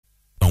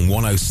on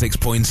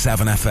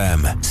 106.7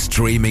 FM,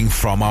 streaming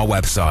from our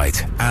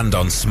website and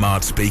on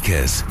smart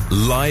speakers.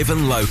 Live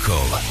and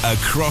local,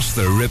 across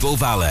the Ribble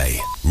Valley.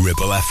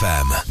 Ribble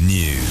FM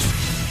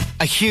News.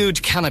 A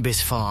huge cannabis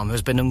farm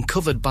has been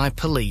uncovered by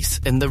police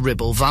in the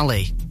Ribble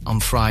Valley. On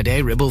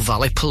Friday, Ribble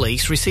Valley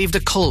Police received a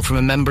call from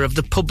a member of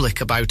the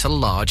public about a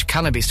large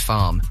cannabis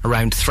farm.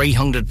 Around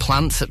 300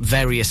 plants at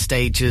various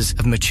stages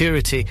of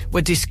maturity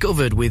were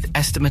discovered with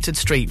estimated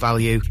street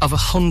value of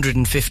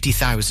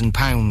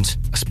 £150,000.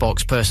 A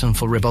spokesperson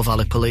for Ribble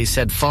Valley Police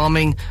said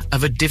farming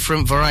of a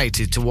different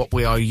variety to what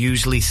we are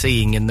usually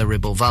seeing in the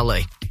Ribble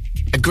Valley.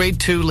 A Grade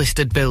 2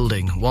 listed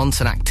building,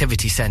 once an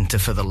activity centre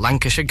for the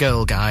Lancashire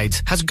Girl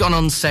Guides, has gone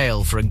on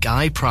sale for a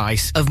guy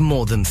price of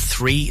more than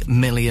 £3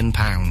 million.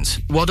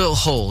 Waddell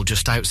Hall,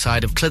 just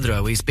outside of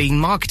Clitheroe, is being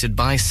marketed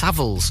by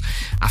Savills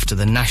after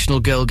the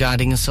National Girl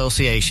Guiding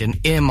Association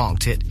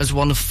earmarked it as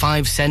one of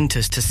 5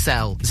 centres to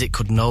sell as it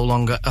could no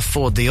longer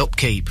afford the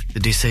upkeep. The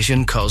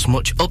decision caused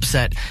much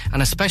upset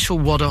and a special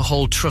Waddell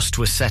Hall Trust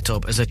was set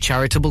up as a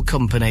charitable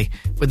company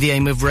with the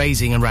aim of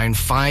raising around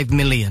 £5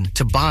 million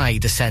to buy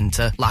the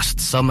centre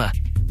last summer.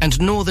 And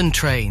Northern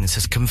Trains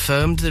has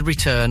confirmed the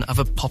return of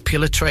a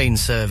popular train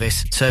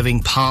service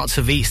serving parts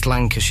of East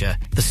Lancashire.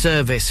 The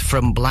service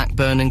from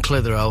Blackburn and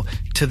Clitheroe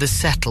to the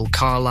Settle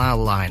Carlisle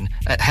line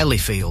at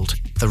Hellifield.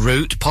 The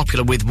route,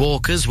 popular with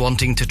walkers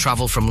wanting to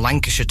travel from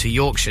Lancashire to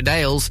Yorkshire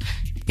Dales,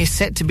 is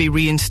set to be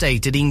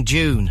reinstated in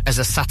June as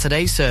a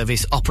Saturday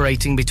service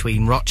operating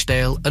between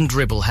Rochdale and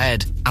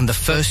Ribblehead. And the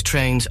first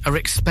trains are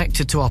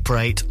expected to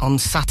operate on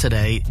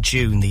Saturday,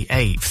 June the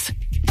 8th.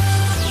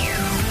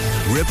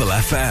 Ribble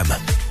FM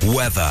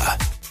weather.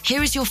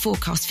 Here is your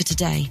forecast for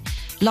today.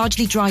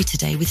 Largely dry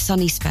today with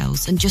sunny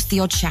spells and just the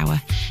odd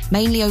shower,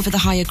 mainly over the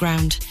higher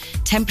ground.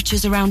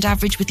 Temperatures around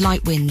average with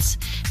light winds.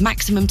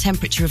 Maximum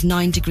temperature of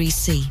 9 degrees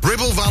C.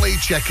 Ribble Valley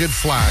Checkered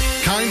Flag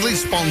kindly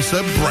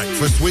sponsor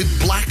Breakfast with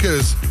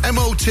Blackers.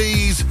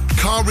 MOTs,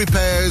 car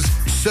repairs,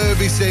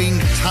 servicing,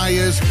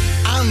 tyres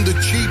and the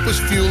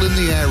cheapest fuel in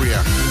the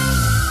area.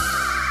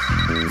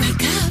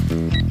 Wake up.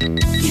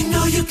 You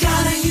know you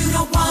gotta, you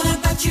don't wanna,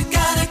 but you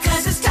gotta,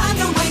 'cause it's time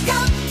to wake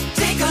up.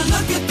 Take a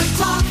look at the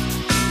clock.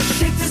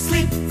 Shake the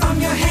sleep from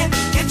your head.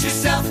 Get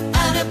yourself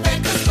out of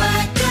bed, 'cause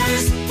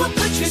Blackers will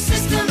put your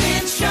system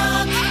in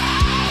shock.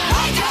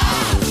 Wake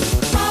up!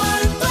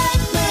 Ron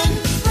Blackman,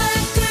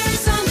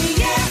 Blackers on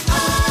the air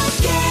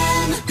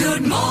again.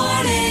 Good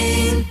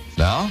morning.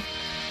 Now,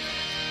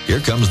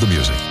 here comes the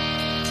music.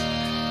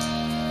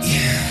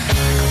 Yeah.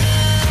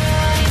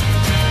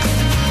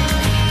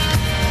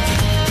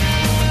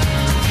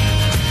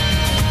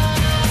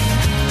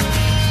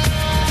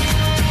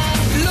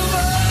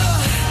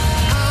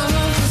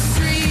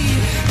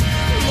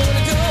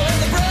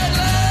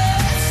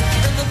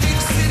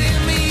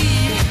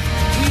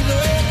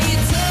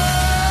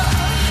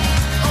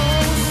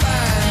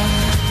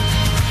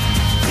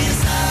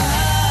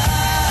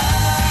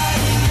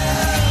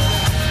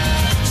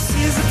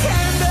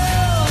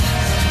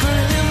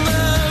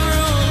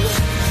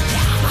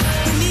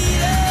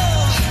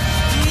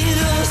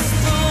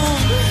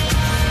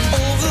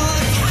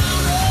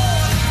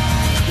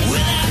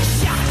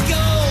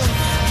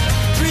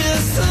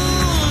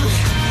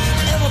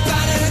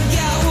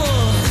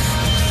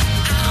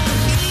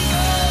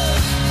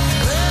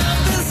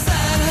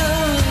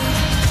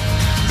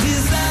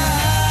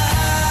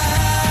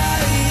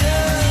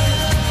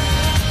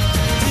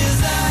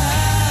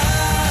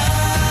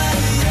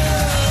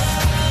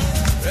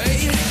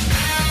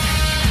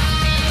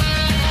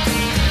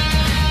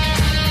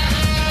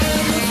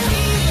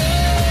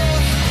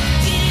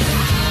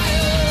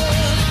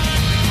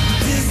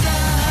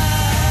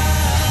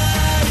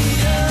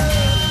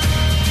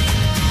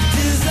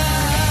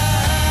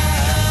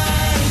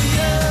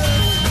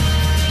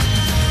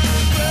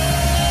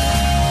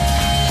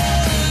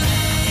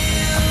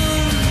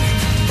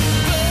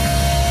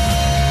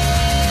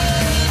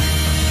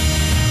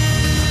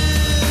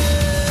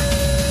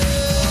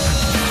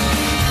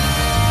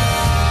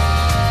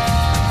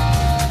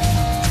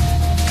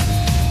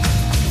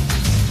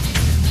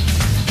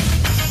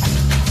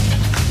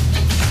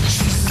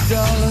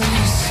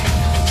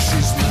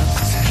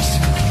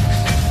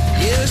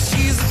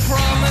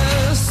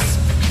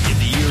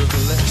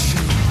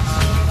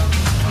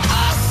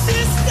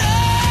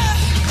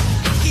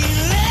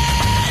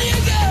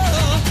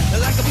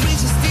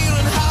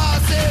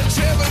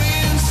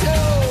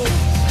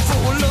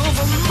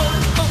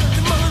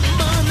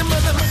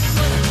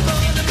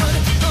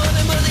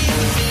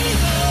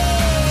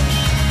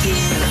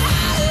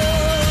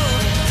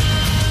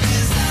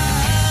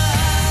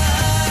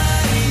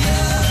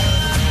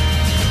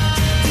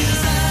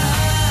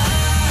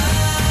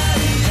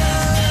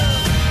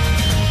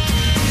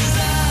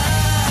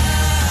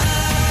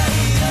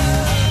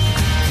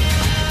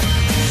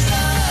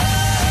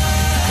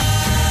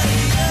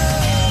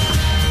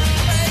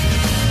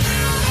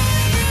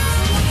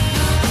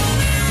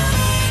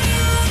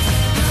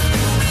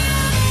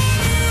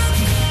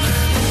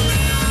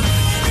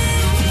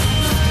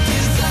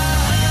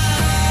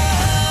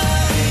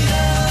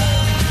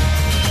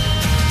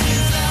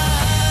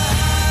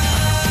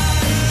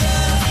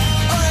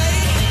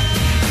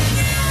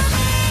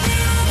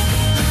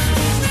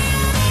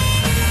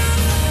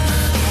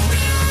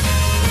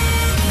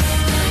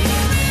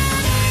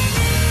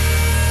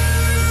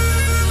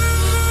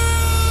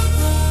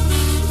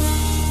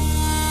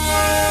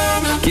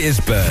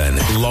 Gisburn,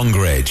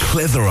 Longridge,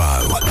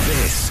 Clitheroe.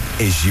 This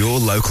is your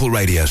local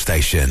radio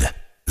station.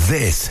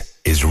 This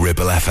is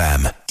Ribble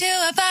FM. Do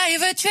I buy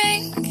her a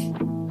drink?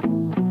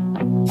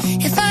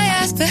 If I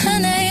ask for her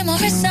name or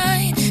her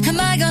sign, am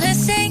I gonna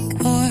sink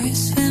or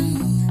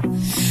swim?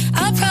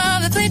 I'll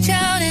probably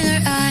drown in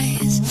her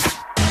eyes.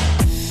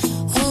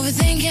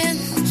 Overthinking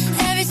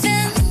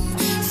everything,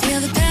 feel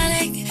the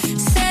panic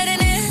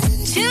setting in.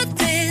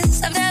 Truth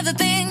is, I've never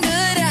been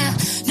good at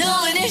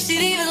knowing if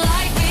she'd even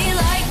like me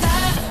like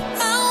that.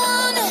 I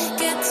wanna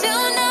get to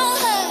know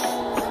her.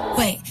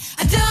 Wait,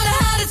 I don't know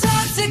how to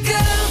talk to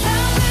girls.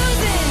 I'm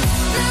losing,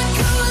 not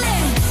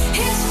cooling,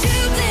 it's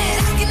stupid.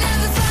 I can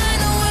never find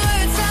the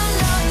words. I'm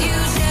not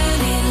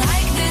usually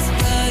like this.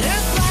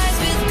 Butterflies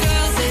with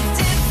girls are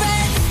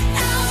different.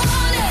 I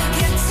wanna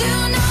get to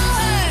know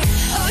her.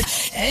 Oh,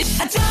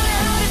 I don't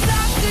know how to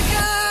talk to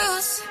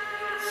girls.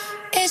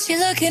 Is she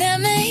looking at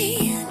me?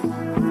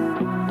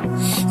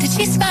 Did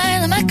she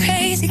smile? Am I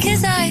crazy?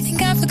 'Cause I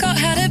think I forgot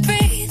how to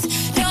breathe.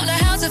 Don't know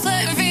how to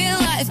flirt in real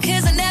life,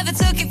 'cause I never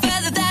took it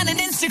further than an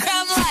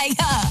Instagram like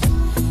her.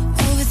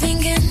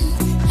 Overthinking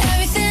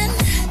everything,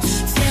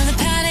 feel the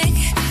panic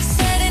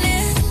setting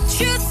in.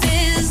 Truth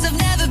is, I've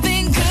never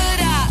been good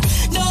at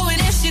knowing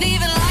if she'd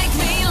even like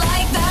me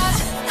like that.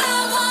 I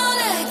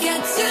wanna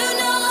get to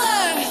know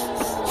her.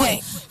 Wait,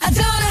 I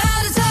don't know how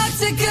to talk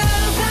to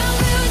girls. I'm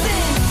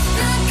losing,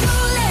 not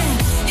cooling,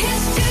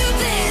 it's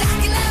stupid. I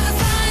can never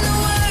find the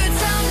words.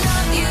 I'm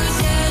not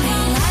usually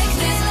like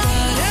this.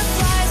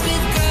 Butterflies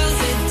with girls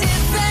are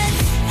different.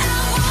 I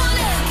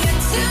wanna get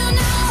to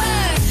know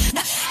her.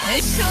 I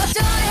sure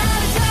don't know how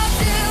to talk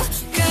to girls.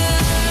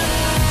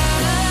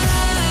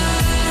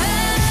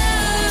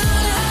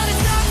 How to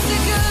talk to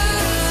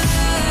girls.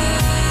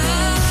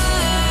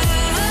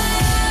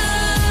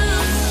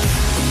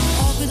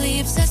 Awkwardly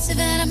obsessive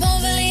and I'm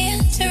overly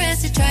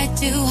interested. Try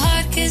too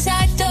hard 'cause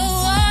I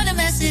don't wanna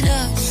mess it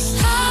up.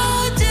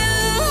 How do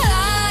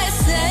I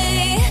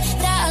say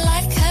that I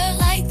like her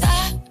like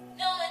that?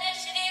 Knowing if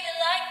she'd even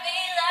like me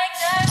like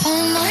that.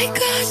 Oh my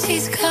God,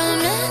 she's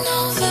coming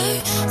over.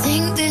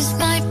 Think this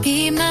might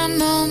be my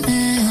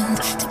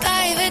moment to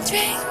buy her a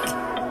drink.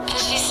 And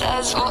she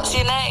says, what's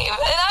your name?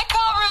 And I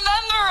can't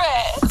remember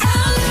it.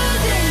 I'm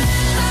losing,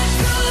 I'm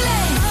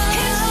cooling,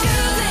 it's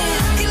stupid.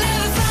 I can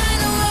never find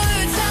the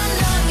words. I'm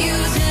not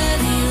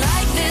usually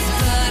like this.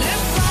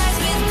 Butterflies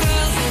with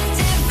girls are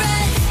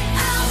different.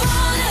 I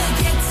wanna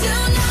get to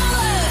know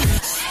her.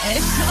 I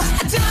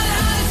don't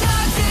know how to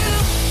talk to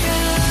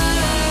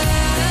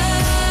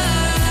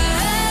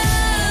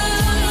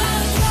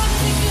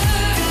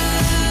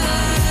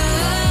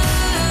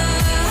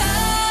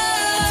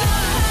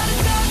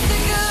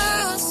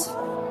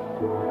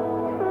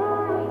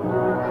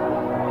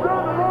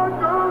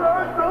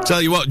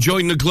Tell you what,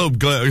 join the club,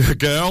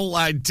 girl.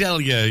 I tell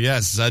you,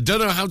 yes. I don't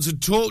know how to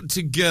talk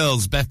to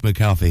girls. Beth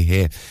McCarthy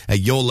here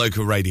at your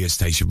local radio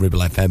station, Ribble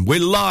FM.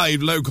 We're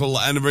live, local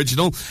and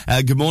original.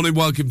 Good morning,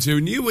 welcome to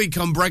a new week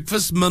on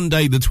breakfast,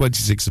 Monday the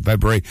 26th of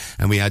February.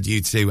 And we had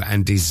U2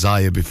 and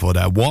Desire before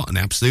that. What an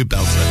absolute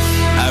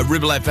belter.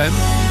 Ribble FM.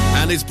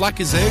 And it's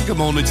Blackers here. Good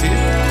morning to you.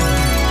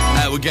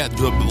 We'll get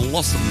the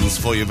Blossoms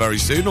for you very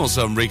soon.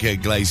 Also Enrique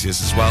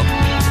Iglesias as well.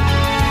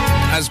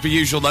 As per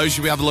usual, though,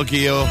 should we have a look at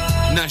your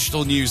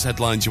national news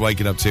headlines you're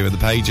waking up to in the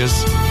pages?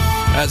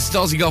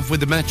 Starting off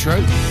with the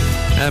Metro.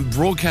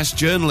 Broadcast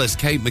journalist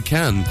Kate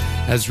McCann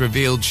has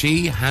revealed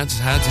she had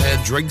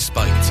her drink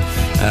spiked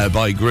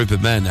by a group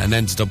of men and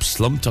ended up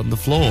slumped on the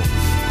floor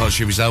while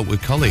she was out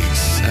with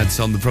colleagues. That's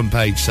on the front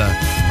page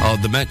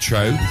of the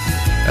Metro.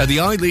 The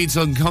eye leads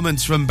on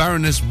comments from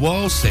Baroness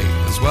Wolsey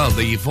as well,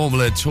 the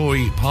former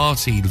Tory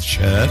party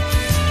chair,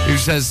 who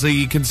says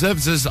the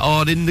Conservatives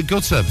are in the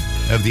gutter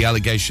over the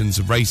allegations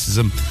of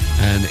racism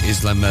and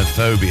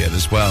Islamophobia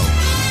as well.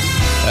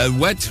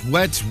 Wet,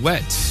 wet,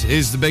 wet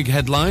is the big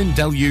headline.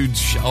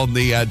 Deluge on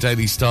the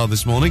Daily Star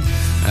this morning.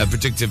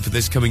 Predicted for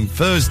this coming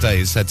Thursday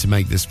is set to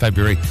make this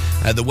February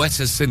the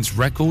wettest since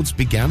records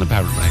began,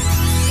 apparently.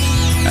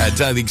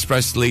 Daily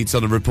Express leads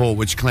on a report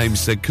which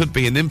claims there could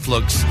be an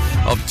influx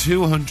of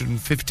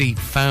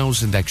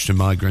 250,000 extra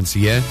migrants a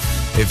year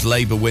if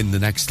Labour win the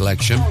next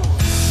election.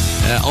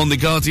 On The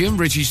Guardian,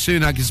 Rishi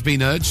Sunak has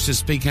been urged to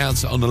speak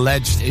out on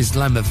alleged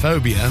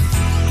Islamophobia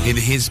in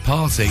his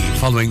party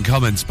following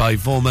comments by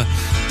former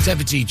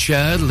Deputy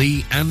Chair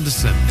Lee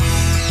Anderson.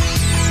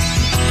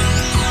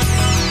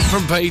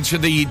 Front page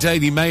of the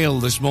Daily Mail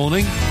this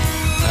morning.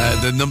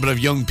 The number of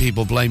young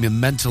people blaming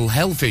mental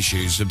health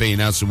issues for being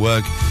out of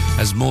work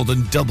has more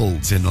than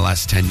doubled in the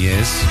last 10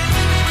 years.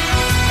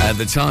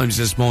 The Times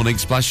this morning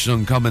splashed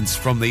on comments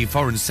from the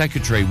Foreign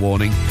Secretary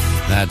warning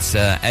that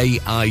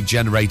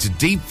AI-generated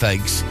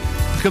deepfakes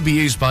could be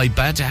used by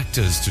bad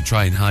actors to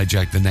try and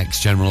hijack the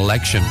next general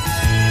election.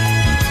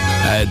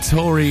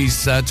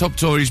 Top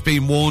Tories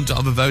being warned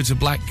of a voter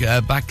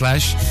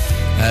backlash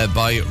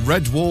by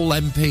Red Wall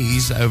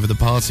MPs over the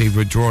party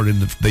withdrawing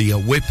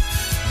the whip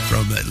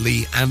from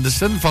Lee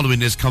Anderson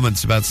following his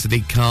comments about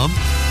Sadiq Khan.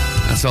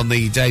 That's on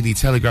the Daily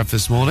Telegraph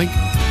this morning.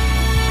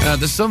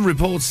 The Sun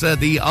reports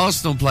the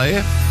Arsenal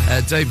player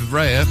David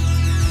Raya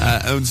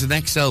owns an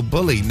XL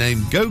bully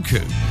named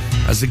Goku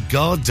as a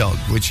guard dog,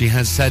 which he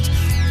has said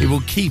he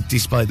will keep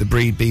despite the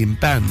breed being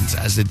banned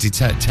as a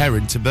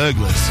deterrent to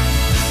burglars.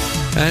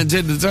 And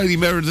in the Daily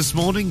Mirror this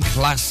morning,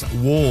 class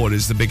war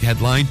is the big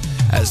headline.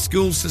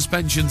 School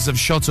suspensions have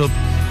shot up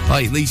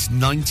by at least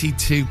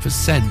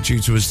 92% due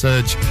to a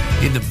surge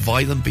in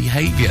violent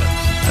behaviour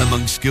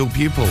among school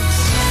pupils.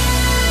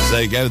 So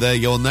there you go, there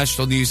your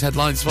national news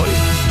headlines for you.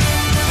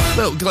 A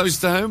little close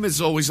to home, it's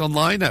always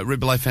online at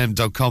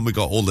ribblefm.com. We've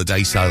got all the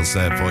day sales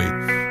there for you.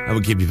 And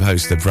we'll keep you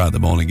posted throughout the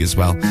morning as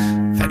well.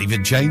 If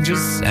anything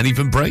changes,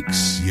 anything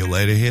breaks, you'll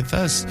later hear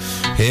first.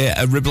 Here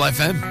at Ribble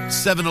FM,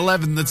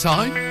 7:11 the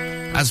time.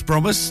 As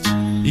promised,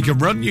 you can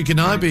run, you can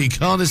hide, but you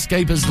can't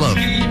escape his love.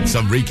 It's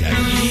Enrique.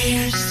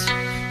 Here's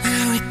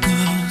how it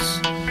goes.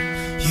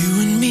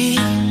 You and me,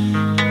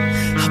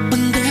 up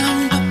and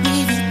down, but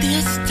maybe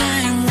this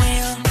time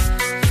we'll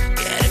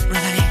get it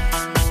right.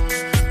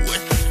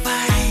 Worth the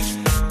fight.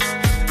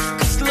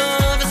 'Cause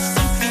love is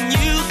something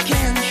you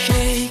can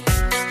shake.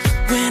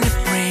 When it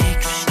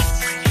breaks,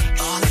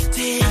 all it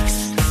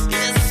takes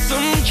is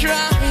some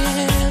trying.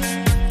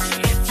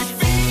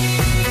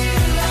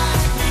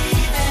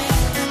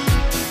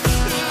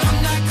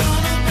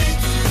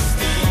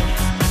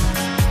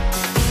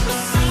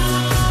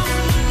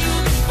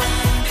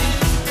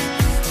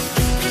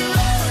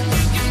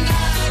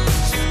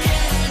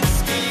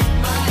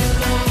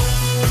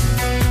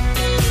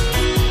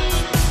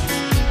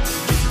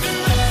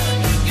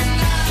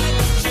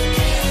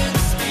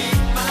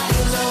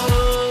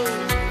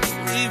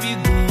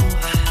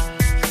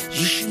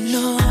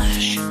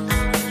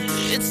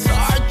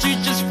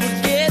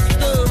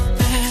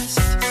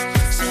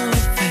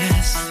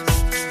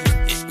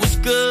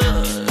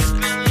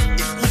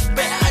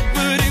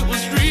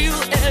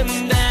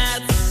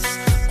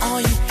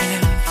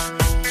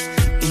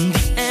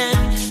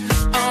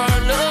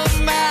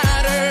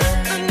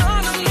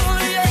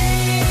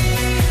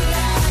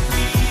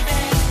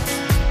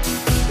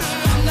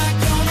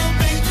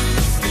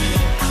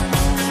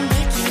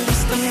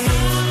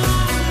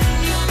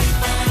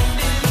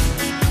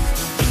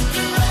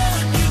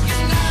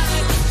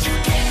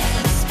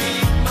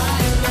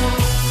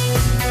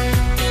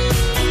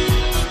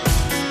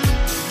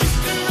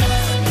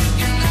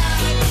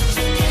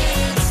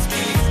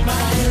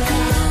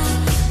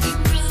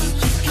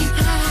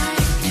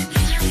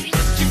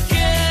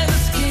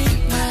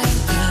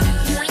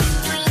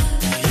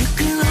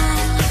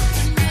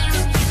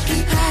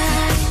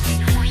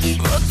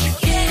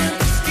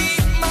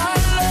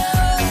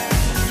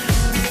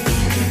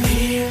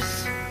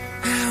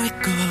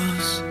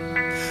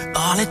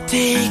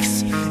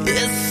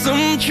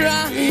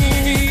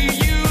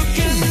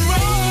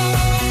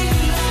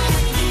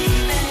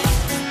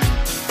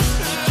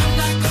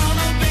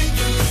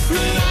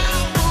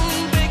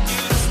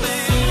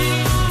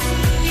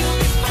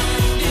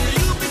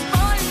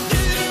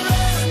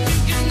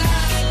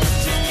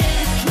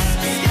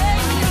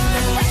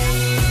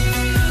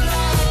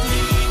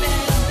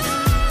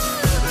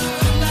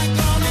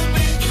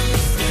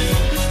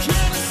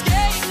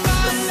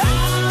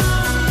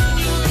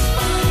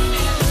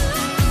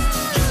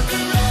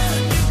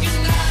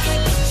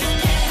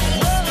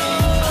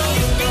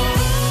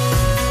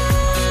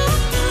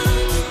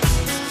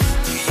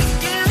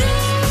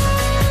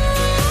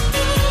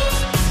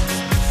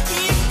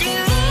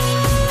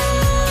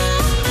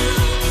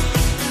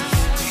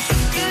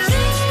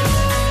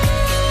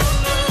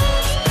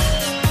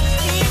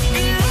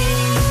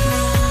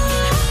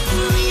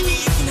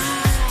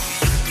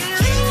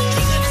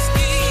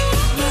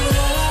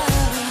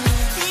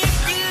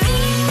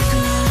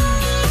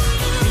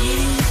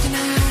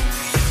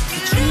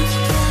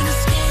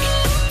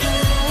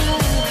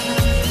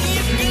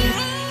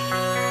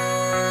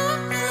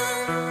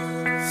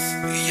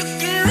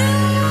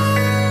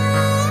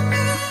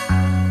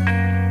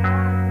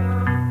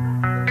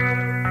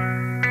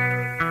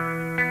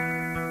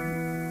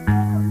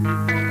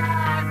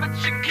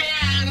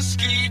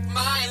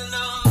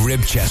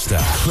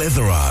 Ribchester,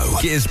 Clitheroe,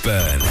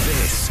 Gisburn.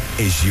 This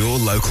is your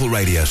local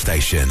radio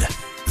station.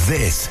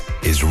 This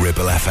is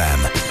Ribble FM.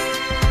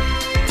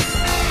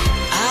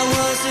 I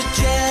was a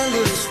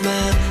jealous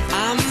man.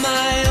 I'm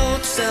my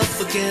old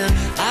self again.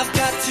 I've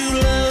got to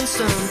learn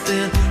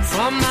something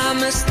from my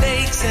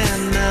mistakes,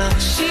 and now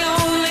she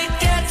only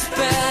gets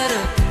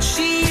better.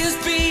 She is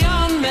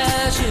beyond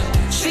measure.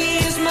 She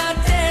is my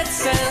dead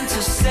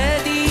center,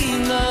 said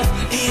enough.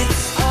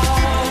 It's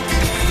all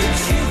that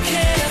you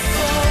care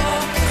for.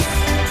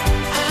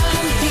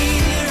 I'm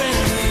here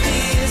and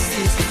this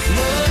is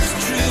love's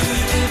true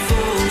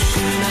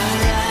devotion. I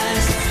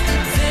rise,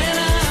 then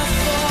I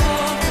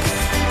fall.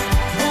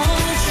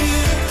 Won't you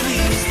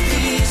please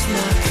piece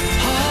my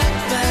heart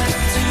back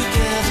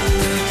together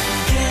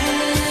again?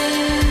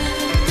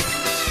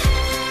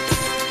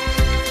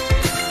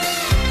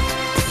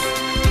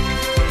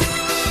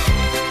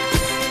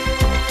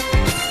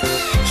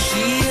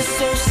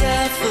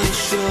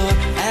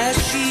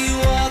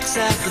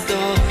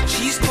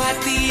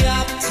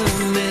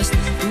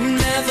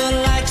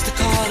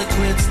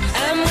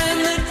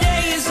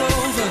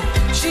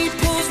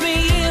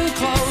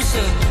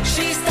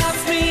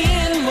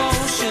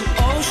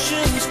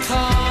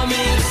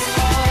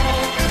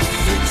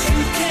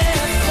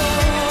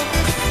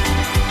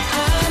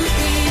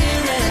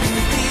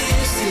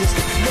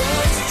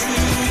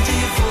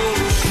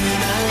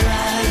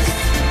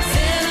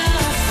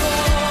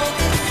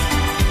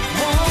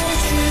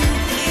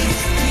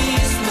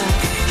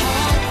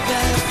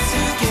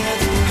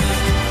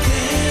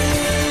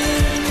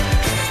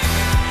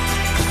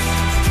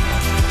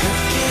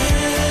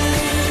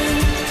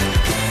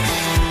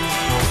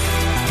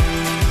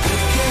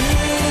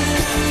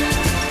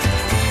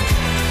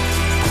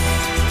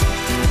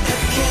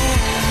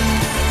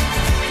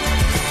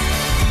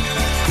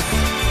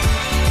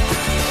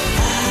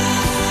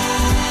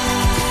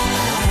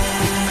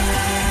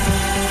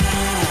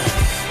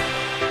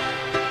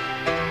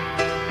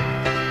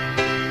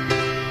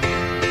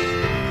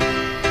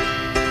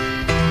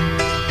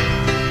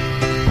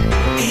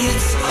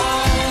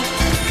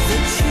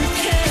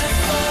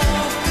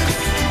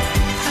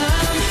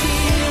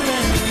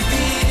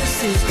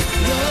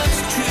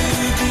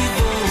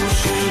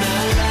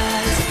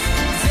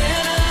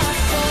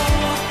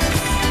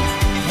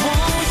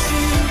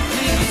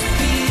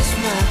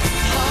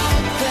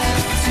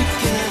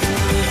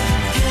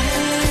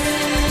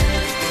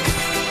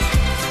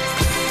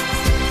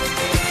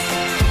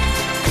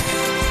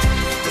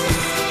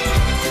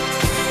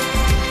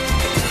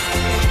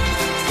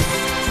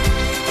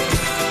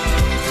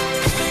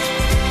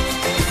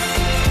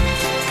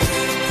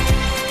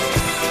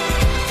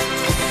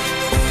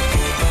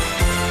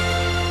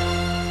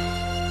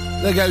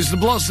 There goes the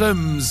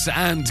Blossoms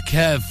and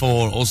Care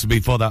For. Also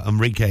before that,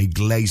 Enrique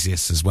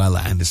Iglesias as well,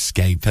 and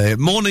Escape.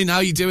 Morning, how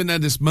you doing there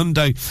this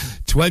Monday,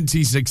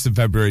 26th of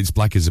February? It's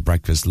Blackers at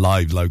Breakfast,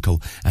 live,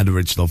 local and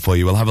original for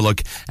you. We'll have a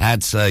look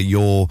at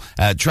your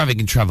traffic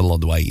and travel on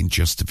the way in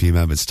just a few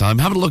moments' time.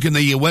 Have a look in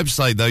the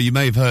website, though. You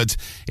may have heard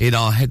in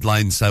our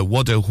headlines,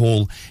 Waddow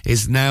Hall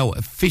is now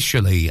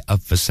officially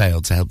up for sale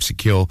to help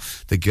secure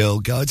the Girl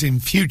Guides in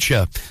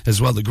future.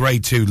 As well, the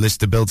Grade 2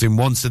 listed building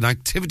once an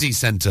activity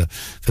centre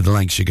for the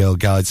Lancashire Girl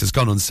Guides has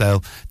gone on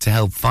sale to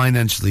help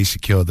financially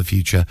secure the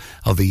future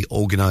of the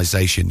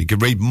organisation. You can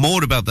read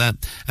more about that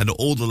and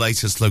all the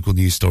latest local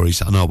news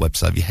stories on our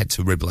website. If you head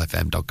to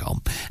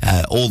ribblefm.com,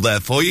 all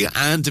there for you.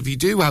 And if you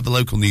do have a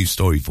local news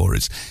story for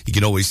us, you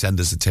can always send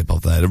us a tip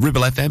off there to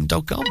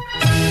ribblefm.com.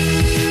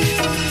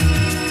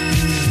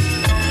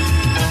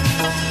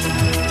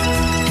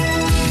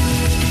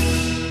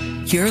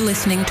 You're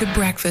listening to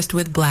Breakfast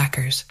with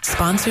Blackers,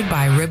 sponsored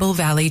by Ribble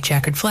Valley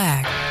Checkered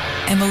Flag.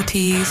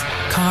 MOTs,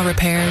 car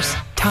repairs,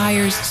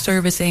 tires,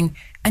 servicing,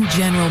 and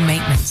general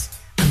maintenance.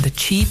 And the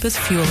cheapest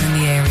fuel in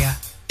the area.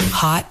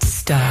 Hot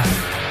stuff.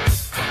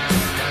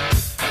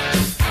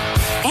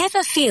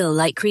 Ever feel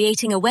like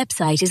creating a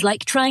website is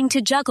like trying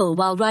to juggle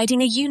while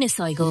riding a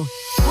unicycle?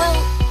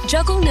 Well,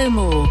 juggle no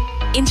more.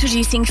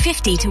 Introducing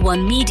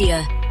 50-to-1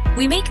 Media.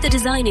 We make the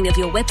designing of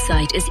your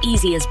website as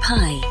easy as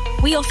pie.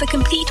 We offer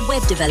complete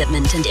web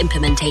development and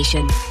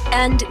implementation.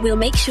 And we'll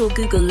make sure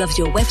Google loves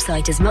your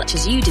website as much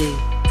as you do.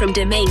 From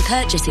domain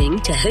purchasing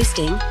to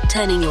hosting,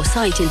 turning your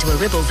site into a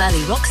Ribble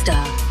Valley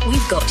rockstar,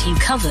 we've got you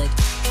covered.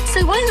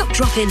 So why not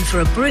drop in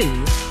for a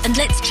brew and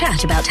let's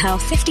chat about how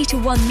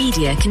 50-to-1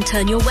 Media can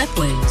turn your web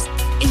woes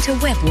into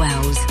web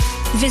wows.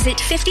 Visit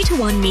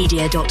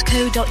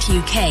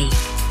 50to1media.co.uk,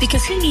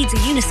 because who needs a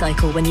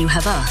unicycle when you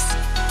have us?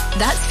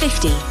 That's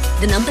 50,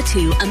 the number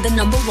 2 and the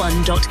number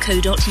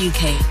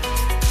 1.co.uk.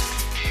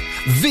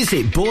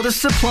 Visit Border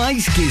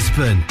Supplies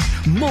Gisborne.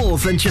 More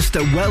than just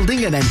a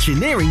welding and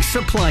engineering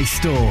supply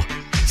store.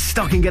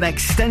 Stocking an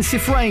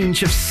extensive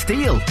range of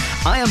steel,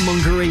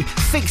 ironmongery,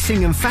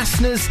 fixing and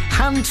fasteners,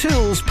 hand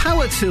tools,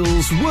 power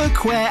tools,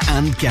 workwear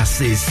and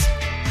gases.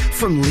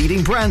 From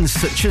leading brands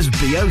such as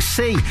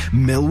BOC,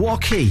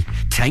 Milwaukee,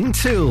 Teng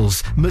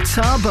Tools,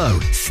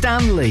 Metabo,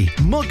 Stanley,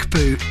 Muck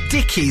Boot,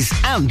 Dickies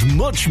and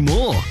much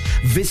more.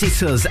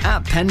 Visit us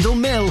at Pendle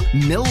Mill,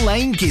 Mill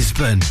Lane,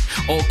 Gisborne,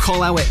 or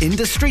call our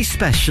industry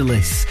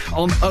specialists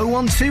on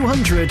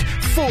 01200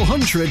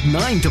 400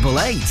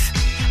 988.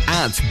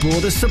 At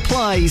Border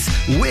Supplies,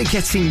 we're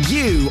getting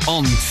you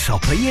on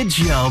top of your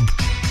job.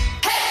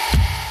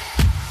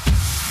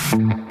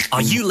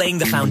 Are you laying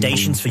the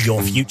foundations for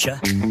your future?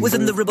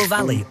 Within the Ribble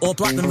Valley or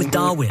Blackburn with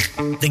Darwin?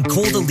 Then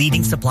call the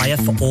leading supplier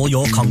for all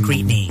your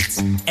concrete needs.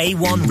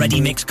 A1 Ready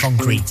Mix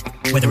Concrete.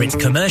 Whether it's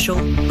commercial,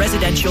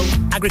 residential,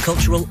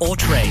 agricultural or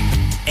trade,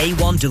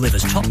 A1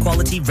 delivers top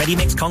quality ready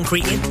mix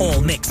concrete in all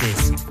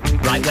mixes.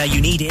 Right where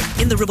you need it,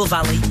 in the Ribble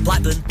Valley,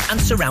 Blackburn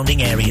and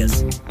surrounding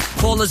areas.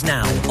 Call us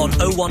now on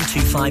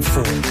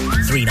 01254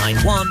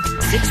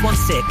 391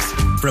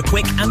 616 for a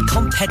quick and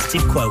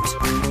competitive quote.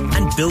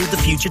 And build the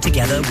future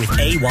together with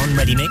A1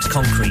 Ready Mix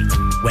Concrete,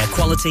 where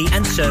quality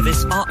and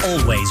service are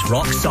always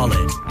rock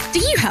solid. Do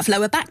you have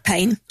lower back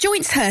pain,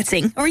 joints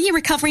hurting, or are you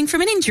recovering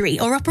from an injury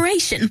or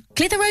operation?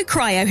 Clitheroe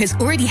Cryo has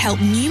already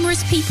helped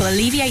numerous people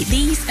alleviate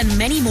these and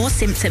many more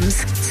symptoms.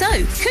 So,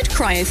 could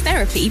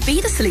cryotherapy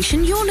be the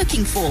solution you're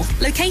looking for?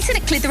 Located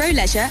at Clitheroe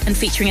Leisure and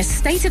featuring a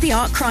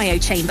state-of-the-art cryo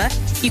chamber,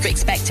 you can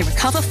expect to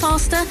recover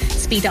faster,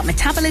 speed up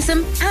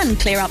metabolism, and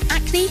clear up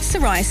acne,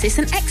 psoriasis,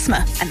 and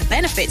eczema. And the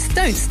benefits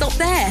don't stop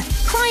there.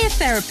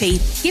 Cryotherapy.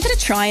 Give it a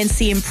try and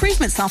see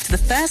improvements after the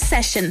first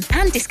session,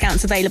 and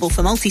discounts available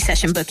for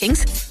multi-session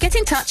bookings. Get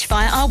in touch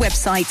via our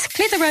website,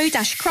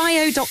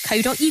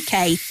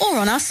 clitheroe-cryo.co.uk, or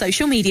on our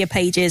social media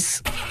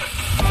pages.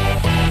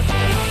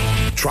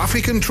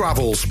 Traffic and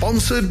Travel,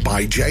 sponsored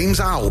by James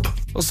Alb.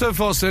 Well, so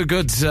far so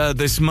good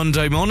this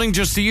Monday morning.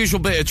 Just the usual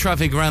bit of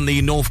traffic around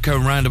the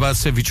Northcote roundabout.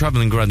 So if you're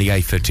travelling around the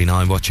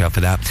A59, watch out for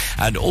that.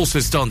 And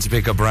also starting to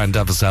pick up around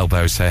Devil's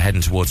Elbow, so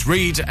heading towards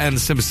Reed and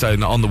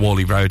Simmerstone on the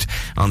Whalley Road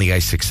on the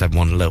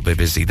A671. A little bit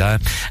busy there.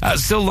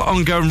 Still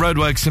ongoing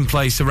roadworks in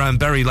place around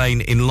Berry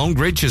Lane in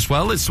Longridge as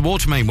well. It's the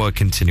water main work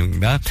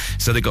continuing there.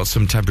 So they've got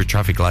some temporary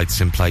traffic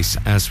lights in place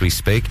as we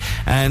speak.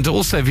 And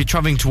also if you're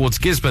travelling towards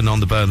Gisborne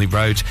on the Burnley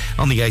Road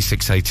on the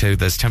A6A2,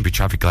 there's temporary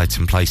traffic lights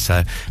in place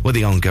there with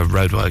the ongoing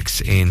roadworks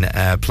in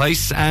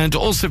place. And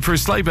also for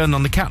Slaburn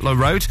on the Catlow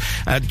Road,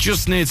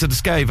 just near to the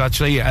Scave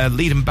actually,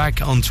 leading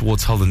back on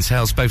towards Hollands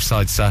House. Both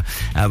sides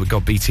we've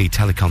got BT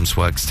Telecoms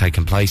works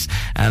taking place.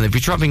 And if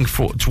you're travelling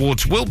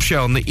towards Wiltshire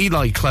on the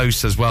Ely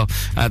Close as well,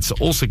 it's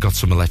also got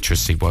some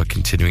electricity work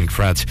continuing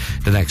throughout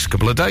the next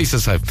couple of days or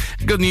so.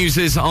 Good news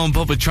is on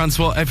public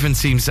transport, everything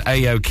seems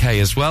A-OK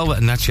as well.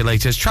 And that's your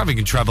latest traffic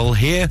and travel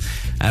here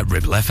at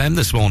Ribble FM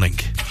this morning.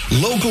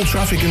 Local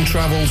traffic and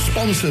travel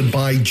sponsored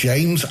by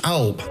James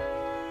Alb.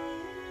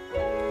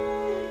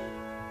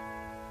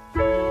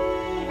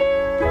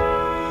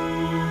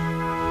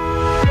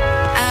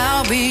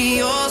 I'll be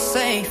your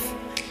safe,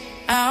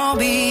 I'll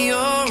be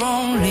your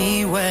own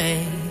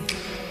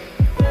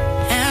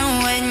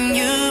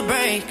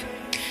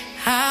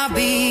I'll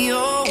be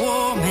your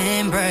warm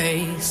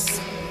embrace,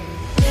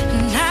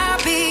 and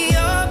I'll be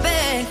your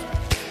bed,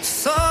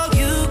 so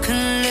you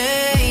can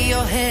lay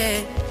your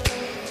head.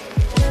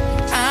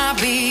 I'll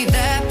be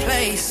that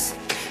place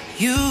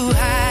you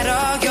hide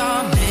all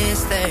your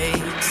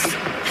mistakes.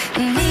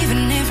 And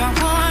even if I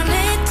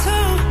wanted to,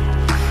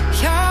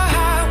 your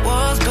heart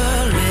was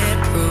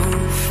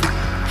bulletproof.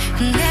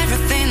 And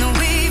everything that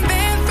we've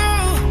been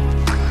through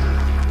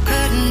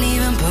couldn't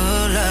even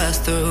pull us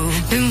through.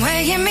 Been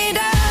weighing me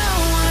down.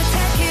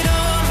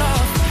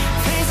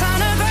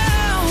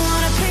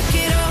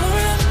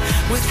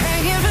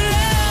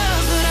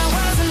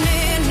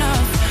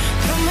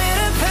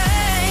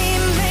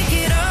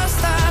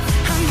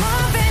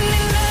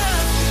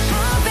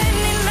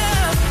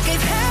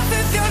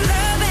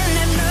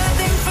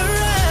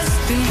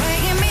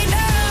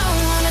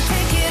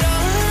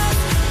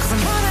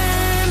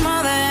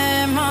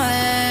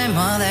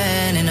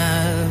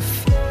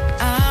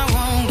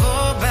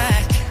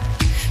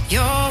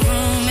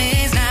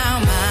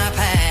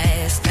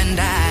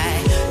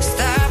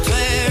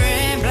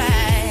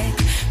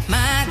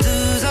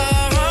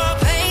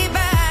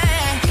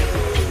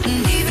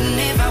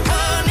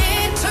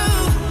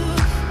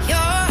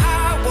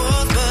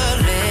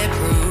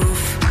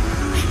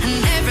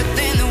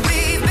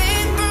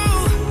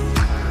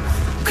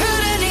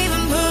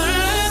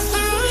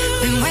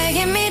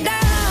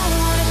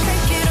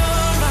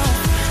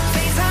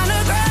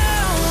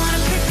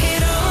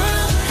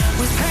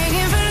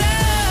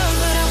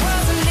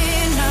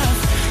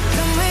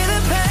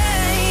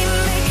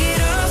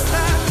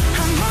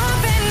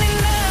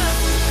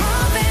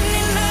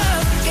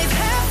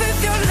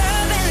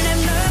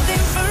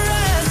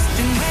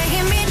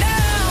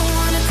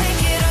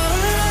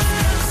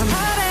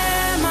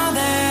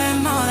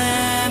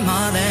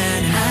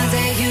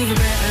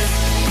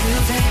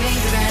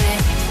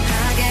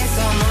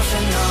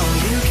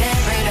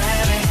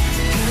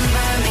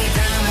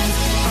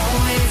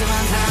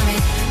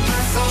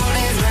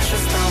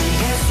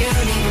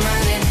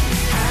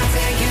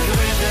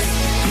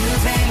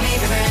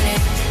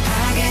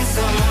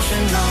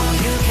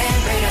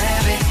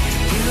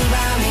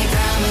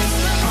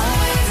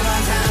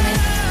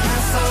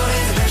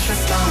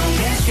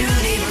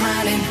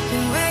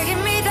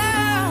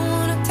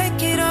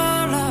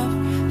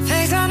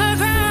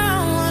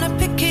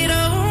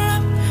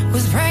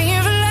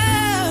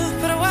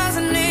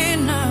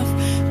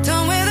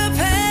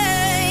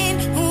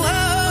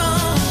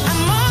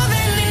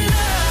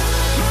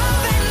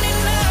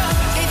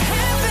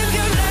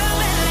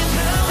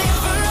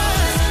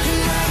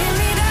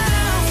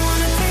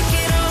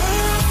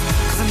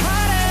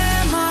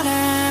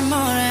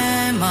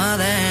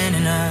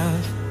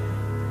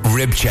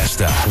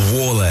 Ribchester,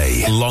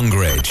 Worley,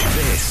 Longridge.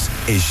 This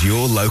is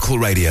your local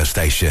radio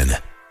station.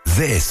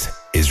 This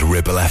is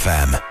Ribble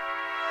FM.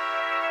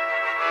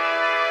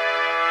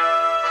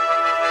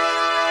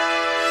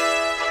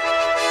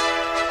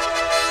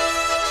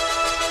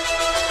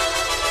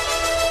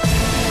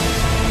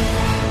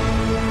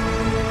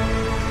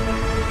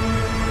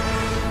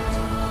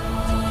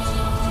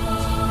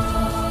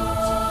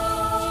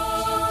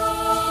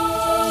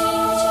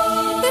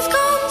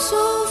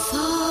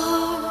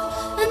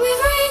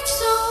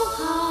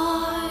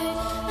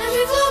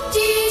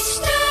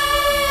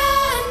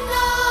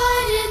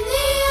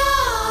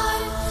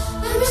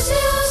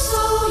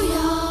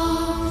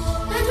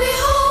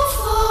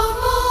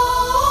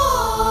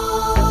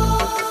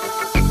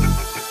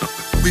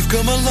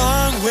 Come a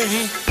long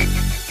way,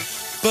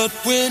 but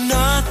we're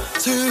not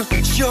too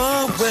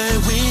sure where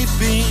we've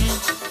been.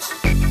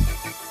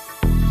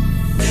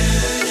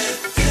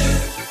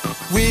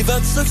 We've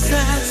had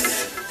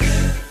success,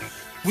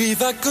 we've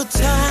had good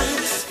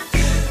times,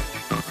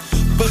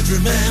 but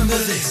remember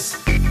this: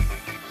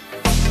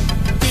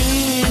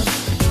 being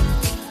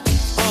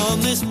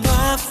on this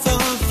path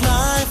of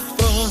life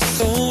for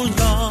so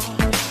long,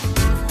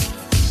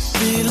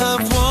 feel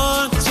I've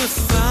walked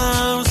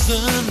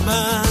 1,000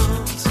 miles.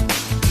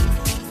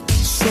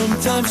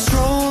 Sometimes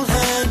stroll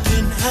hand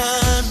in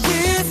hand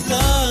with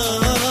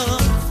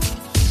love.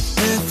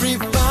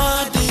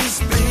 Everybody's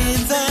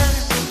been there.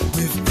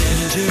 With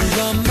danger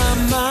on my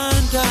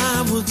mind,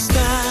 I would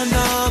stand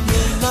on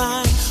the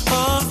line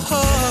of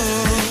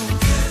hope.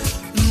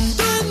 And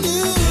I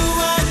knew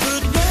I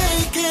could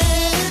make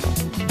it.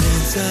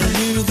 Once I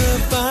knew the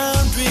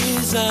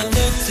boundaries, I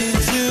looked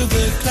into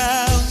the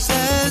clouds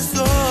as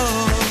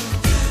though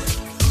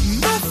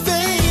my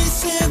face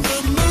in the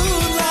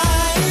moonlight.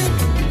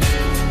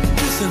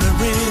 And I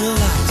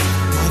realized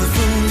what a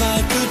fool I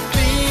could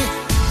be.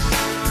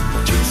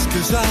 Just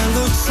 'cause I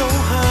look so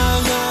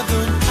high, I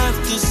don't have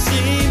to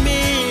see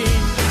me.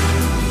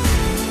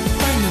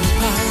 Finding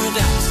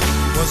paradise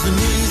wasn't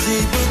easy,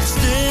 but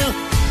still,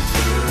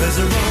 there's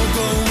a road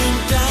going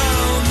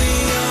down the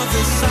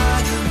other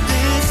side of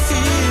this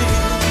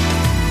field.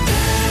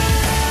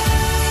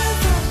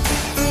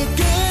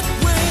 Forget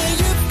where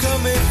you're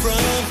coming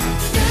from.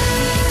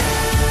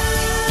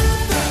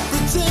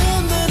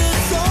 Pretend that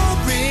it's all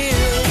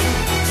real.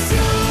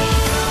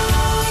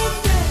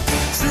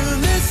 Someday,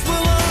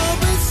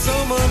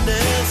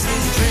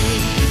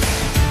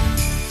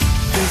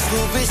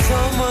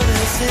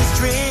 his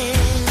dream.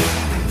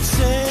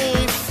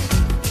 Safe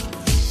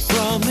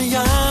from the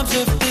arms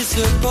of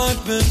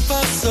disappointment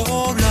for so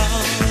long.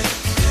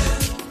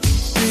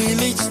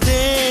 Feel each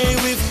day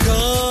we've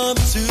come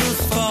too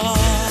far.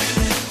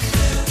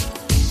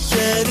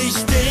 Yet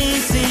each day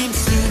seems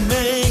to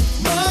make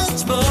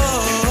much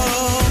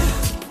more.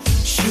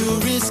 Sure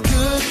it's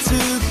good to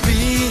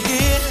be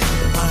here.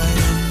 I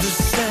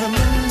understand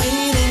the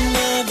meaning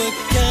of it,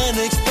 can't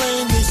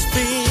explain this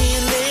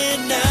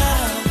feeling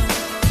now.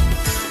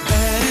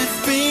 And it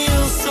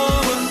feels so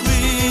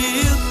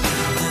unreal.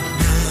 And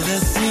then I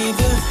see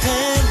the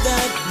hand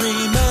that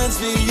reminds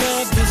me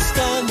of the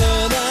stand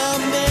that I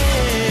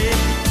made.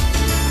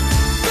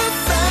 The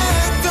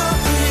fact of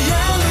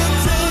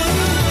reality.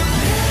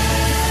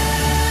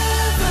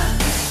 Never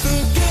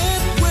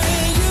forget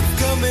where you're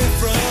coming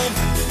from.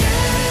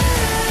 Never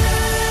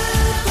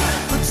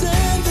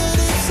pretend that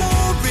it's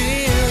all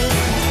real.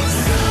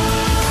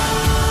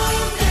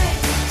 Someday,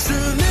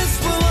 soon this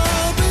will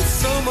all be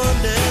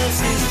someone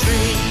else's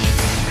dream.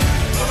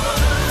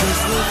 This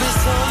will be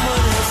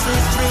someone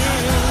else's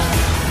dream.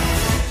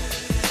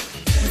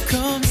 We've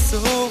come so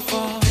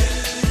far,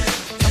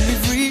 and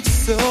we've reached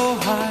so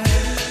high,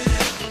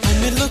 and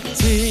we look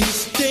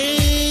each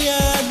day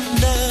and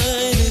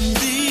night in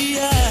the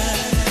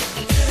eye,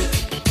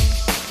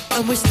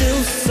 and we're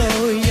still so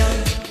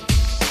young,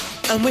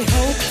 and we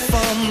hope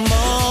for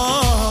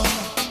more.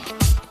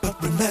 But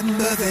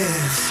remember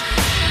this,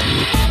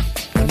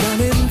 we're not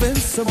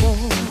invincible.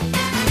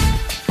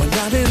 We're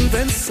not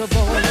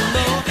invincible.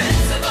 No.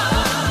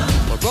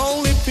 We're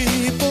only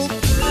people.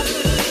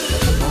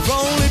 We're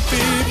only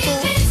people.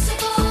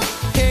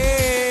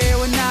 Hey,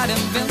 we're not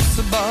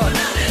invincible. We're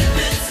not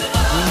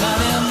invincible. We're not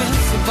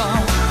invincible.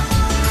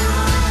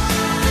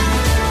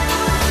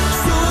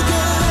 So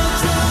again, I'll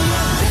tell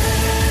you,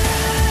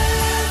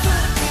 never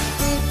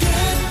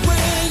forget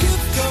where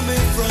you're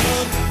coming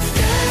from.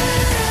 Never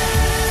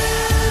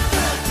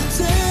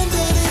pretend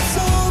that it's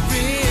all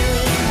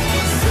real.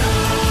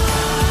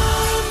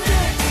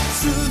 Someday,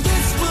 soon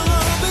this will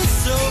all be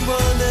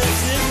someone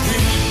else's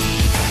dream.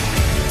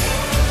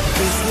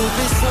 This will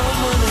be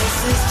someone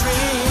else's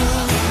dream.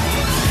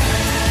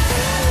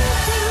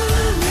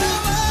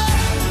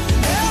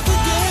 Never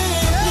forget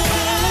it.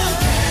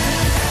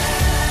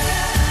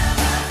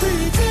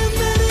 Pretend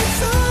that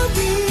it's all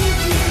real.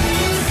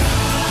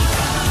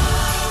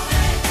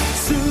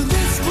 Soon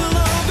this will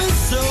all be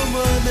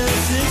someone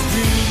else's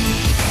dream.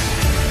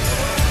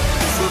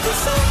 This will be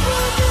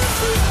someone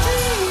else's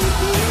dream.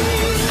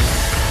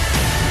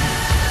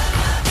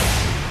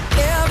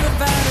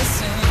 Everybody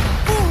sing,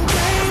 oh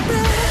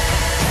baby.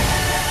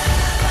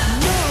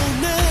 No,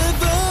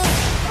 never,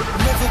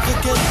 never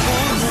forget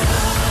home.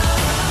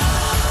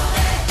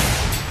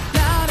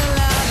 La la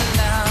la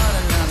la la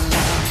la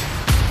la.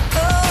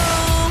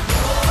 Oh,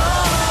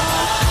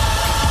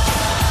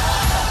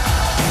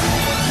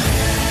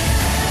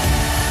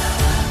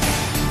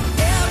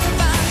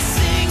 everybody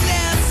sing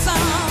that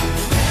song.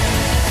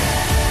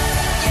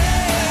 Yeah,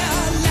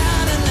 la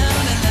la la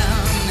la la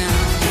la.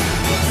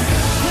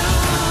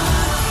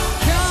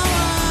 Come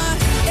on,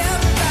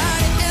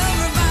 everybody,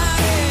 everybody,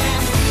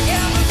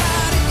 everybody,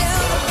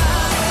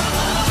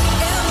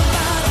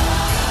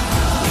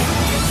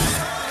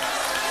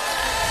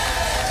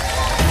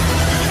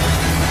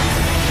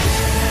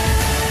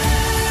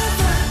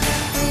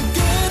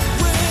 forget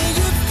where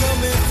you're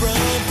coming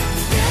from.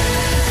 Never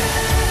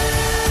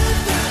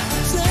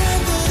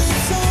pretend that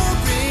it's all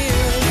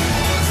real.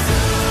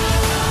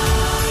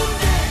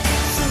 Someday,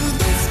 soon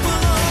this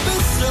will all be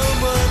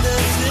someone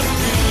else's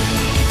dream.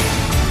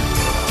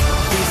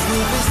 This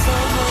will be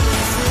someone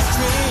else's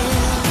dream.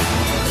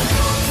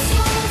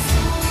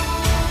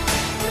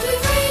 And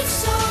we've reached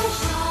so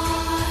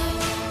high,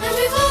 and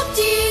we've looked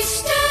each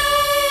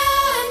day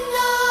and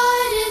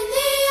night in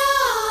the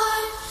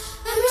eye,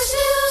 and we're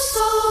still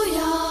so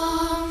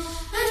young,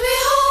 and we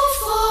hope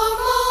for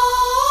more.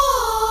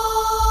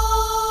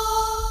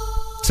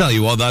 Tell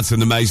you what, that's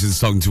an amazing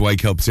song to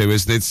wake up to,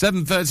 isn't it?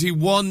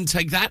 7:31,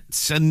 take that,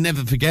 and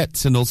never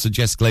forget, and also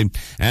Jess Glynn,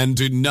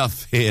 and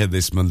Enough here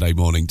this Monday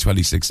morning,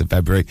 26th of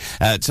February.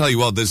 Tell you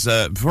what, there's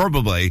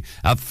probably,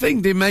 I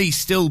think they may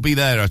still be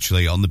there,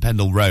 actually, on the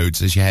Pendle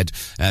Roads as you head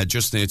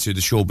just near to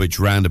the Shawbridge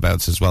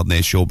roundabouts as well,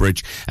 near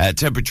Shawbridge.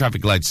 Temporary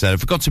traffic lights there. I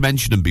forgot to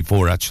mention them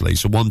before, actually,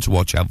 so one to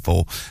watch out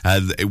for.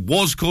 It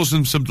was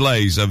causing some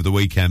delays over the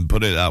weekend,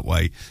 put it that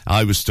way.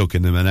 I was stuck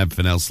in them and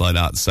everything else like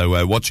that,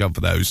 so watch out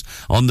for those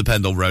on the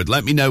Pendle Road.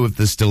 Let me know if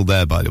they're still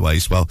there, by the way,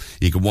 as well.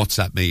 You can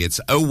WhatsApp me. It's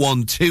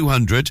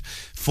 01200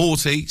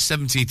 40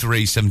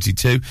 73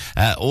 72.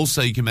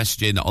 Also, you can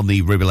message in on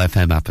the Ribble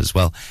FM app as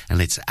well,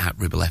 and it's at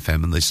Ribble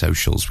FM on the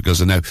socials,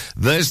 because I know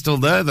they're still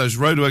there. Those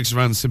roadworks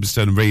around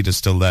Silverstone and Reed are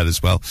still there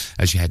as well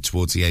as you head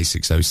towards the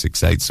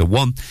A6068. So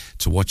one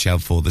to watch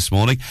out for this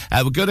morning.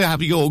 We're going to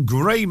have your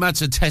grey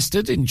matter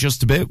tested in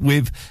just a bit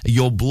with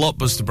your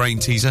Blockbuster Brain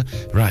teaser.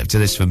 Right after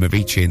this from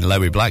Avicii and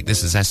Lowy Black,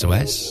 this is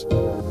SOS.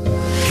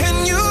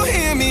 Can you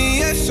hear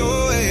me,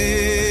 SOS?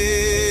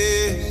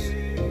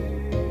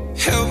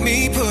 Help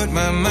me put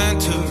my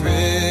mind to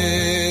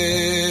rest.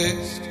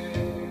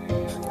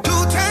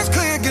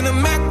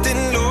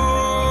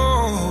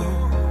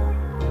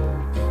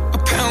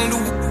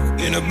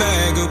 in a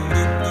bag of.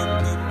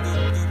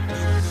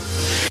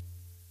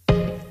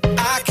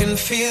 I can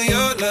feel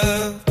your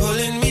love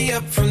pulling me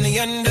up from the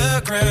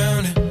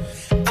underground.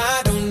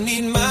 I don't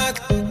need my.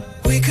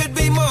 We could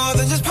be more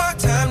than just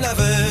part-time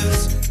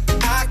lovers.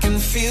 I can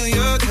feel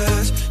your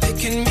touch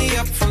picking me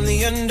up from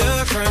the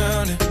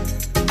underground.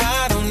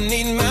 I don't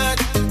need my.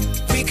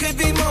 We could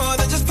be more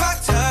than just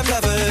part-time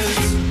lovers.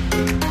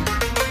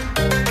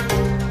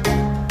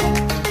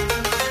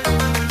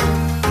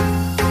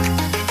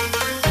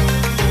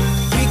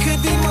 We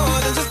could be more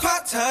than just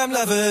part-time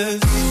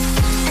lovers.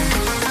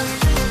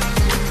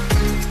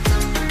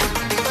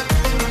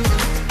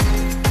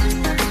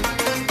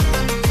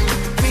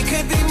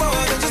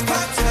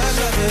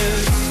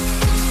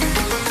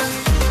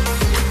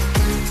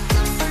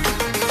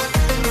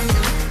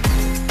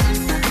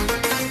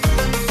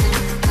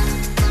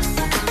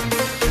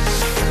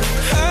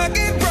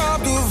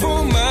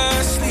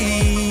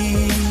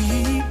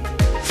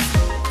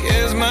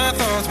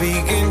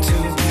 Begin to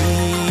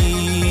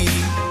be.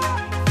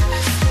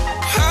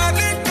 I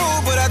let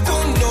go, but I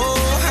don't know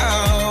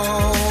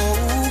how.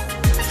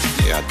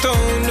 Yeah, I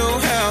don't know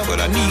how, but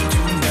I need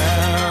you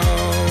now.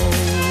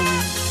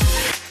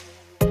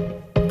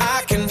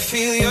 I can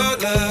feel your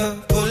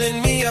love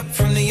pulling me up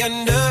from the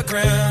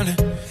underground.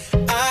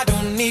 I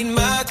don't need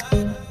my.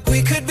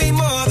 We could be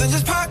more than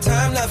just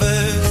part-time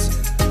lovers.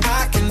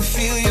 I can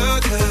feel your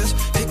touch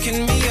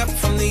picking me up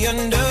from the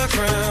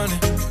underground.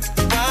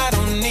 I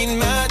don't need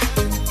my.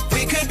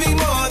 Be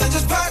more than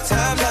just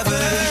part-time lovers.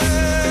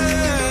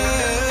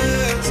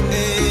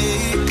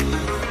 Hey.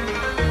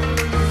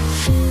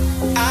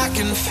 I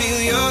can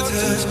feel your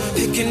touch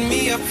picking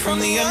me up from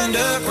the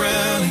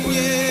underground.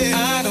 Yeah.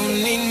 I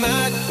don't need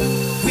much.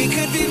 We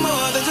could be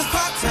more than just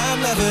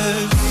part-time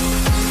lovers.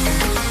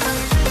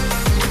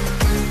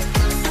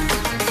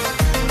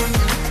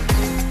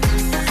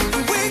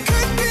 We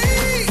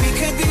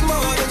could be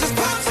more than just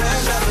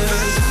part-time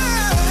lovers.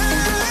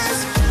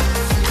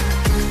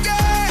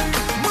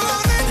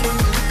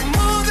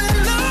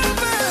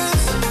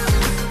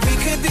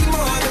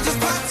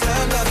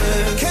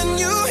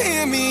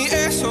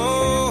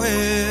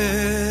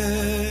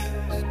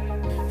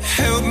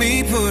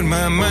 Put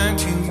my mind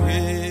to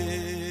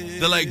rest.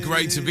 The late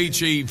great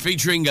Avicii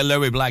featuring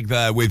Aloe Black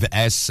there with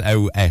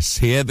SOS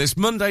here this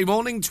Monday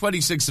morning,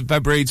 26th of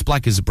February. It's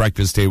Black as a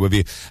Breakfast here with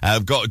you.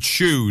 I've got a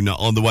tune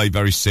on the way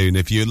very soon.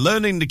 If you're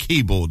learning the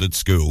keyboard at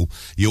school,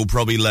 you'll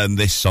probably learn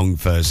this song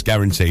first,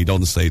 guaranteed.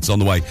 Honestly, it's on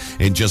the way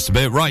in just a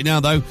bit. Right now,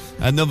 though,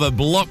 another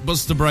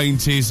blockbuster brain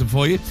teaser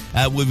for you.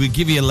 We will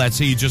give you a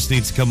letter. You just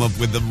need to come up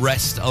with the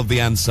rest of the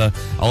answer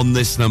on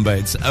this number.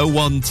 It's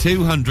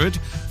 01200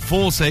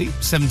 40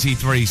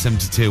 73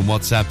 72 on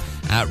WhatsApp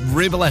at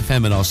Ribble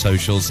FM and our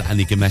socials, and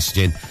you can message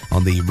in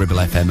on the Ribble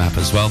FM app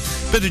as well.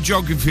 Bit of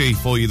geography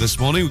for you this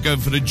morning. We're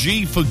going for the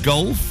G for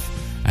golf,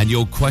 and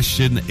your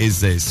question is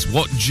this: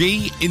 what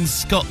G in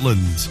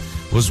Scotland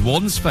was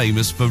once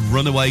famous for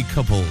runaway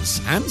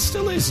couples, and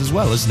still is as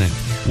well, isn't it?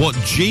 What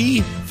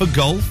G for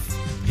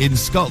golf in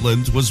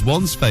Scotland was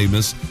once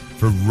famous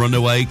for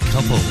runaway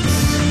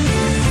couples?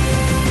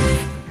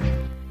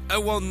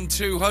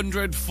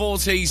 01200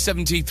 40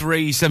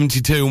 73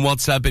 72 on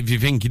WhatsApp if you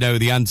think you know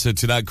the answer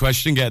to that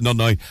question. Getting on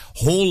my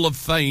Hall of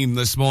Fame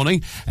this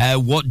morning.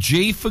 What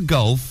G for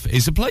golf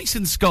is a place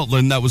in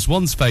Scotland that was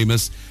once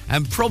famous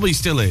and probably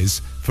still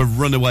is for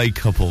runaway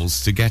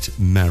couples to get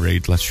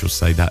married. Let's just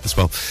say that as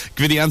well.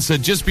 Give you the answer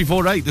just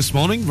before 8 this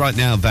morning. Right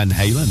now, Van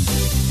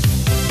Halen.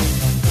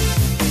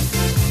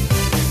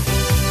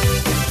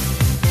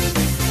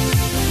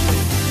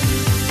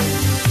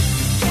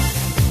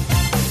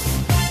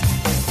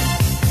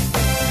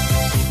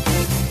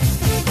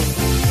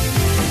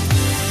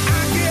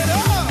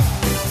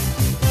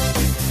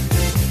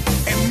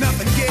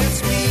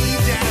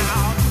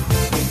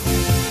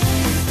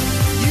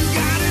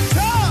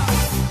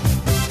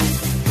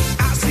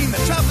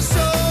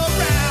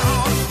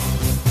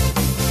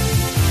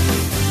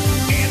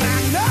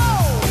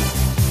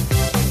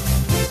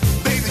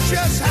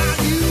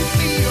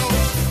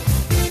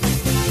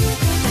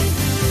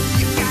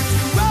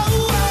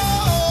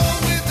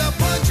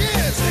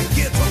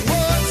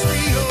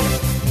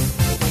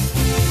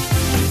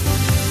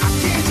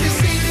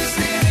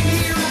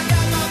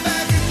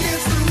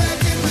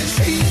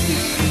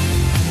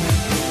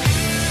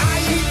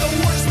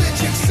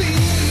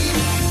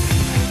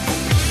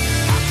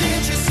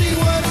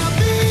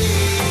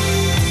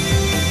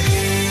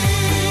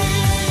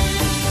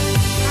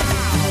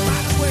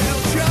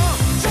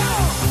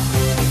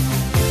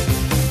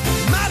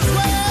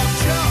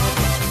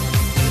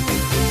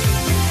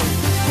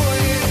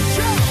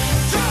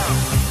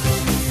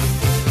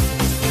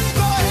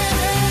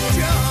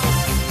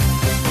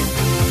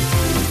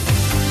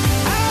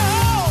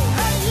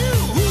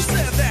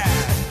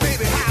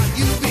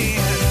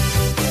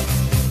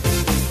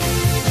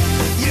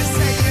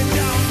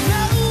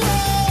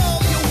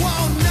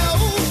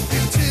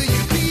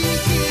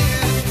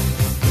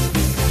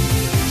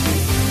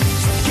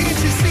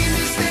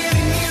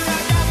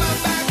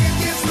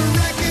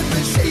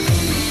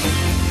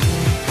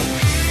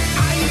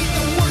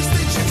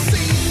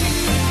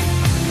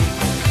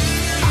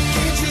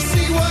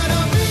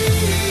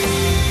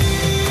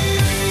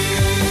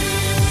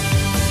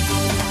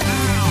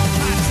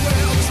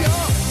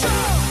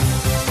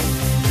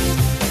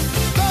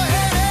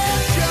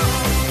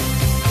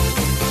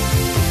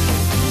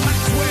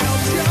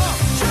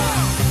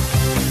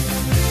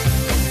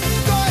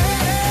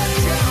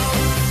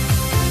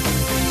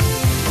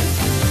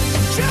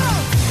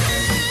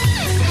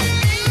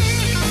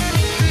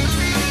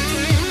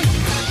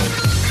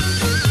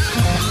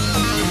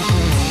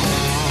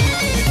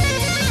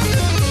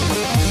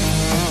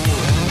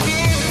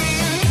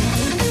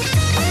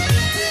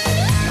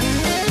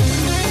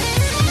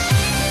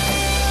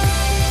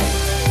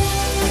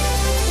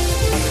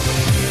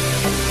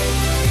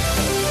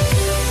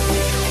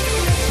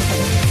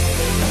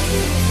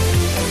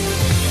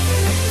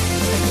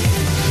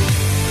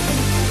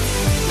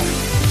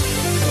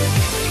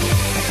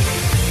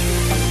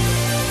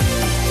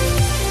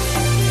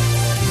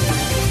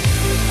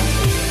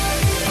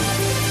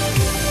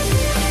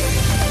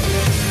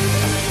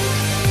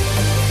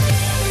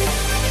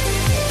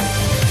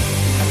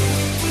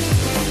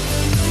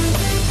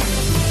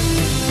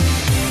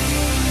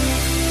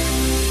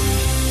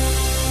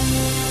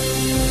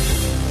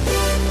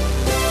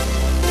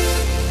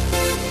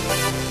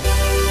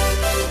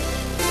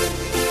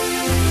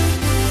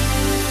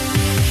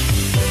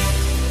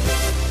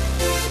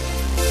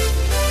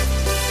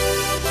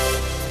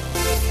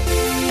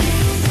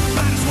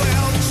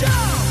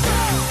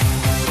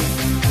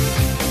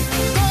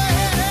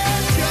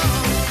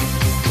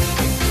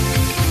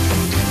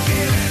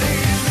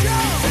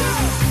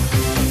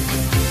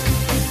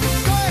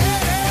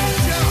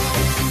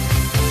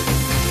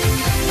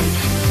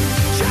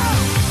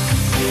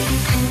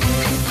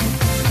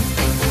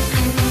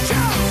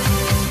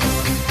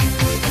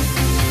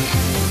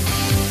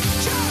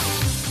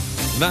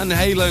 Van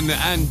Halen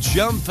and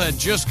Jumper,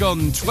 just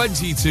gone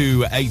 20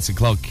 to 8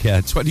 o'clock.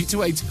 20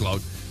 to 8 o'clock.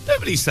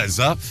 Nobody says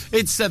that.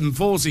 It's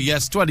 7:40,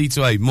 yes, 20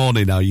 to 8.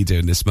 Morning, how are you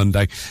doing this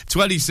Monday?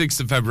 26th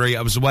of February.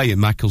 I was away in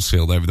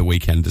Macclesfield over the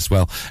weekend as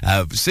well.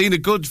 Seen a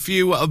good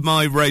few of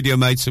my radio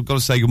mates. I've got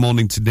to say good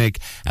morning to Nick,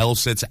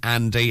 Elsa, to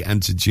Andy,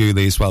 and to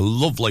Julie as well.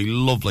 Lovely,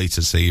 lovely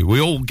to see you. We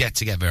all get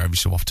together every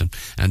so often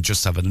and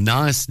just have a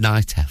nice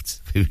night out.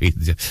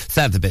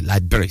 Sounds a bit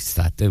like Bruce,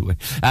 that, don't we?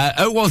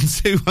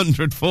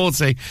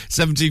 01240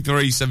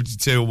 73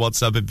 72 on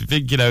WhatsApp if you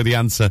think you know the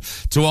answer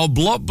to our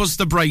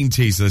blockbuster brain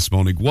teaser this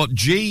morning. What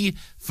G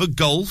for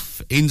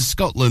golf in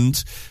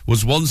Scotland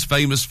was once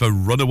famous for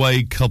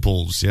runaway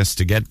couples? Yes,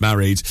 to get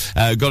married.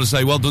 Got to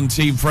say, well done,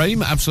 Team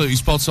Frame. Absolutely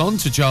spot on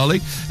to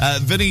Charlie.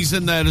 Vinny's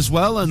in there as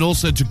well, and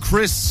also to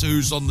Chris,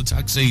 who's on the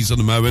taxis at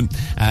the moment.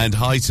 And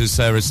hi to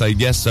Sarah saying,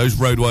 yes, those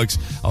roadworks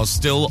are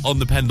still on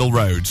the Pendle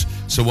Road,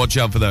 so watch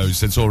out for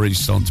those. It's already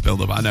starting to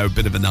build up. I know, a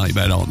bit of a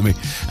nightmare, aren't we?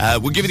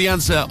 We'll give you the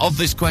answer of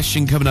this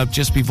question coming up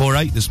just before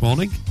 8 this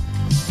morning.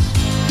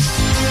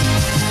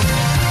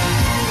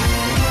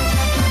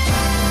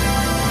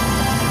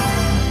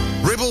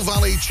 Ribble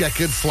Valley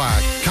Checkered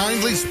Flag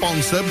kindly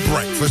sponsor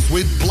Breakfast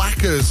with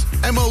Blackers.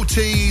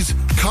 MOTs,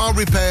 car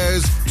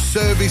repairs,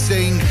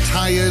 servicing,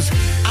 tyres,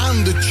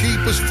 and the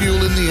cheapest fuel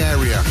in the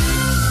area.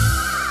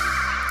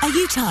 Are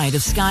you tired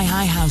of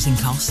sky-high housing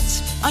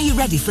costs? Are you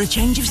ready for a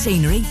change of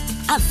scenery?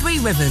 At Three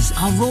Rivers,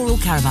 our rural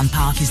caravan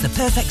park is the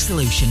perfect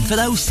solution for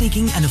those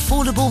seeking an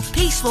affordable,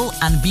 peaceful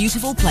and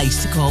beautiful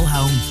place to call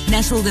home.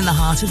 Nestled in the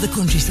heart of the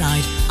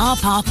countryside, our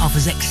park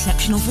offers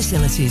exceptional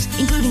facilities,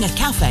 including a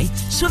cafe,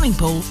 swimming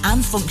pool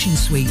and function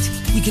suite.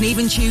 You can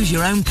even choose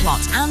your own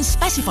plot and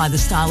specify the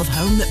style of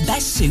home that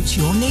best suits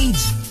your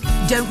needs.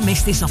 Don't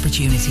miss this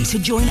opportunity to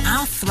join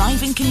our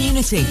thriving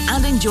community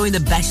and enjoy the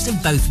best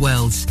of both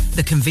worlds,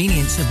 the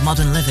convenience of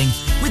modern living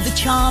with the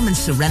charm and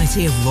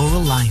serenity of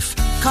rural life.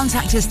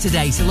 Contact us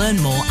today to learn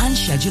more and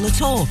schedule a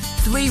tour.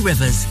 Three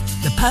Rivers,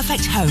 the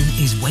perfect home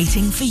is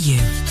waiting for you.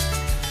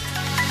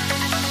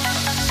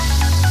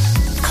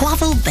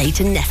 Clavel Bait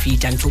 & Nephew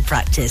Dental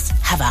Practice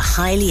have a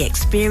highly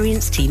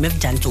experienced team of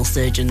dental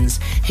surgeons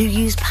who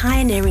use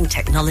pioneering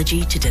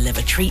technology to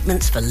deliver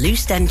treatments for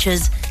loose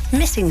dentures,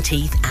 missing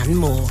teeth and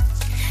more.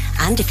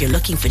 And if you're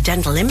looking for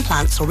dental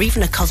implants or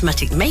even a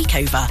cosmetic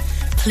makeover,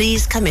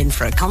 please come in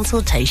for a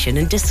consultation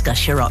and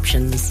discuss your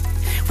options.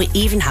 We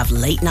even have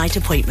late night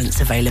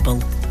appointments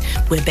available.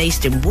 We're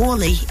based in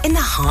Worley in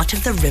the heart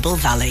of the Ribble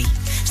Valley.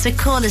 So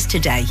call us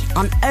today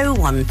on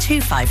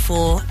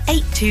 01254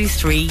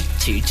 823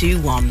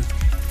 221.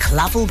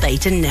 Clavel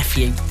Bait &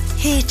 Nephew,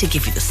 here to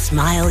give you the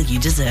smile you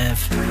deserve.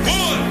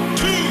 1,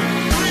 2,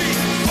 3,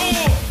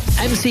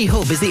 4. MC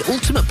Hub is the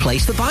ultimate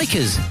place for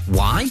bikers.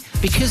 Why?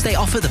 Because they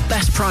offer the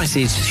best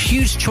prices,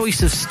 huge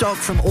choice of stock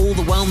from all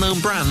the well-known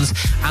brands,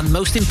 and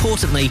most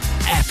importantly,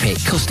 epic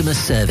customer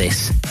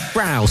service.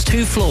 Browse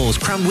 2 floors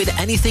crammed with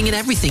anything and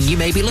everything you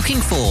may be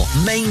looking for.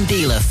 Main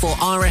dealer for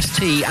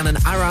RST and an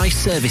RI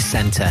service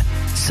centre.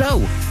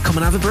 So, come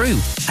and have a brew,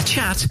 a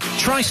chat,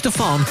 try stuff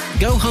on,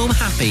 go home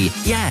happy.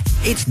 Yeah,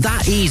 it's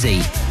that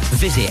easy.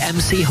 Visit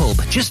MC Hub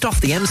just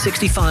off the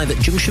M65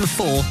 at Junction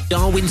 4,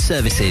 Darwin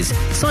Services.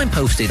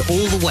 Signposted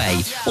all the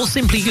way, or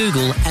simply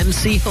Google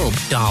MC Hub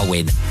Darwin.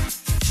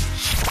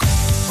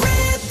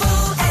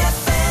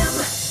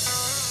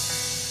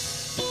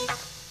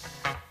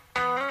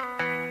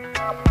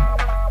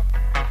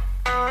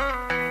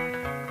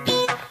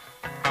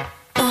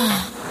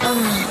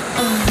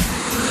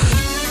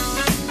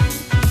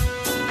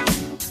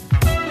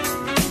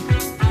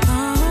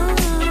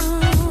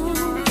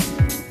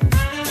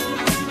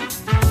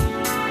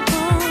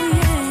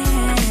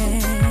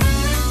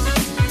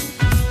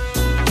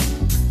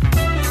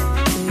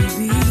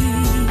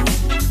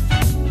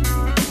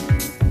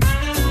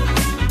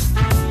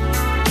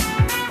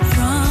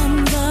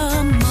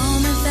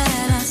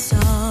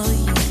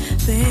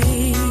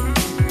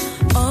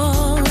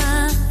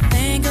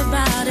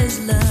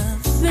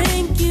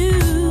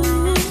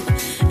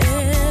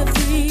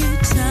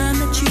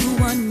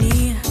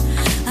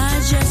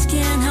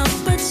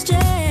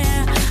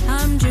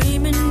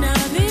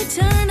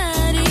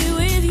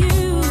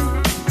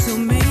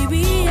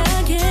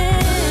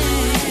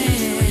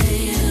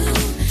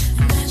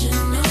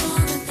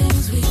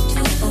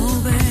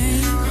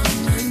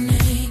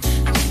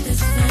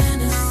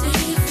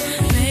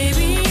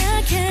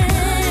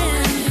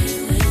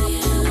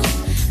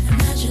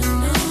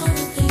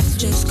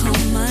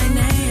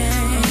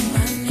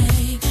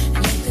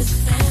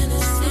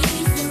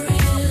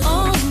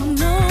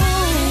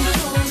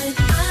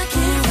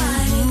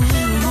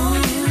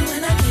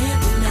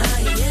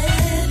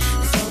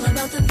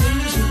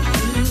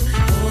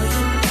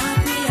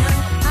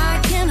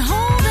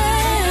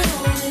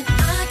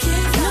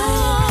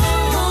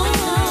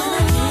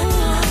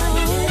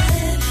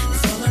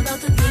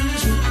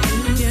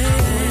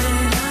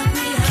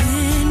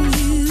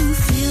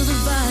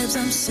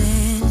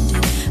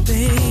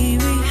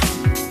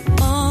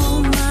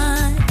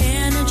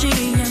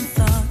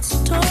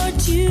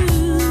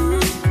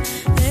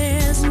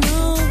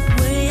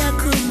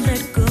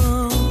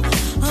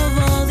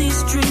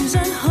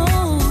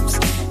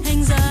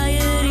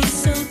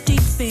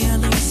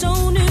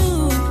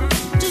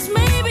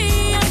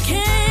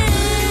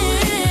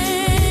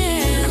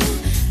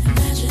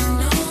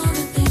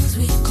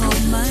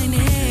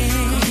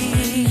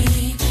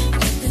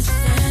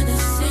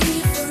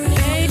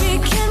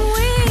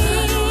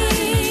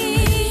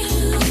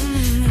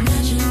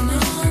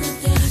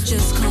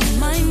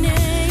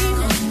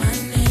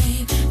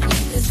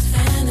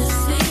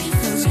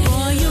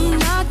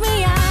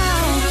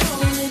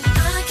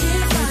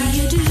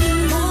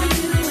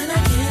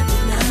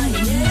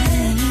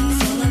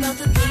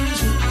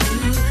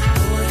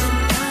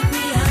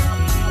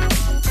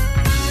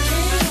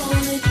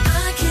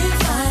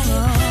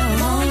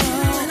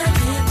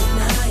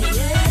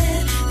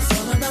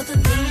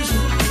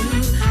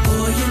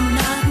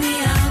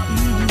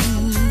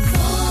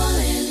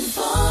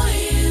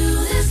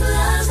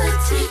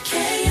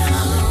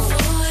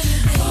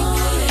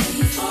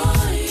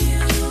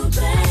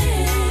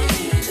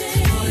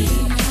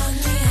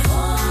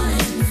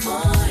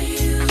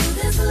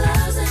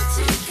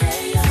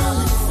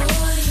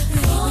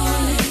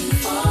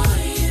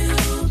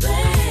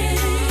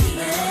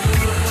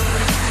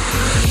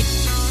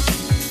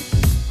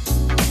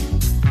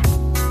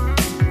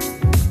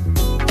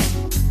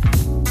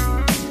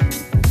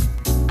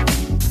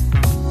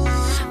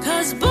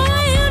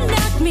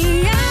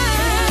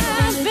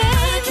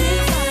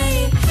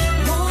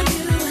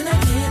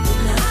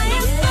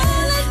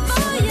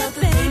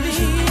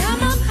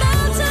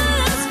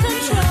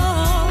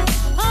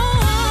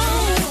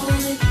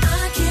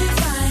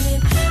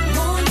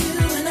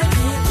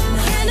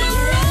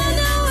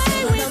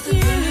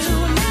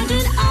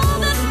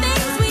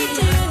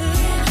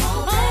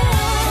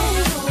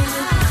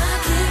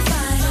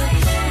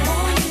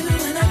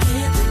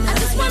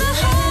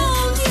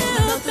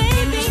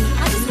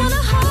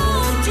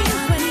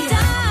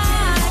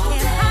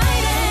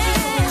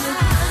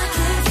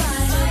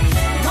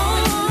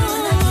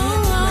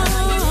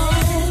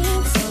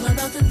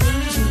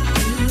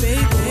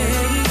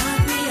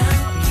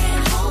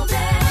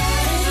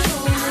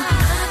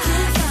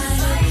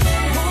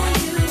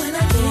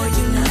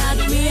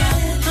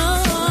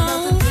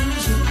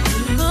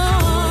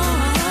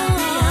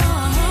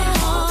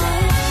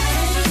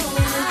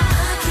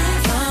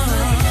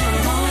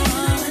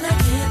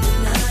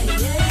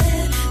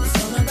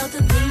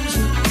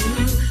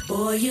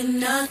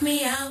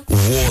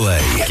 Worley,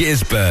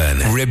 Gisburn,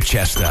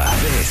 Ribchester.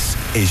 This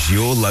is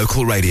your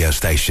local radio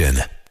station.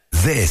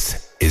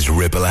 This is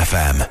Ribble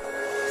FM.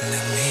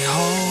 Let me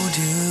hold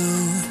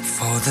you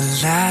for the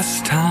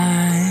last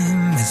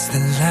time. It's the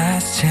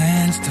last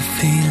chance to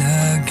feel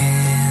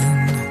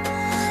again.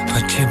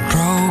 But you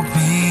broke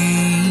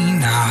me,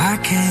 now I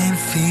can't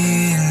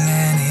feel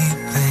anything.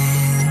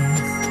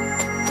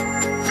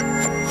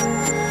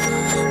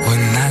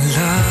 When I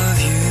love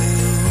you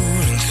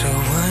and so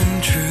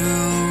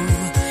untrue,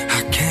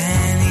 I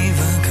can't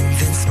even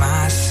convince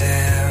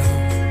myself.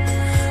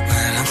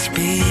 When I'm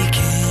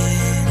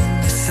speaking,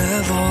 it's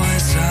the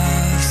voice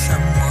of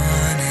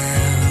someone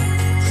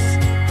else.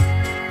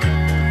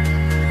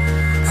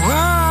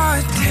 Oh,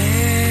 it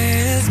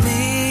tears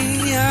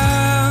me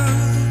up.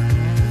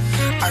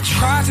 I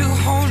try to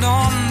hold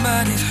on,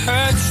 but it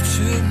hurts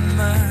too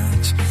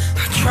much.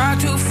 I try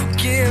to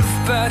forgive,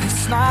 but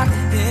it's not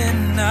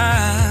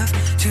enough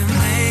to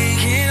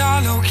make it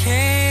all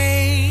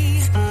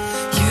okay.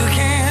 You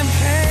can't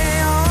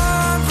play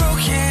on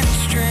broken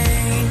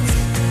strings.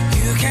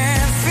 You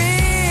can't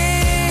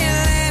feel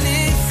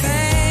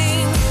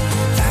anything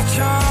that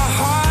your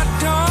heart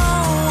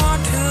don't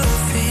want to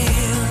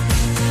feel.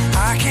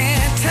 I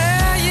can't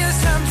tell you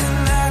something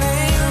that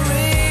ain't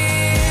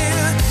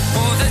real.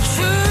 Oh, the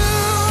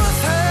truth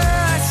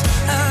hurts,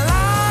 and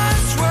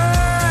life's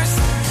worse.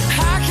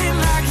 How can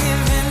I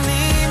give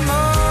any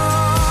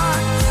more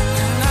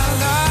when I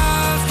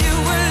love you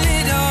a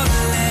little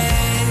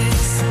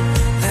less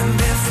than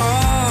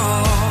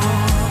before?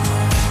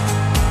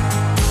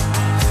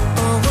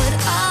 Oh, what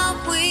are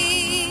we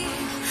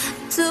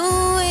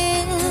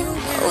doing?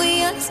 We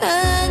are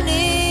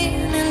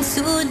turning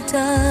into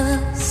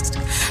dust,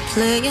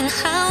 playing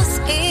house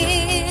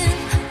in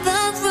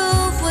the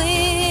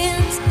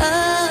ruins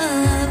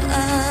of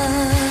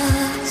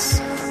us.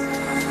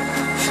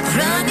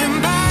 Running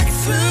back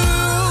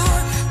through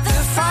the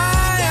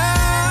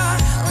fire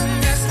when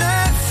there's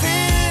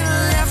nothing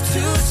left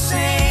to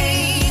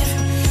save.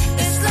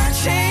 It's like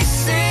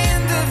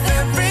chasing the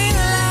very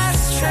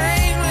last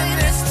train when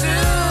it's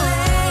too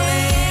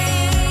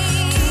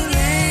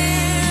late.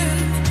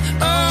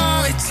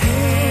 Oh, it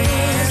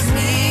tears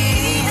me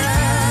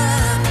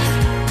up.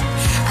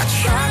 I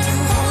try to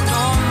hold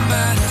on,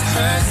 but it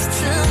hurts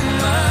too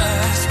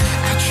much.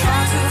 I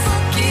try to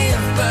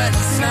forgive, but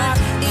it's not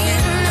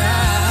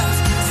enough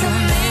to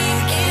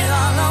make it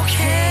all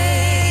okay.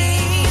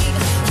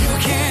 You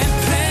can't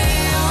play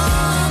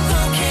on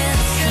broken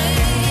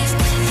strings.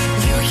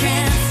 You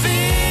can't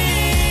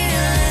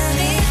feel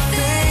anything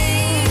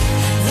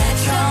that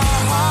your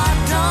heart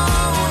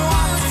don't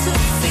want to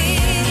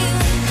feel.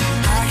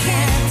 I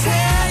can't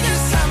tell you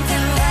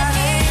something that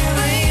ain't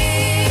real.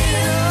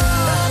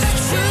 The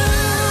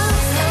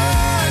truth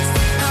hurts,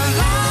 and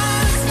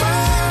life's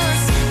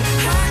worse.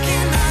 How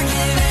can I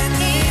give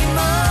any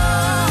more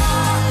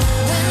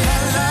when I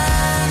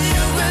love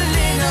you a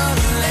little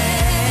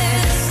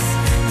less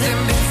than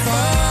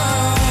before?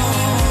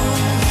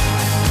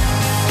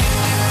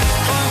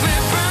 Oh,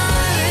 we're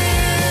running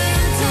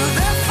to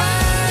the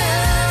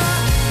fire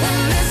when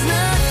there's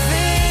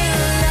nothing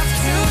left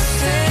to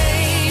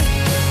save.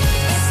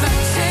 It's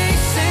like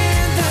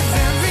chasing the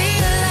very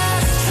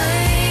last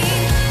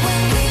train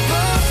when we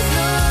both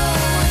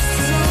know it's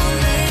too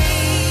late.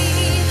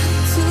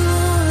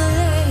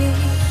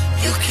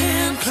 You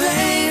can't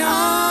play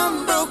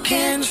on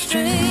broken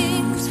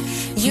strings.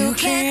 You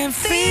can't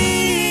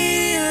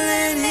feel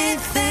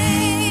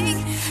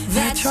anything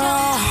that your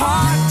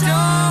heart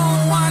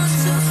don't want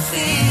to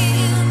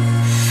feel.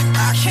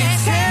 I can't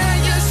tell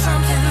you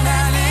something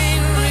that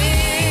ain't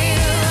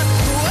real.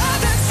 Oh,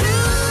 the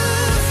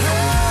truth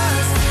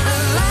hurts,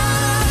 and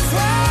life's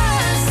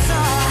worse. So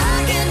how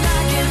can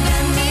I give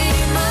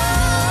any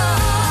more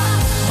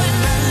when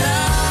I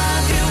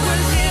love you a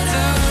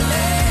little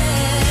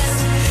less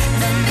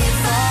than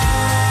before?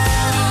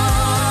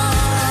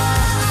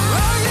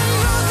 Oh, you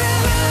know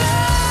that I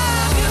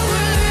love you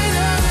a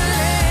little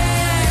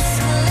less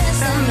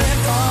than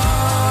before.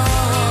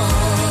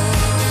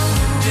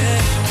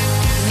 Yeah.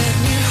 Let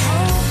me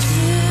hold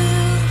you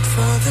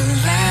for the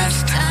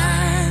last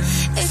time.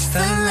 It's the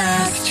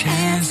last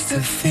chance to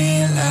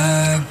feel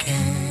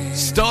again.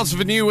 Start of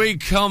a new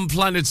week on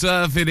planet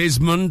Earth. It is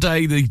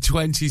Monday, the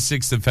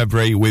 26th of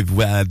February, with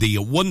the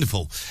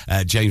wonderful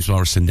James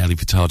Morris and Nelly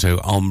Furtado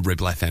on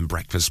Ribble FM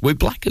Breakfast with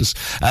Blackers.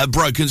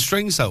 Broken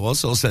Strings, that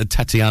was. Also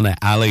Tatiana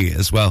Ali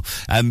as well.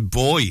 And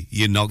boy,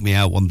 you knocked me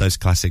out. One of those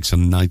classics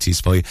from the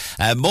 90s for you.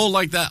 More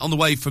like that on the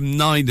way from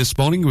 9 this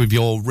morning with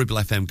your Ribble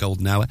FM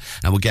Golden Hour.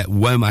 And we'll get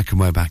Womack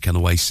and Womack on the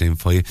way soon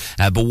for you.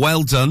 But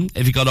well done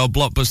if you got our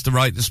blockbuster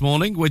right this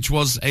morning, which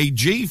was a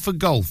G for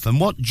golf. And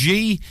what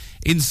G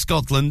in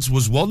Scotland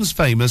was once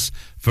famous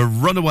for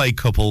runaway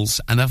couples,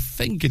 and I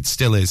think it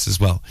still is as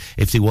well,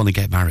 if they want to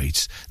get married.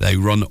 They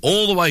run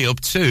all the way up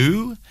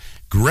to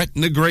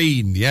Gretna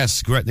Green.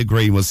 Yes, Gretna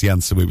Green was the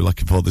answer we were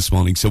looking for this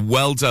morning. So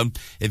well done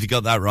if you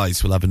got that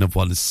right. We'll have another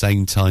one at the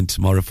same time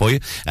tomorrow for you.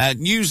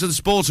 News and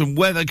sport and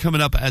weather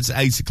coming up at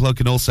 8 o'clock,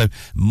 and also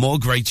more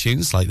great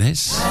tunes like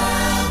this.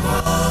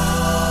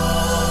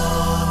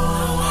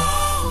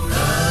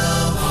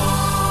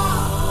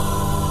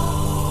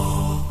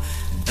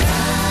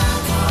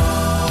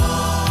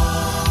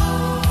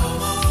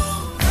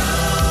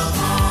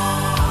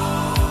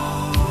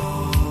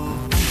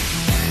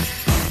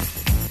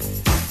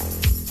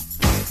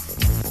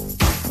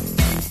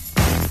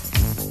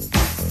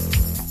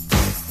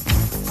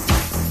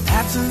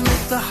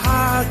 The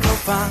heart go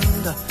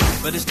fonder,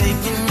 but it's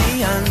taking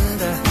me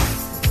under.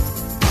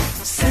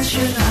 Since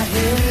you're not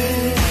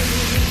here,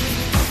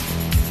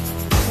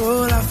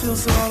 oh, I feel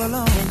so all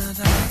alone now.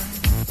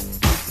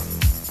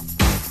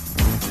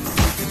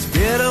 It's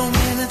bitter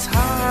when it's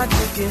hard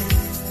to get,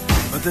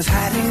 but this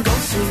hide and go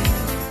seek,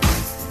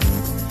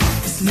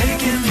 it's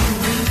making me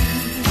weak.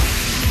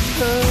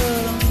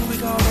 Oh, I'm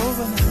weak all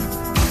over now.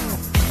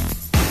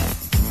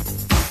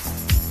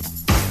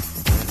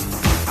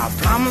 I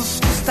promise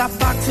to stop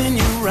boxing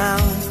you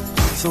round,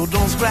 so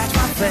don't scratch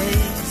my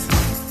face.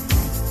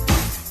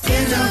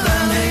 End of the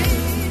night.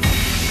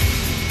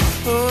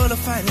 Oh, the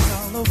fight is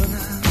all over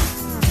now.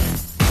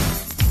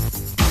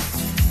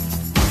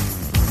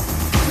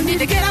 We need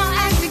to get our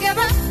act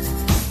together,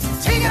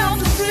 take it off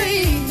the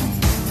street,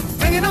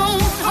 bring it on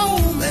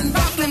home and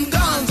drop them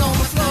guns on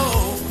the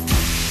floor.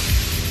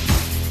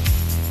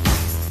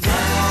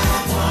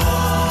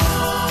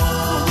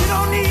 We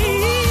don't need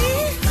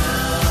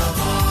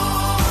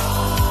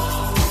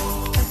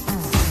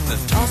the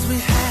talks we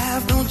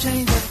have don't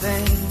change a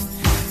thing.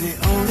 They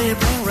only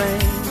bring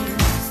rain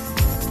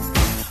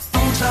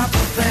on top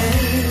of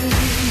things.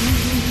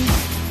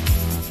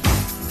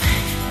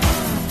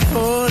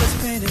 Oh, this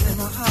pain is in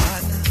my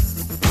heart now.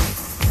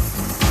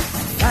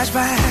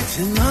 Flashbacks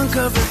and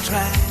uncovered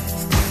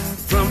tracks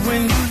from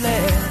when you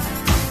left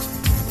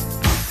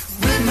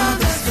with my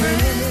best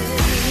friend.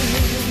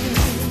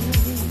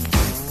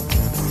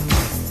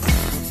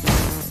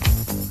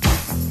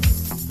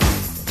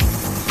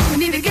 We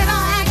need to get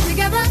our act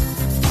together,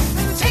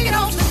 take it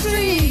off the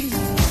street,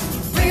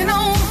 bring it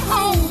on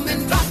home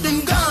and drop them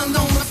guns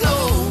on the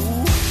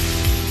floor.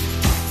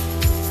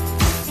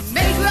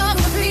 Make love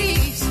and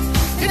peace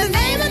in the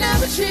name of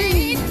never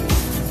cheat.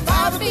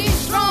 Father, be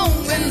strong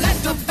and let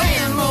the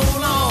band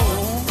roll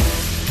on.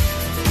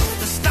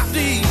 To stop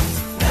these.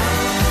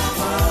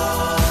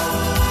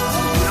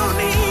 We don't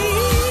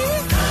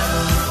need.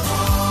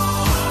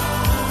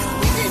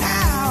 We need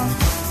out.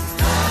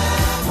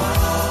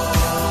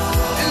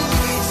 And we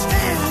can't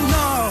stand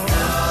no.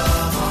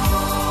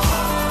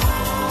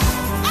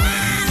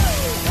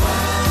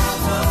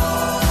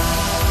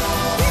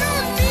 We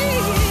don't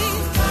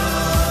need.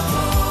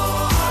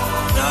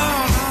 No.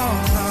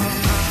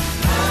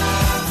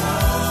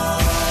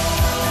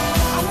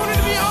 I want it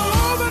to be all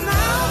over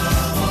now.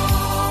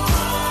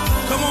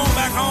 Come on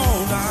back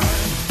home, darling.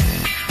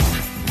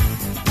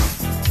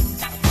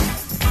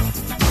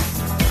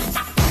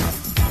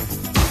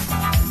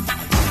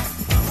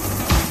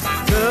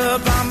 The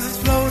bombs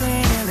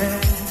exploding in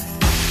there.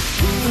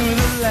 Through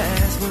the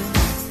last one.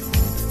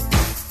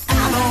 I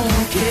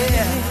don't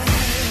care.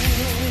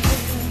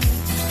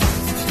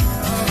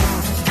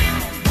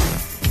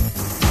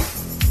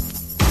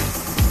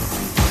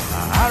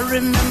 I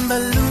remember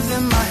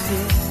losing my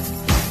head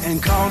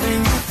and calling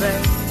you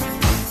back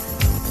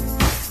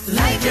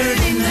like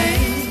dirty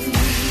name.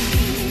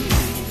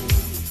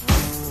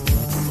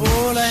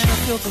 Oh, that ain't a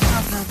filter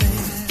pop now, baby.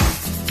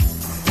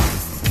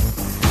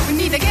 We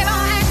need to get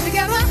our act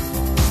together,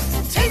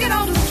 take it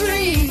on the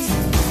streets,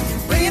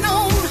 bring it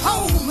on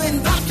home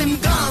and drop them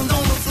guns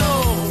on the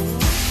floor.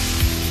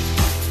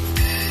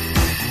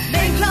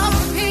 Make love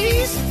and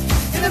peace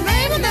in the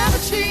name of never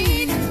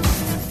cheat.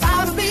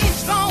 Vow to be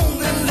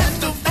strong and let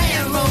the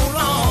band roll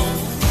on.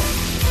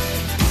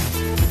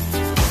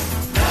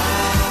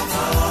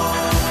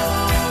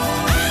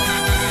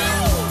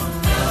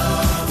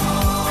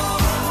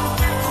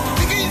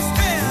 We can't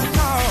stand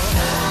no.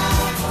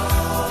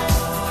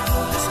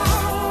 It's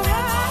all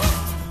right.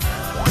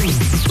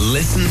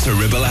 Listen to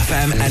Ribble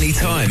FM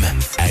anytime,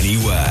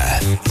 anywhere.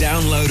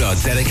 Download our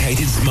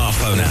dedicated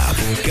smartphone app.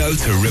 Go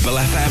to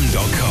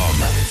ribblefm.com.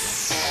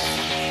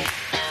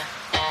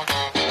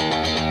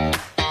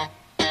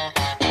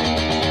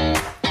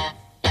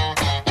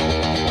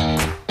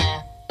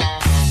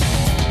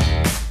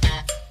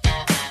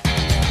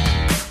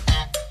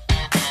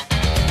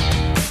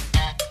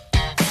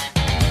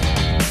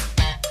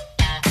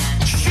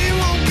 She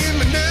won't give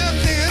me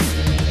nothing,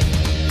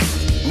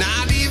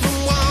 not even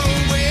one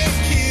wet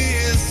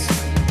kiss.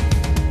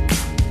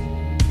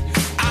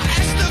 I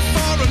asked her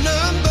for a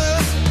number,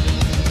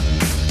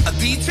 a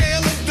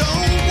detail I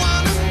don't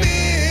wanna miss.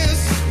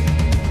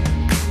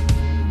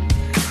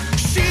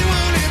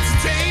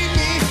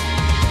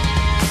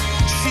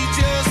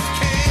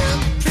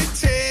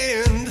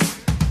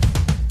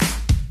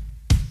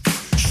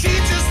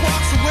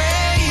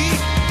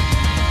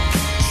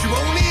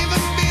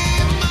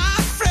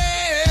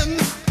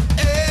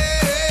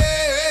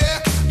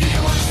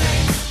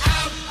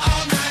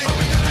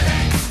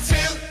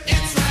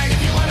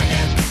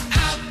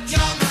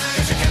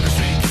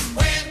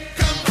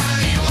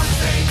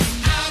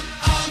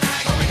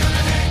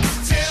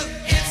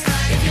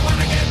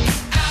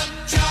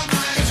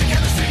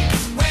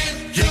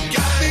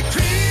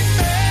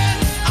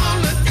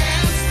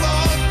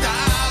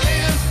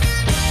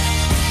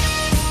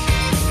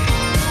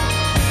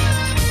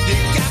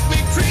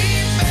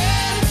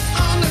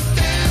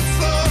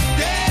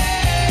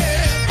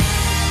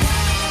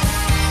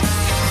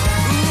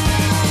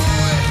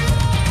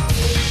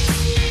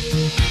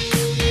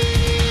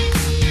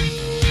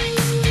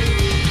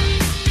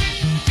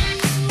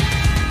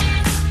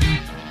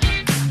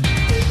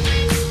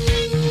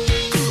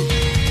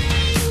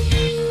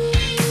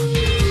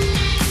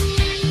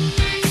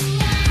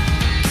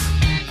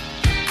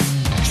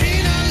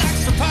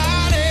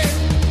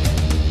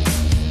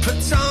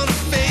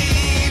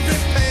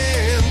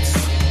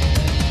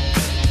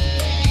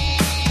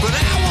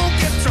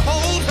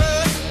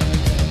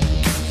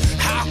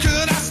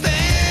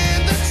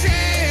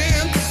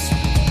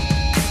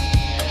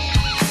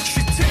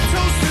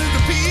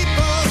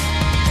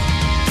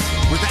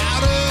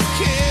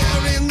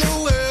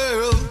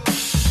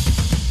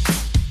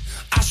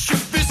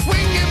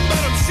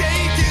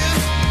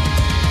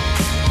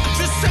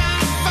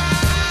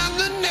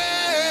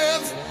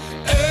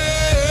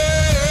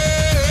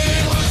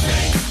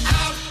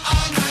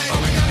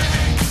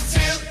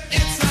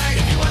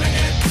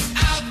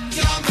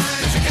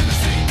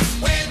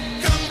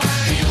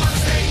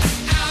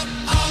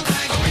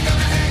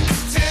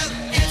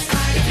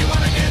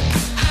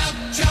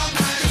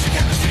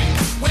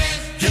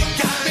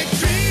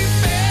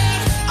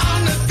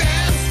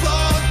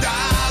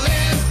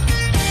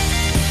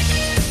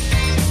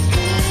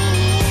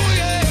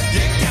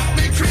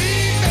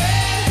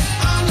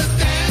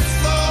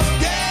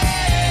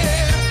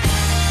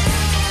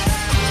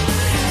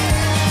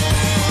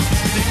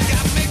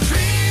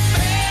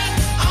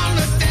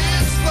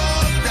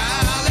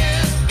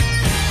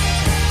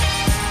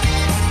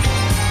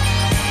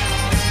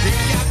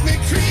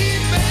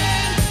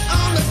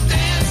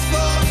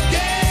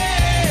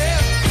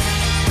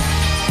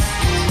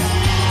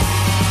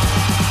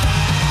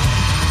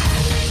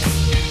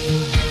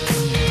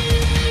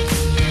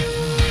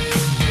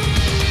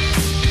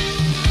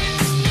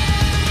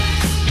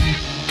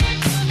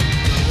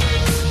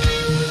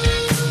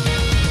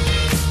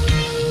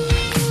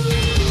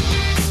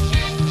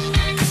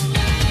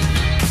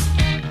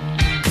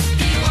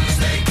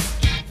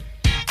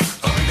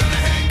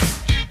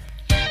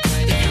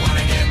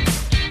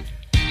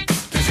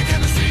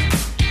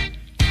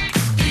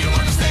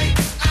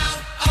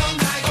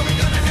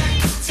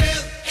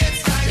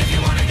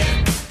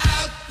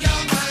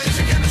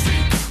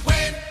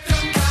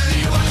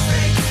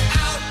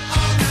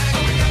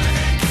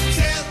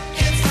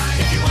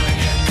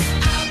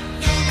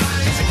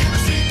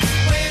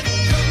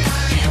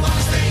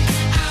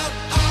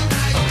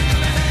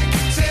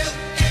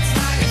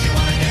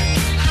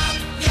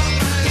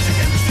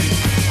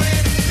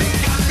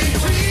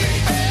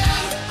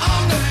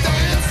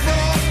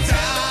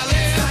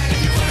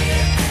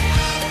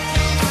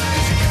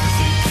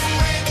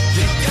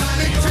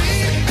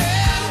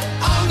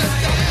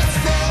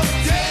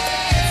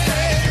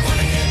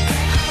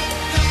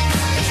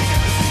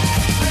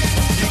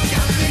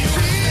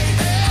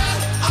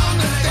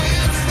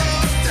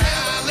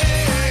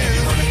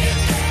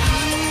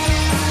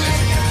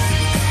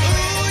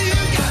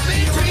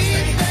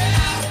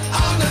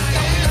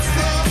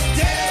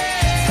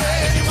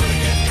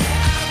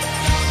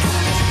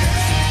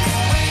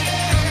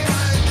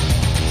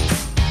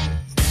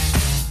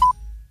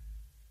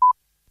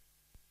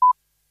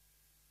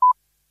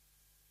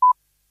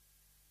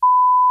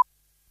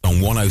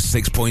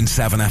 106.7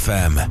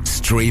 FM,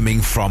 streaming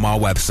from our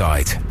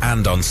website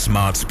and on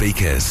smart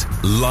speakers.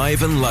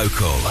 Live and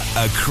local,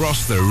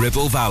 across the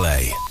Ribble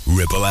Valley.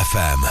 Ribble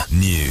FM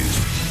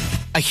News.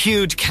 A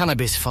huge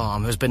cannabis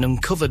farm has been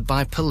uncovered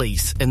by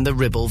police in the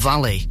Ribble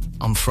Valley.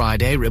 On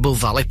Friday, Ribble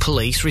Valley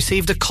Police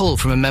received a call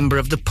from a member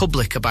of the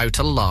public about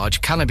a large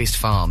cannabis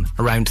farm.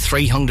 Around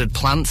 300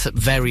 plants at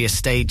various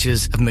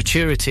stages of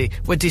maturity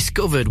were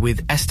discovered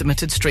with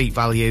estimated street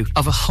value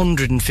of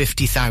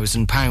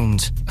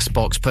 £150,000. A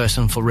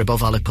spokesperson for Ribble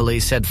Valley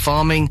Police said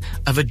farming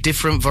of a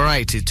different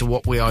variety to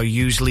what we are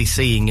usually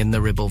seeing in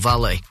the Ribble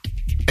Valley.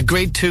 A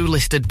Grade 2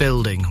 listed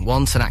building,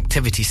 once an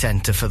activity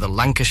centre for the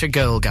Lancashire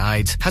Girl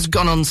Guides, has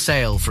gone on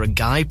sale for a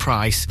guy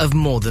price of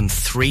more than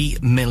 £3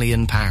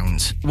 million.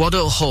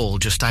 Waddow Hall,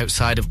 just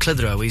outside of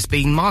Clitheroe, is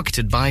being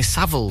marketed by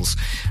Savills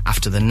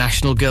after the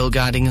National Girl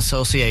Guiding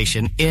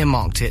Association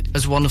earmarked it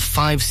as one of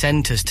 5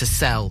 centres to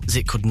sell as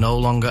it could no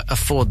longer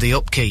afford the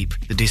upkeep.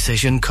 The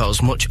decision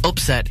caused much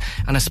upset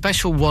and a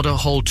special Waddow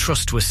Hall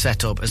Trust was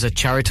set up as a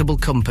charitable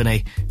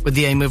company with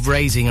the aim of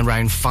raising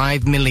around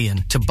 £5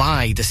 million to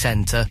buy the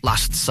centre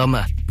last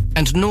summer.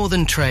 And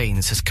Northern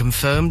Trains has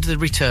confirmed the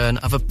return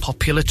of a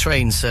popular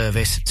train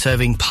service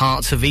serving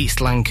parts of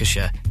East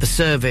Lancashire, the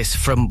service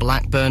from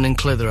Blackburn and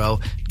Clitheroe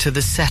to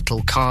the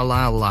Settle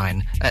Carlisle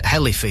line at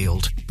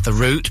Hellifield. The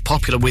route,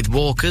 popular with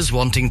walkers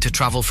wanting to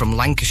travel from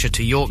Lancashire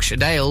to Yorkshire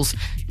Dales,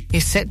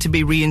 is set to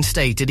be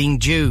reinstated in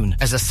June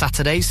as a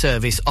Saturday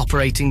service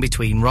operating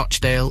between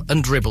Rochdale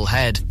and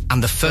Ribblehead,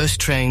 and the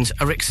first trains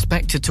are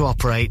expected to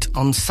operate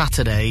on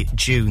Saturday,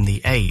 June the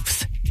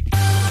 8th.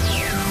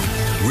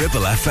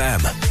 Ribble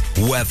FM.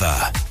 Weather.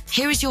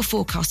 Here is your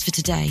forecast for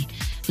today.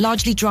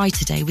 Largely dry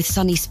today with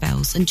sunny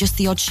spells and just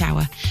the odd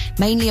shower,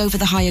 mainly over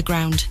the higher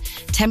ground.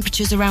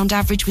 Temperatures around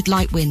average with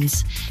light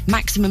winds.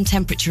 Maximum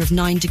temperature of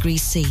 9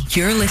 degrees C.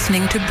 You're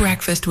listening to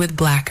Breakfast with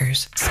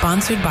Blackers,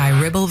 sponsored by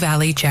Ribble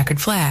Valley Checkered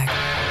Flag.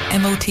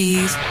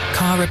 MOTs,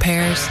 car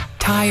repairs,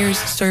 tires,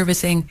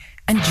 servicing,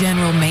 and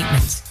general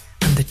maintenance.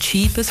 And the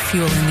cheapest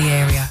fuel in the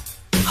area.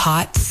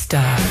 Hot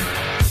stuff.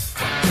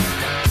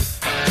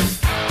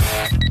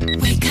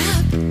 Wake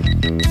up.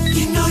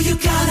 You know you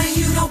gotta,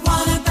 you don't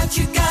wanna, but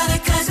you gotta,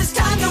 'cause it's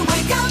time to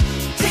wake up.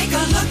 Take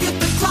a look at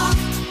the clock.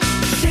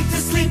 Shake the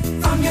sleep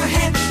from your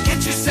head.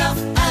 Get yourself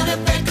out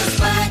of bed, 'cause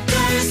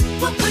Blackers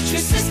will put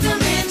your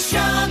system in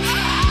shock.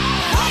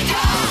 Wake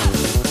up!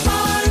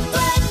 Mark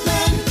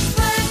Blackman,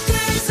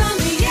 Blackers on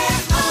the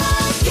air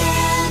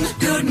again.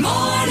 Good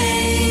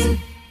morning.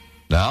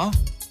 Now,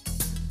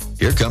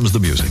 here comes the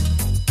music.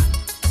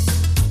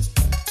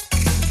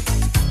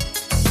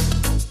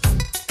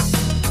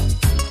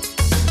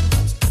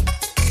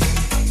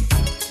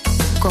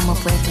 ¿Cómo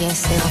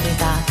pudiese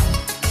olvidar?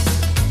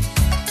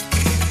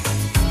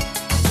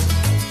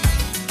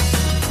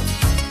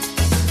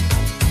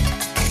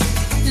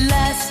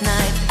 Last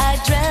night I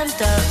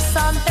dreamt of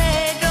San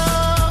Pedro,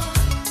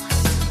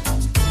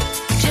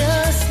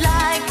 just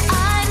like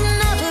I'd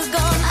never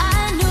gone.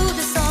 I knew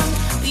the song,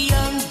 the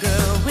young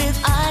girl with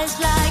eyes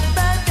like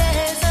the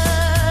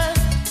desert.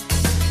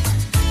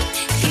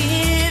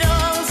 It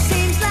all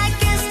seems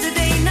like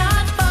yesterday,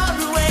 not far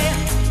away.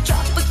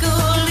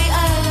 Tropical, the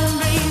island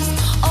breeze,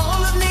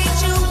 all of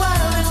nature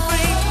wild and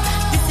free.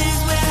 This is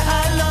where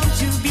I long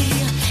to be,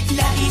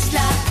 La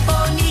Isla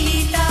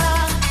Bonita.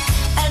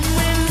 And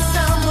when the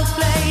summer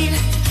played,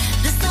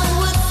 the sun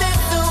would set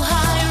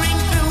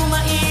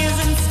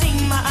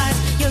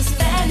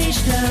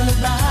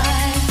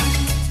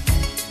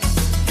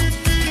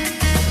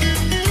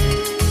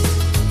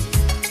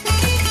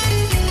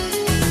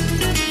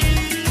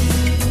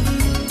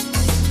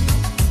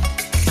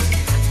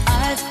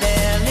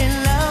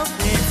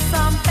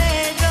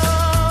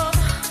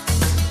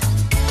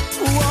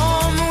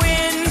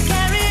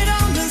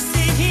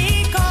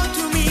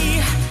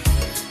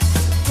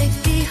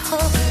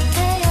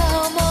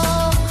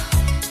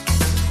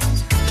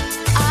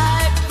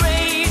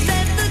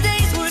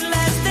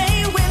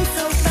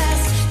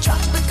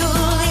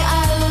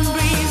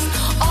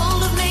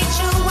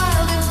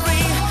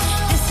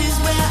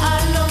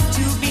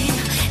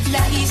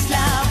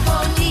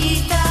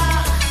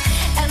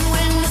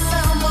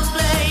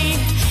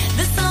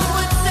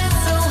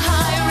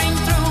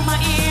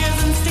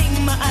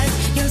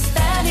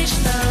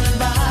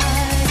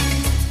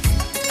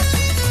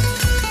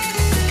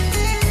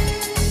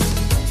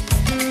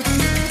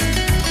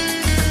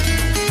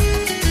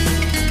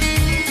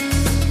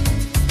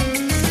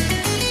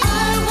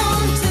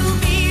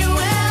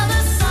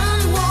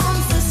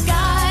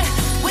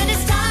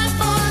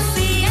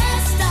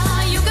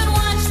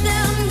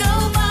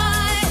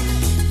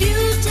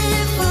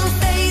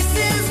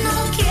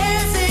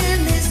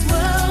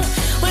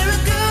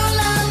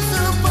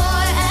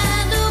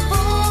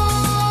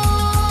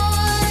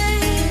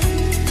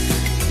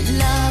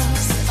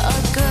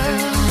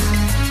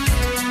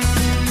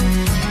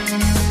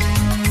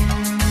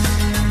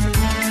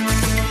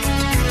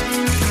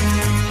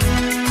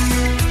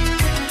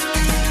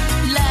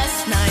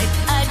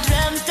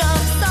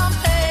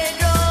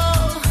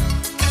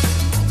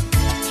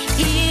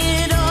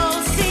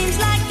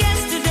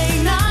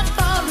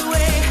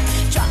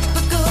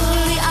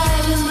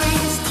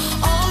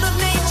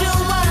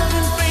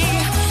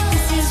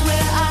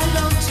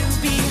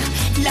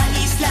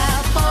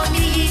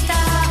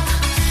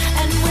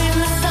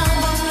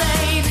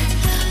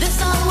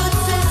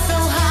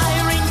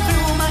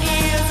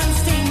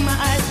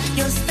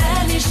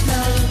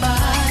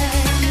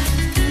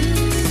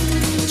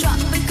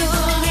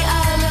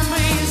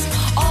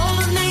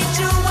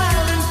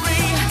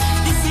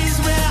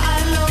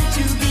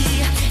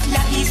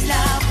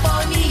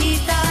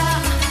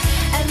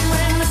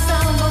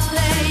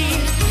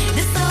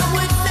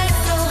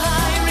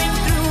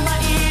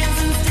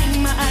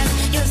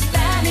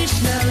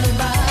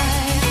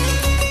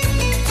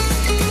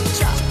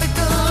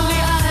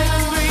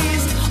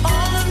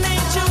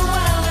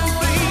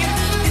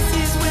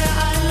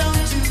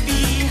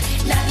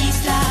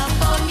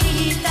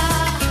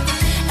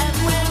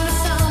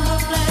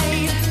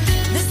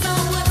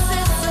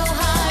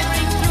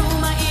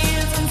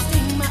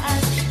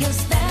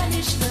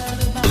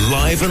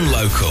Live and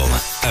local,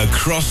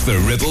 across the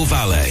Ribble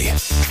Valley.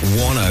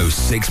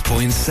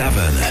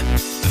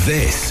 106.7.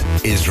 This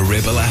is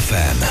Ribble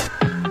FM.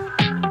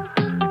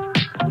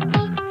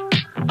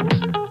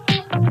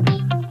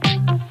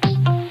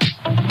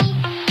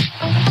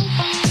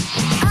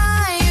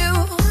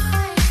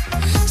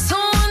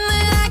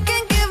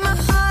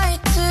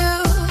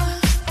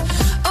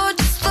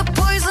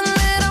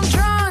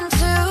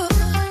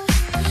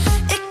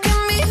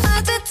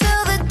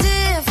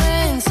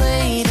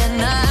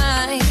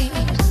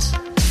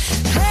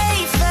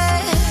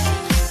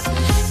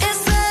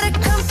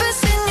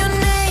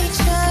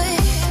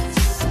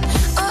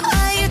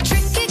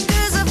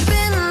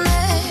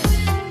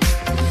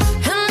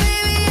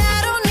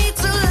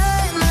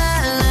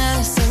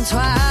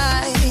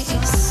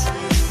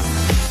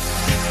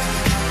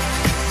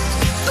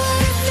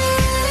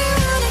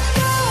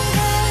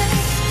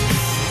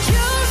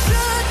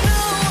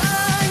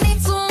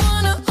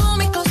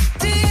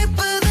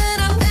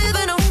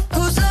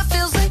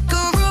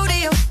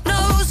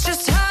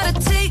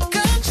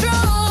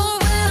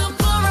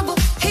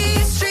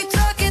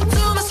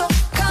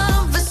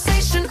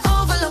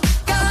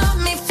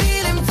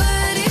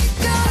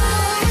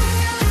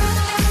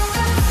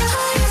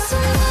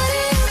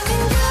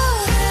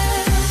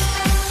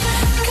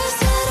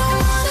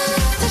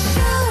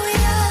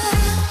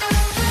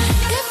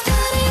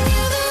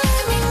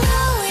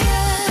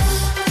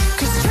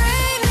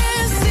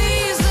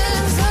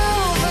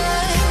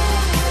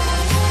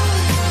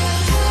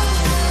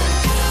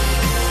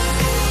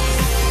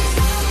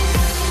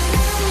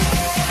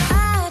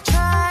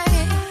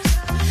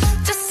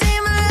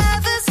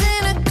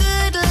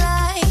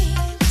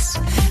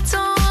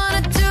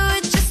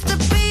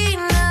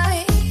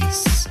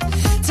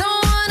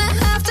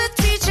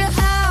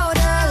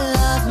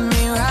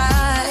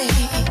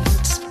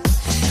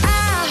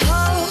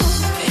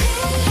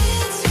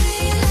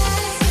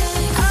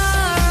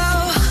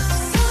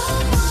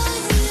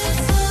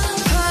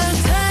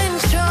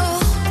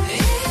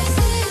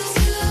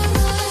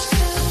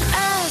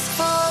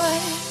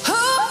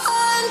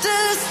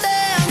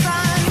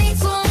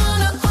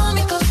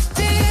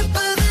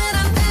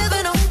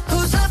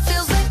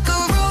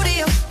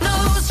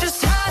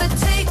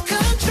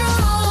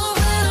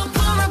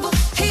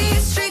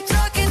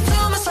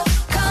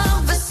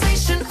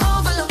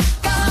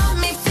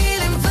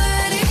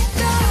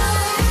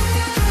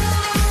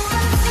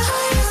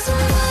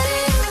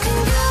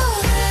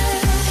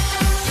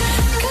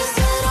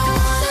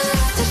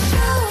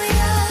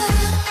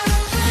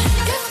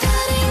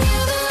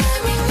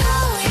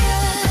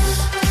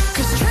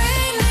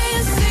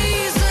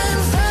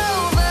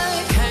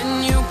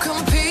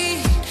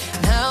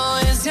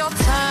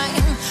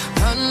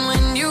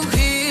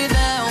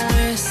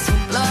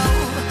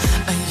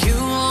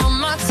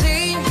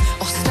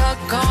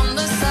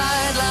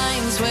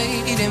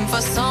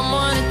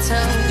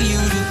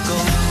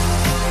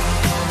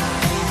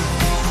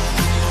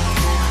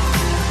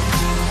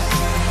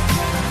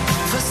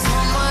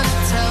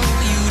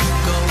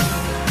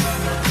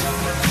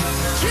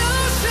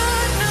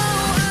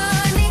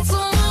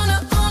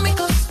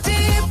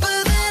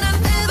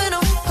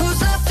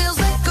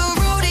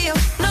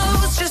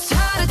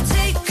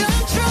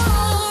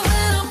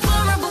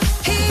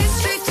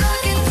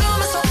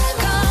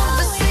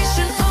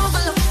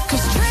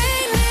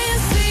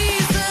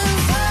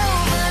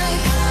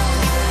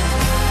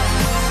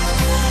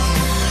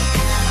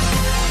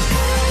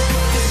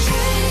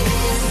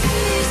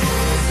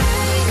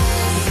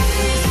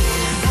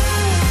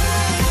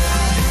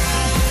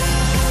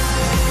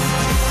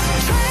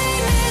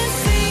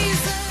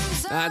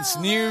 That's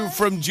new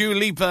from Dua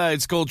Lipa.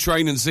 It's called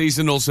Training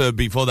Season. Also,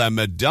 before that,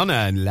 Madonna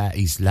and La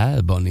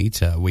Isla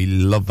Bonita. We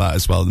love that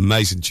as well.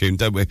 Amazing tune,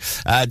 don't we?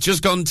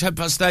 Just gone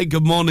 8:10.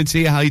 Good morning to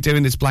you. How you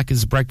doing? It's Black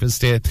as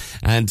Breakfast here.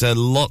 And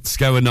lots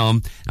going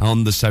on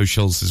the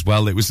socials as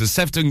well. It was the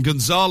Sefton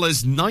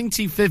Gonzalez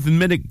 95th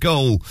minute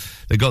goal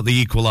that got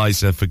the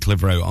equaliser for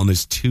Clitheroe on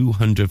his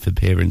 200th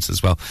appearance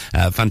as well.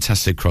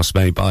 Fantastic cross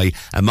made by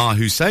Amar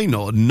Hussein,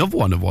 or another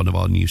one of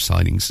our new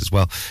signings as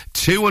well.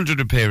 200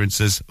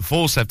 appearances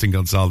for Sefton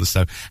Gonzalez,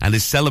 though, and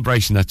his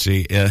celebration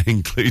actually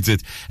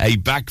included a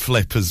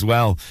backflip as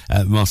well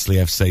at Mossley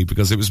FC,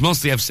 because it was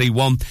Mossley FC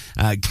 1,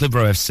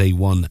 Clitheroe FC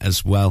 1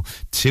 as well.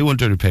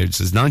 200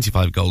 appearances,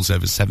 95 goals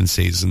over 7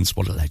 seasons.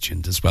 What a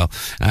legend as well.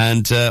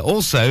 And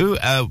also,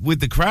 with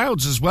the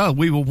crowds as well,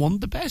 we were one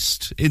of the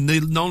best in the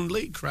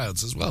non-league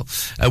crowds as well,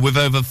 with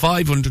over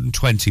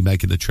 520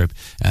 making the trip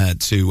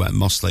to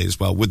Mossley as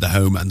well, with the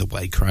home and the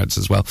away crowds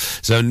as well.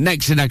 So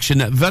next in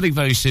action very,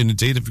 very soon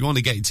indeed. If you want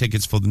to get your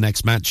tickets for the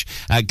next match,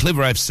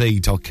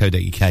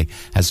 clitheroefc.co.uk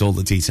has all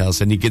the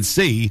details, and you can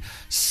see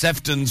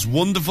Sefton's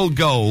wonderful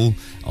goal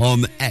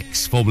on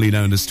X, formerly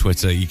known as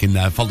Twitter. You can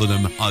follow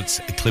them at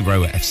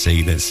Clitheroe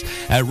FC. This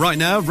right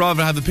now, I'd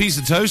rather have a piece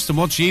of toast and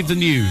watch the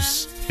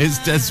news. It's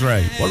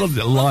Desiree. What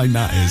a line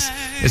that is.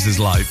 This is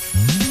life.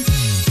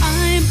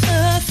 I'm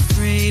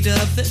afraid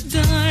of the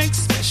dark,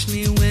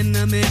 especially when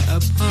I'm in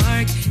a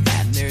park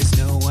and there's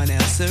no one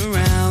else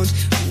around.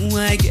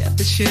 I get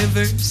the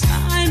shivers.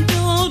 I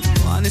don't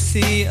wanna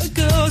see a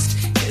ghost.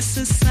 It's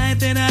a sight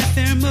that I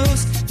fear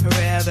most. I'd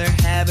rather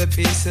have a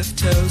piece of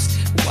toast.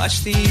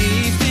 Watch the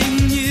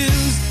evening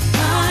news.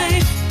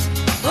 Life,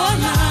 oh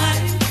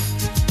life,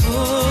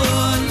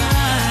 oh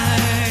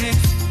life,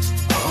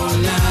 oh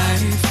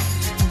life.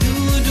 Do,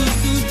 do,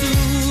 do, do,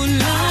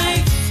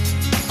 life,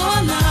 oh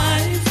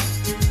life,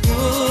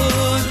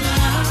 oh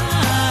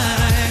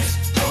life,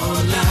 oh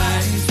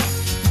life.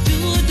 Do,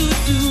 do,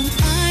 do.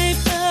 I'm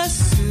a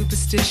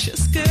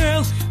superstitious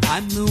girl.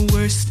 I'm the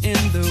worst in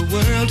the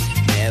world.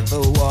 Never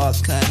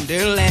walk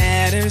under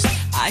ladders.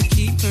 I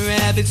keep a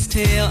rabbit's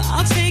tail.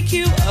 I'll take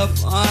you up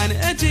on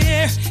a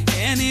dare.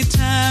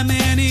 Anytime,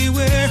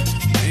 anywhere.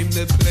 Name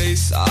the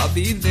place, I'll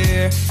be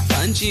there.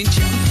 Bungee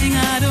jumping,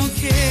 I don't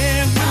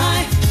care.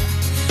 My,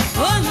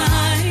 oh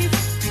life,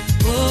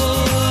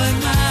 oh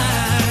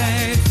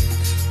life,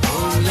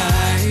 oh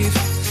life.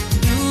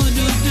 Do,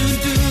 do, do,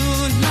 do,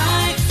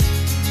 life,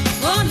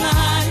 oh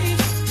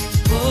life,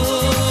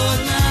 oh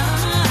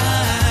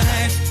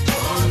life,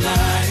 oh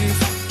life.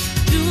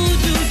 Do,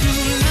 do, do,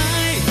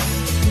 life.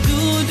 Do,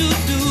 do,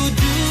 do,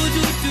 do,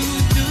 do, do,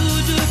 do,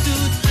 do, do,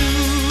 do.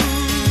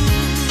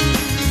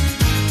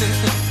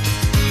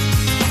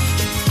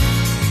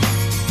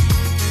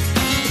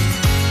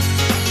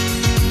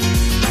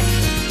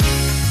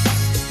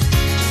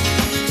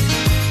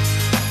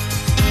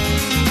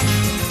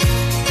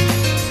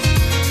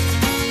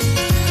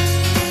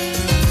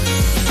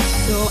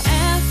 So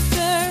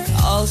after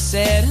all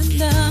said and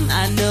done,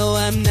 I know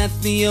I'm not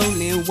the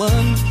only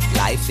one.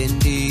 Life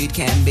indeed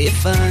can be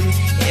fun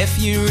if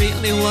you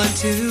really want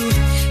to.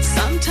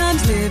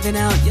 Sometimes living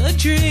out your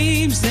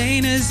dreams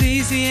ain't as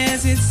easy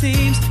as it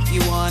seems.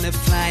 You wanna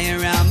fly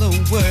around the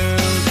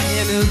world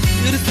in a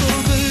beautiful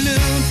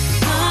balloon.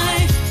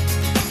 Life,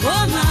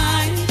 oh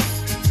life,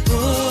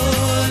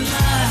 oh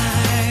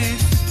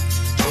life,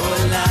 oh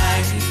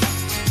life.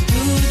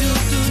 Do, do,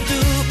 do,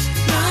 do,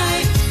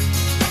 life,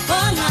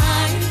 oh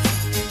life,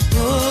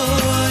 oh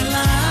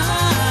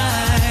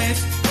life,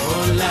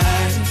 oh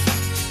life.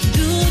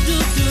 Do, do,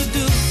 do,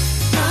 do,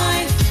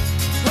 life,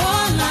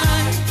 oh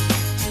life,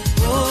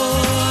 oh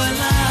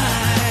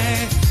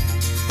life,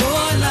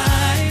 oh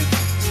life.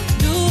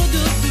 Do,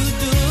 do, do,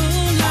 do,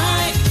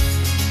 life,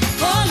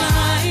 oh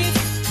life,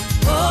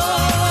 oh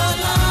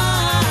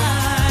life,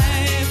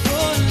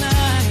 oh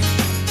life.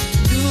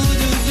 Do,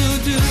 do, do,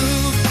 do,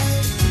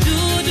 do,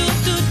 do, do,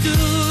 do, do,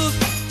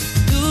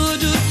 do,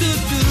 do, do, do,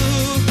 do, do,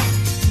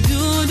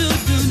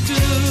 do, do,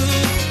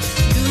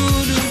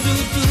 do, do,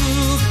 do.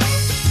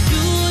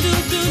 Do, do,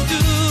 do,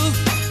 do.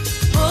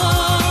 Oh,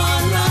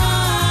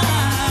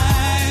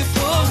 life,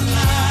 oh,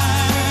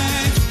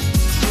 life,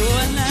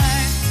 oh,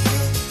 life,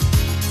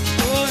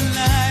 oh,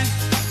 life,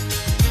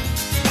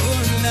 oh,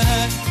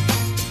 life.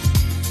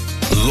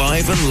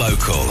 Live and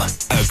local,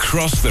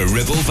 across the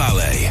Ribble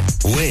Valley.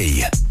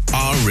 We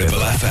are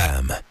Ribble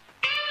FM.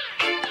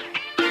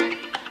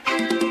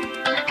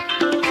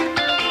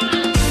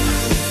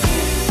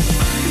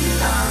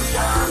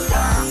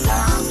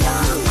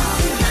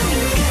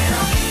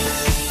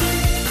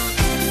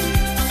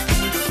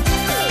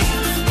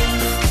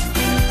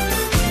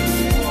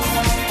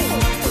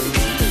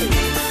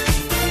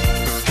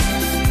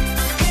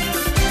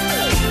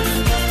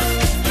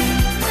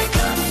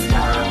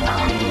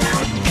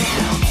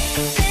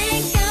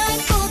 Thank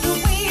God for the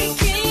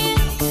weekend.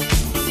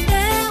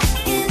 Now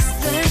is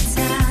the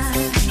time.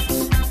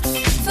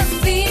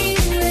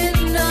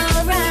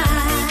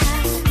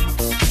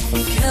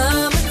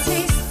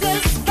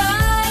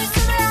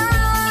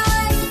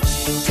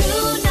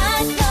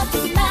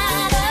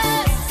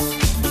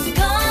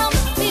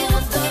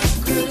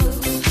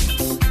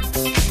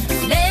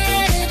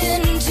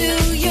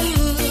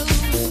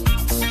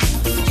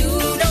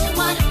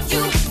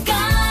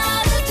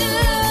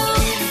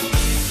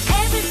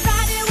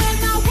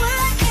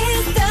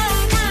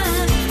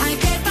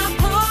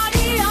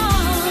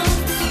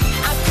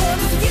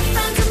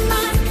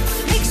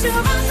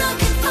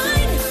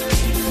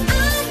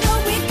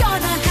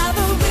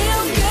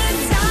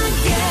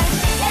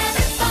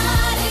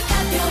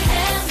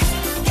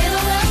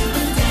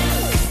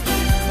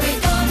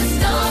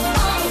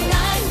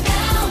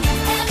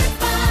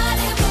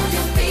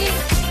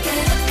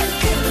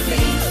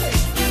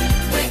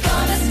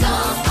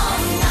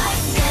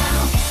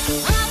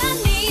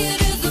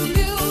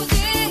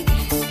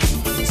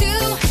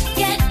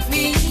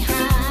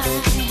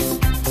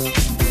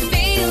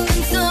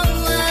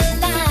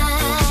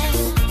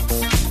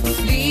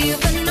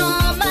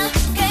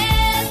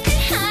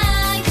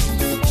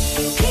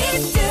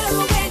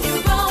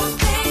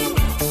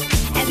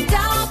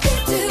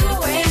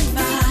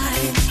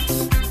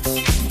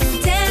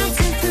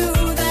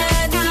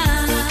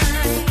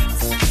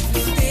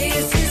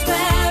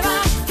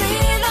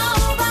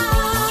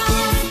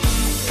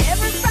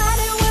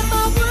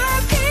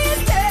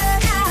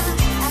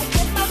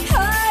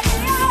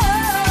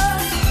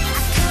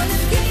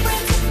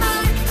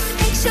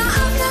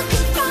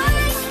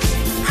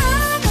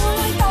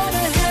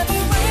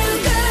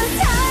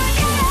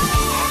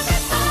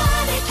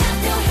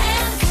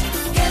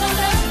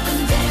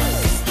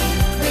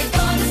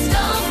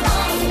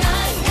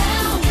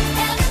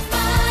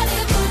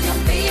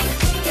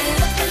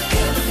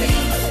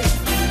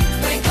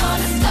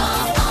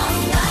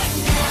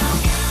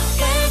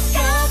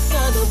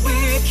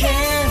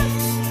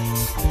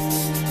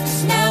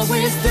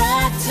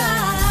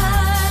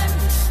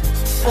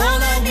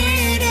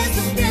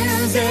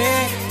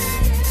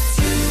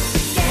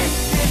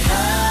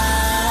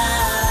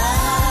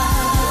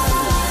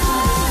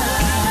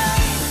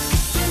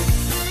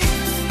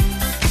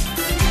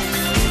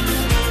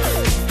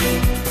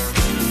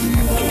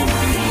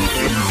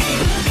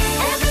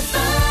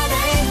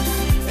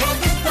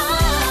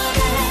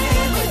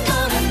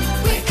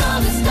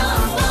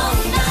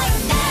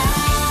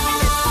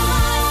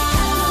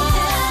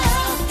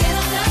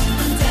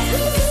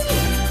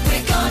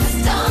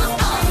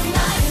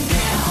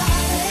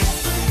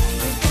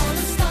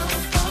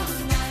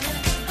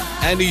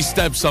 Any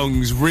Step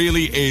songs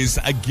really is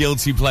a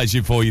guilty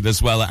pleasure for you as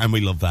well, and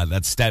we love that.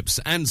 That's Steps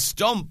and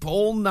Stomp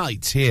all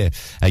night here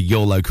at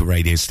your local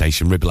radio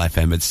station, Ribble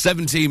FM. It's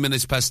 17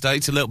 minutes past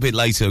 8. A little bit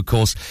later, of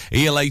course,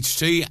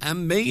 ELHT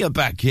and me are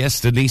back.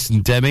 Yes, Denise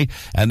and Demi.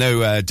 I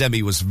know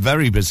Demi was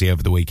very busy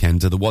over the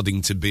weekend at the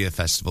Waddington Beer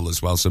Festival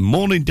as well. So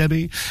morning,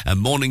 Demi, and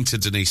morning to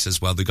Denise as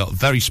well. They got a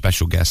very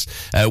special guest,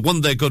 one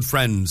of their good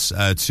friends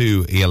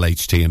to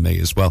ELHT and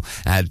me as well.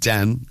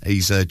 Dan,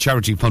 he's a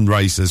charity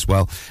fundraiser as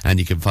well, and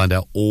you can find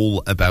out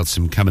all about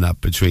him coming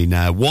up between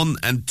 1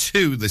 and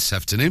 2 this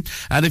afternoon.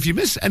 And if you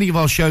miss any of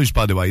our shows,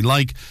 by the way,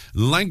 like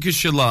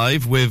Lancashire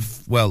Live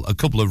with, well, a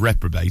couple of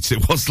reprobates,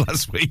 it was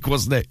last week,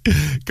 wasn't it?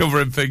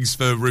 Covering things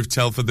for Ruth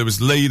Telford. There was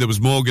Lee, there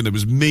was Morgan, there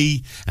was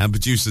me, and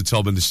producer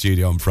Tom in the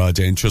studio on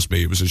Friday. And trust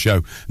me, it was a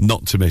show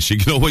not to miss. You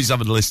can always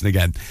have a listen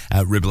again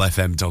at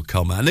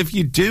ribblefm.com. And if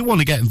you do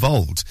want to get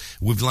involved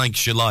with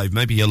Lancashire Live,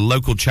 maybe your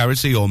local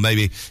charity, or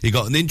maybe you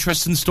got an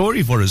interesting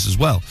story for us as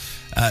well,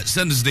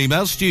 send us an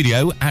email.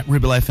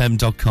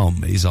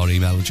 studio@ribblefm.com is our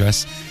email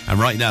address. And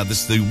right now,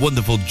 this is the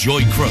wonderful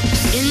Joy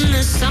Crooks. In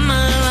the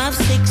summer of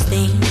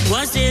 16,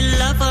 was it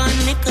love or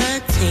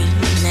nicotine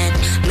that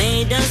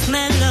made us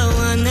mellow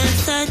on the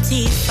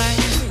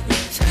 31st?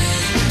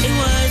 It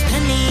was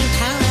penny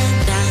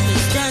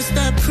paradise, just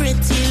a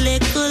pretty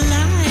little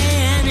lie,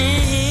 and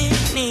it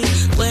hit me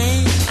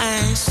when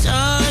I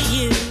saw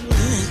you.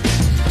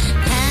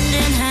 Hand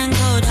in hand,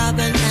 cold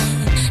harbor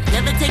line.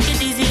 Never take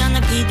it easy on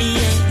the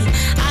PDA.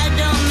 I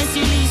don't miss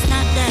you, least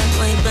not that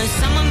way, but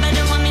someone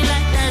better want me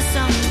like that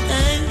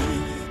someday.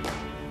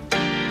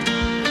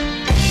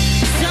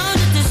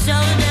 Shoulder to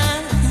shoulder,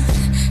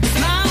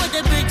 smile with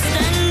the bricks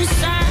and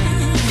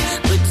shine,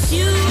 but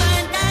you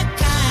were that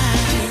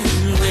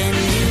kind when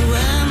you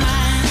were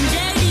mine.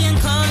 Dirty and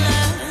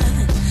colder,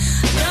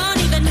 don't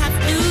even have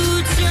to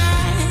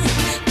try,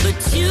 but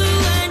you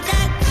were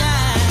that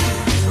guy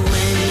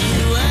when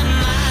you were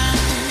mine.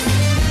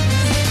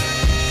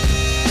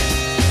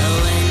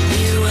 When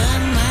you were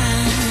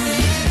mine.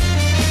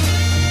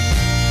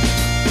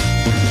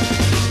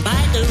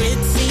 By the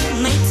Red Sea,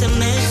 made to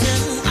measure.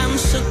 I'm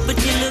shook, but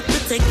you look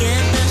good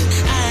together.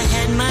 I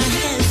had my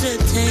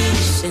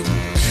hesitation,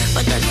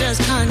 but I just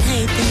can't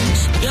hate them.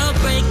 You're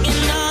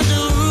breaking all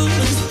the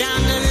rules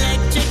down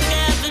Electric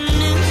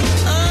Avenue.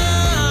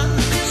 Oh,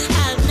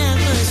 I've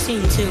never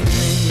seen too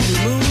many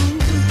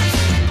move.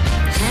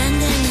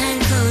 Hand in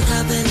hand, cold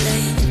harbor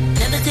lane.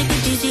 Never take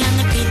it easy on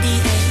the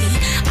PDA.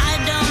 I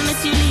don't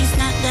miss you, least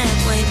not that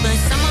way, but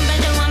someone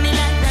better want me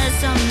like that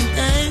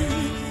someday.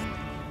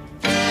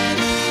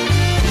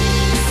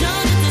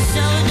 Shoulder to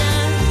shoulder,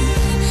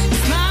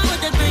 smile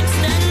with the bricks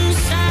and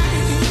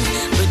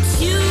shine, but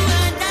you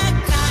were that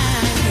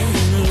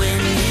kind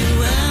when you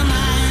were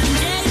mine.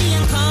 Dirty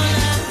and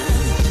colder,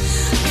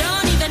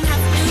 don't even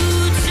have to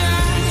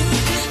try,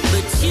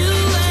 but you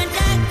were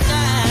that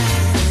guy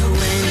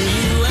when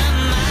you were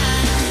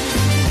mine.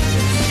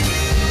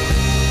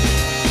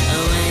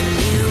 When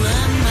you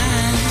were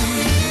mine.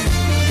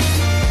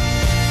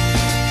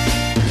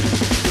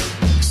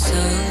 So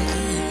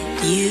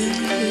you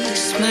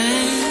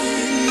smiling,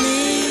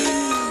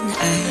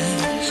 I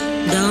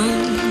don't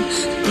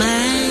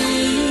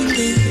mind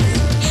it.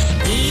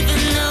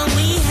 Even though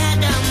we had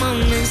our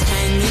moments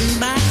hanging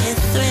by a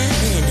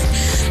thread,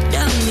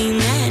 don't mean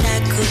that I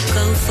could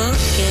go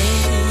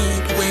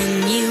forget when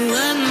you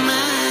were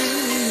mine.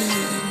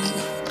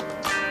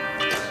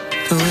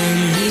 When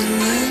you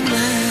were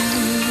mine.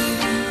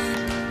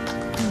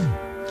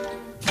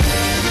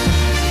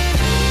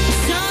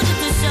 Shoulder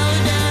to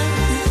shoulder,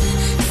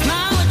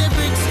 smile with the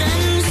bricks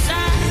and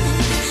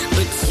shine,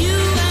 but you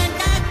were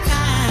that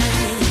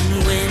kind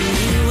when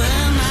you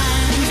were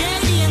mine.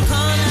 Dirty and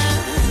colder,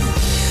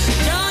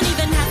 don't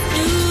even have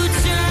to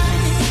try,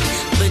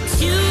 but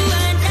you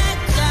were that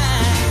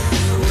guy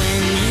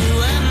when you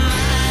were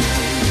mine.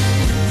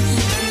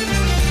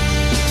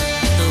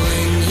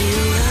 When you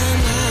were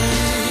mine.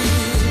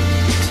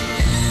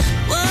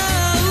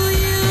 Whoa,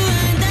 you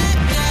were that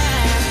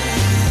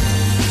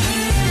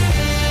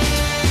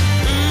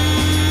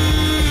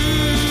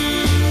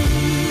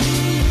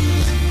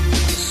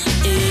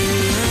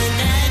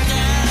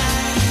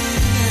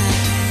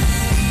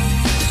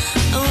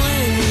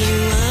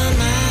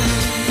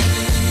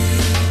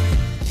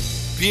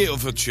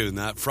Beautiful tune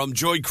that from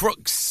Joy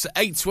Crooks.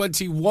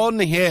 8:21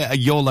 here at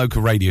your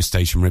local radio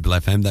station, Ribble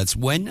FM. That's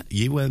When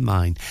You Were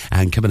Mine.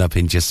 And coming up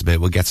in just a bit,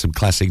 we'll get some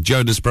classic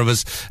Jonas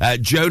Brothers,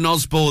 Joan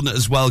Osborne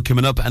as well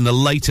coming up, and the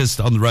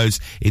latest on the roads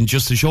in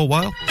just a short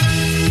while.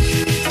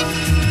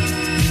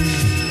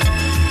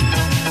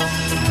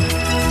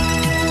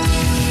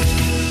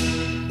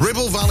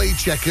 Ribble Valley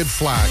Checkered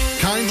Flag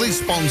kindly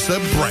sponsor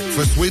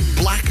Breakfast with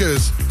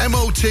Blackers.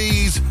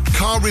 MOTs,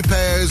 car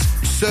repairs,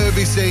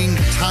 servicing,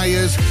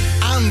 tyres,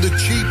 and the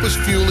cheapest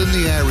fuel in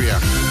the area.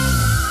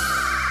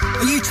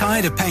 Are you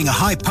tired of paying a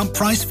high pump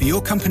price for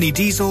your company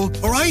diesel?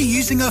 Or are you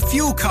using a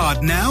fuel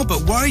card now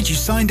but worried you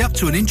signed up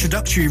to an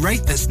introductory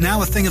rate that's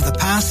now a thing of the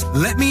past?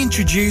 Let me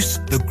introduce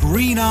the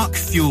Green Arc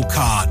Fuel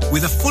Card.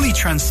 With a fully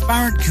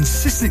transparent,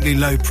 consistently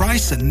low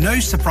price and no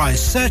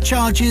surprise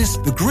surcharges,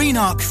 the Green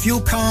Arc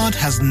Fuel Card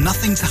has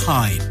nothing to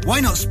hide.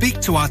 Why not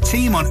speak to our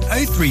team on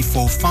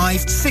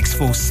 0345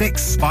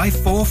 646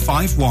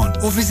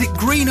 5451 or visit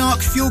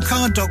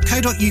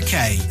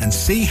greenarcfuelcard.co.uk and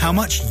see how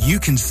much you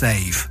can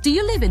save. Do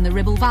you live in the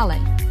Ribble Valley?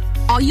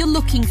 Are you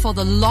looking for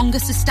the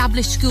longest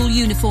established school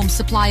uniform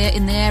supplier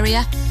in the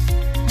area?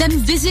 Then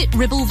visit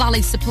Ribble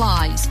Valley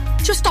Supplies,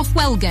 just off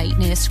Wellgate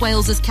near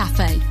Swales's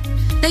Cafe.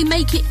 They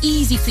make it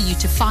easy for you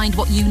to find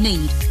what you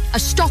need,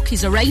 as stock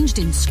is arranged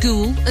in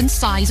school and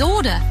size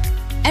order.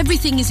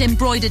 Everything is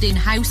embroidered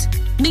in-house,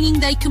 meaning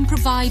they can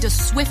provide a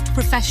swift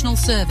professional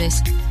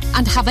service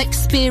and have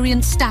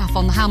experienced staff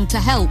on hand to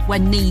help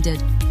when needed.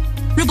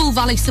 Ribble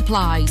Valley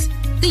Supplies,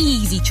 the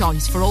easy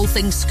choice for all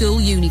things school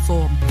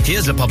uniform.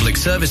 Here's a public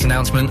service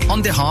announcement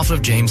on behalf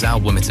of James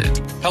Alb Limited.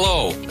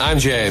 Hello, I'm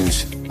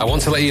James. I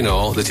want to let you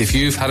know that if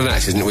you've had an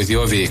accident with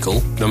your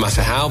vehicle, no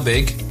matter how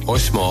big or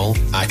small,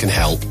 I can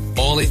help.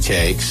 All it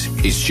takes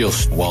is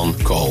just one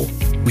call.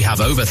 We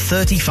have over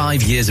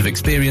 35 years of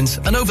experience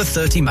and over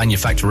 30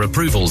 manufacturer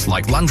approvals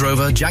like Land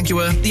Rover,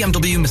 Jaguar,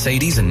 BMW,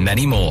 Mercedes and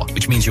many more,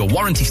 which means your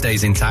warranty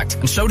stays intact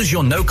and so does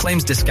your no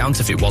claims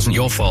discount if it wasn't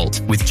your fault,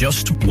 with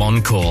just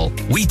one call.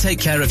 We take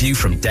care of you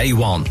from day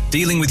one,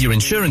 dealing with your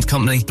insurance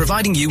company,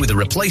 providing you with a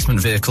replacement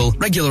vehicle,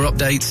 regular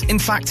updates, in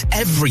fact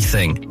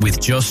everything,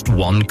 with just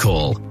one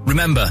call.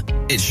 Remember,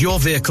 it's your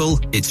vehicle,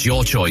 it's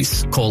your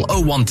choice. Call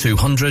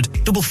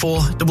 01200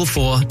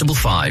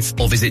 444455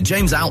 or visit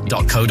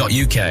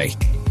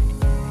jamesout.co.uk.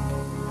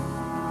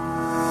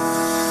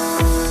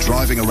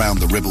 Driving around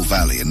the Ribble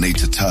Valley and need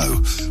to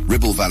tow?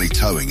 Ribble Valley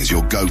Towing is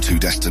your go-to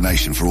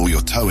destination for all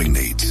your towing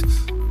needs.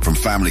 From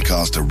family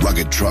cars to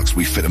rugged trucks,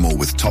 we fit them all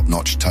with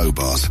top-notch tow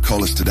bars.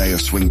 Call us today or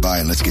swing by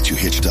and let's get you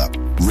hitched up.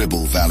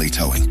 Ribble Valley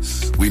Towing.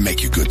 We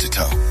make you good to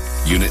tow.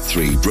 Unit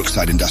 3,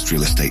 Brookside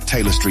Industrial Estate,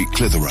 Taylor Street,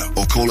 Clitheroe.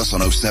 Or call us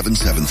on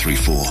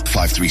 07734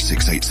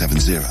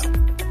 536870.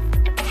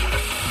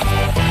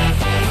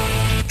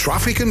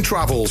 Traffic and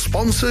Travel,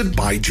 sponsored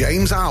by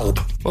James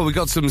Alb. Well, we've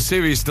got some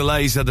serious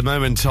delays at the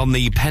moment on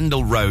the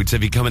Pendle Road.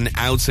 If you're coming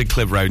out of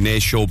Clitheroe near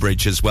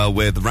Shawbridge as well,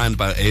 where the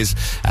roundabout is,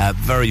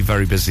 very,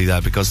 very busy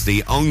there because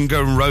the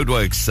ongoing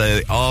roadworks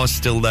are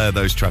still there,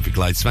 those traffic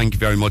lights. Thank you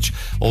very much.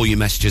 All your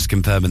messages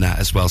confirming that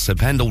as well. So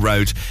Pendle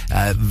Road,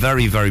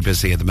 very, very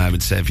busy at the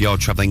moment. So if you're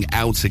travelling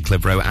out of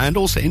Clitheroe and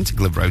also into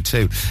Clitheroe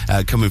too,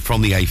 coming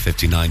from the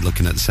A59,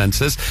 looking at the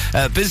sensors.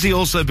 Busy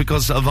also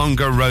because of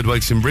ongoing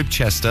roadworks in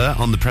Ribchester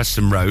on the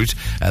Preston Road.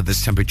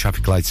 There's temporary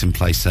traffic lights in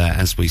place there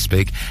as we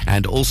speak.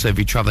 And also if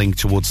you're travelling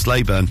towards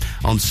Slayburn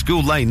on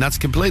School Lane, that's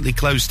completely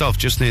closed off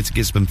just near to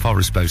Gisborne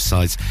Forest, both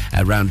sides,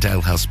 around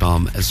Dalehouse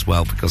Farm as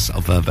well because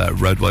of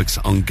roadworks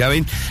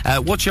ongoing.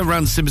 Watch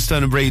around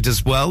Simmerstone and Reed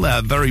as well.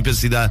 Very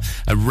busy there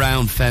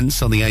around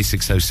Fence on the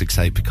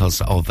A6068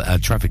 because of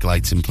traffic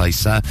lights in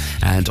place there.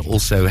 And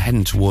also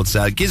heading towards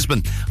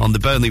Gisborne on the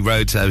Burnley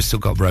Road. We've still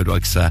got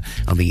roadworks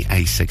on the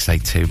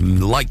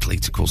A682, likely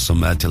to cause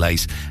some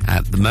delays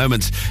at the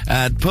moment.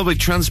 Public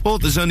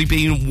transport, there's only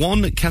been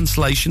one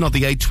cancellation of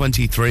the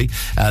A23.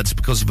 It's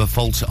because of a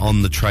fault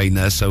on the train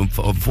there. So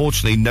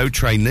unfortunately, no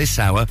train this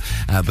hour,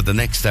 but the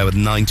next hour,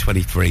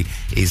 9:23,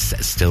 is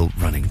still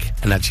running.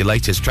 And that's your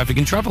latest traffic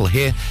and travel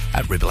here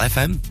at Ribble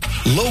FM.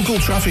 Local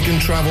traffic and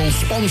travel,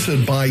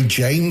 sponsored by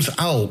James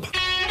Alb.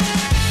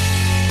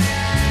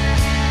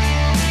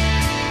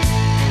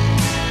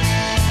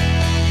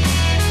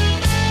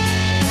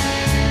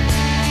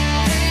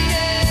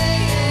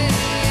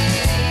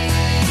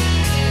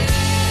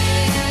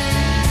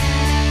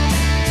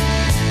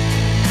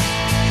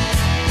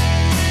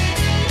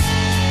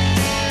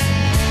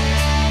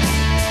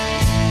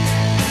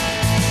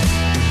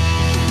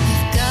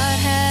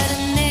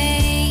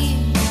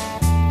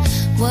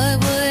 What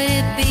would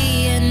it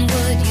be and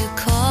would you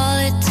call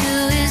it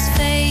to his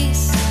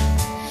face?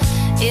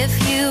 If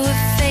you were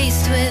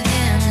faced with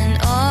him in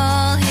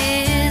all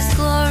his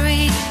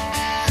glory,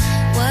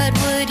 what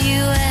would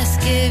you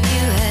ask if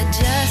you had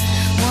just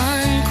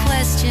one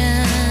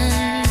question?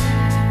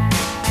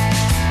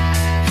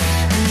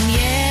 And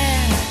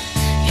yeah,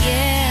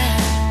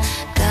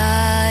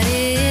 God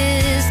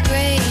is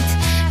great.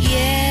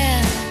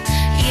 Yeah,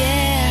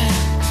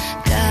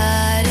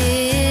 God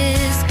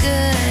is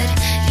good.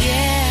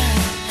 Yeah.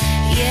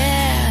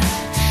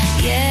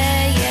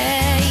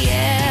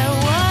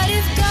 What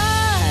if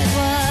God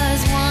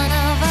was one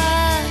of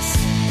us?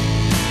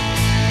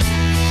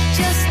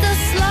 Just a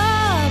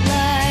slob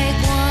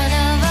like one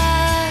of us.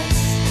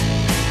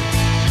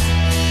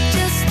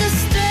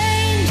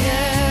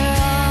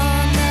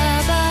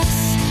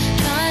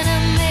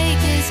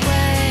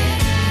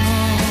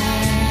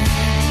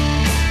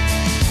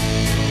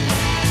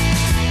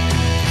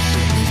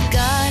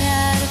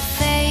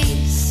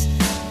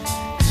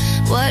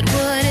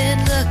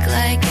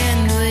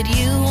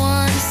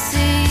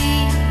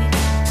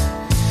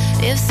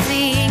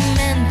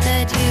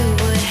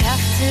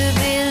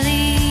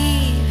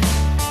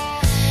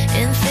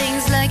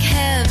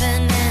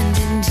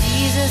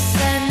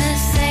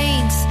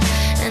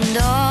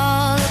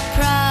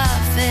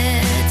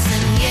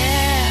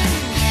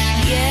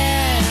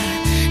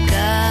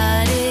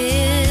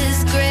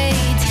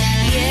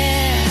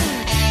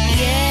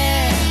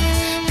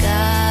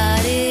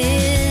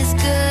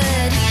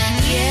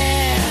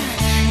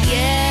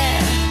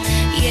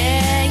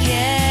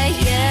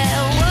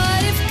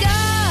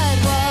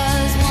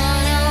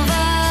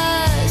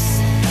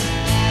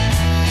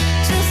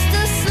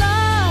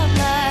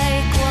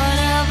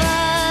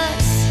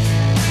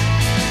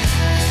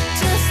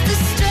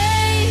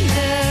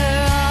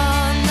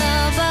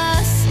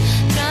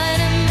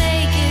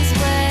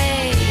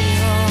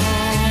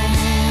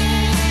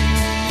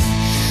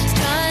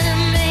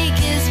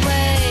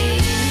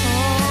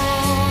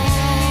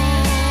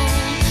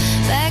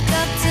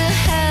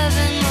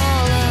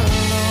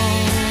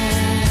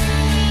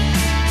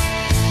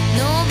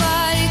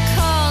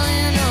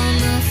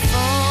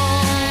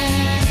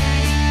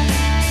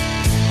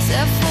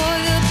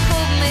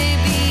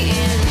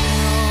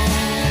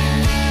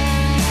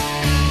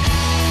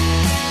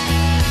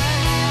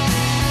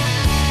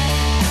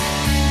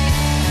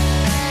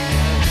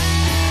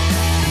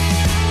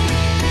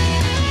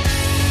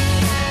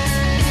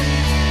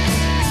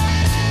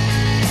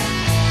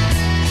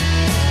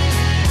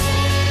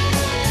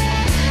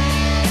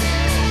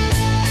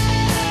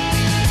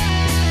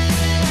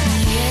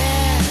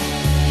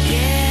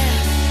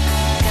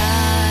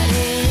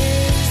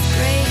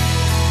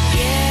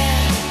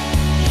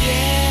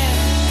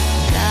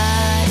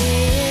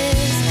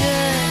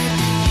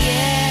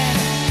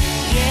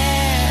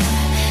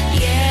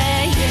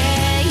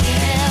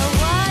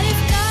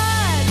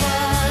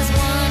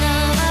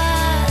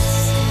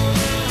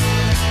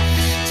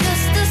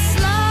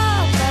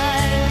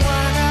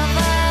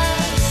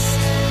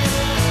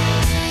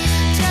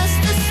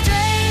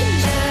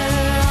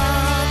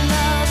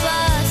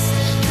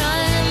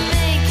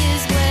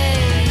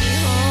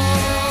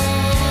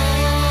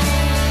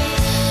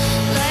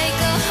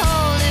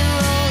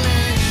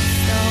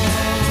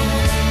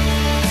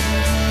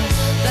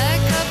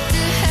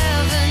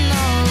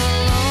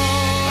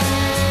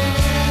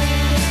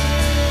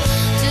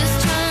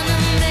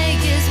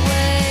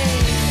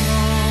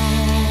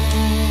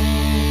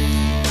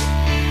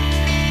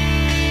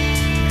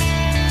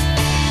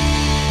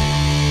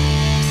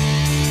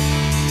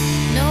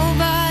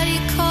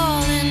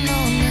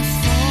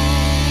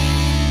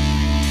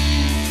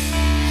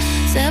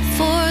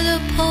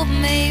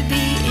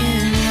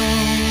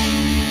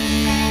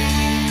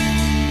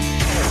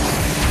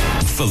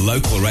 For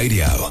local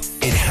radio,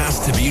 it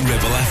has to be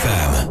Ribble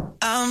FM.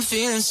 I'm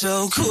feeling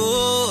so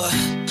cool.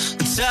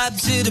 Top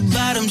to the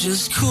bottom,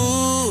 just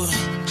cool.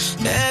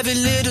 Every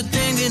little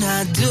thing that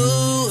I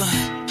do,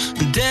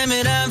 damn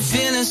it, I'm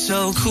feeling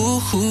so cool.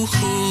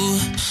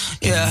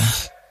 Yeah.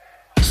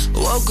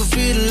 Woke up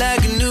feeling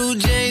like a new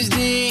James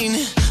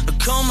Dean. I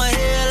comb my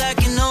hair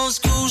like an old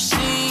school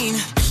scene.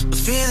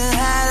 Feeling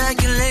high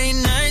like a late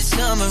night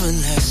summer of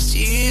last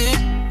year.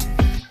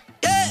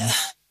 Yeah.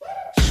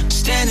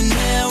 Standing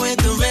there with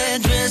the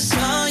red dress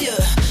on ya.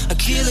 A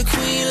killer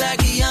queen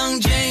like a young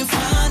Jane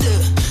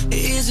Fonda.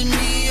 Is it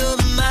me or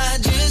am I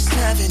just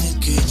having a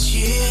good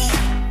year?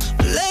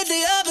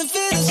 Lately I've been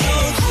feeling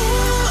so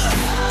cool.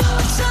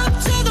 Top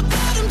to the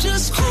bottom,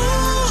 just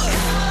cool.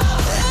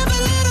 Every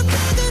little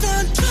thing that I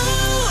do,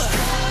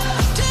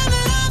 damn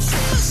it, I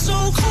feel so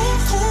cool.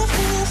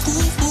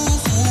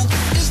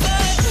 It's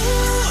like,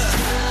 ooh,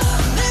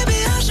 maybe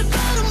I should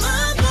bottle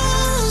my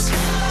blues.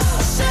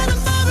 Set them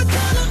for $1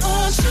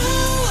 or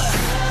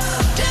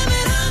 $2. Damn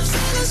it, I'm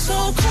feeling so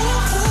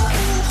cool.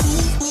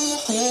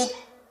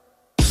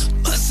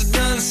 Must have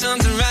done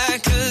something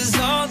right, 'cause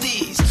all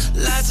these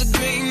lights are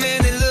green,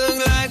 man, they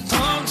look like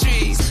palm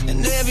trees.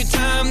 And every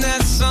time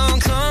that song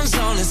comes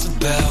on, it's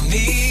about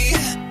me.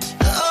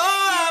 Oh,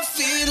 I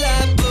feel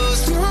like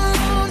Post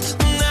Malone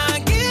when I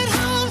get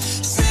home.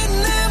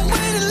 Sitting there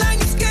waiting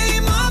like it's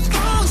Game of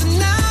Thrones. And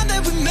now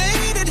that we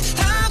made it,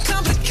 how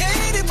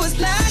complicated was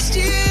last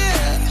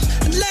year?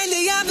 And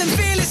lately I've been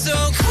feeling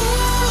so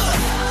cool.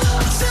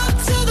 Top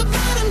to the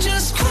bottom,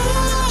 just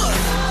cool.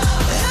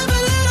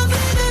 Every little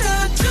thing that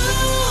I do,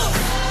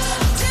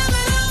 damn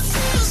it, I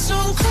feel so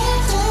cool.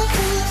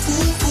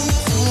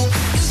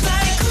 It's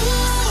like,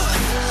 ooh,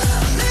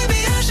 maybe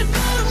I should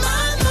bottle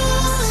my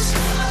blues.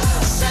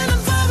 Set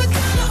them for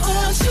 $1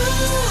 or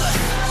 $2.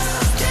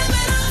 Damn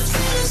it, I'm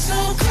feeling so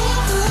cool.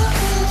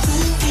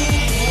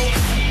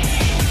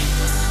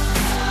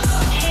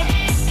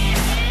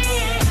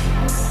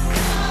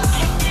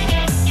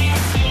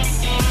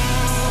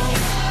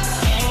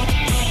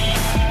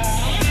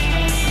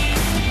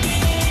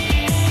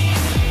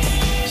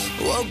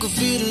 Woke up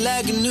feeling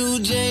like a new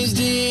James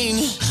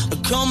Dean. I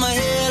comb my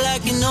hair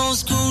like an old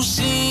school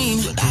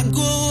scene. When I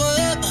grow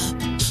up,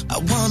 I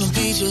wanna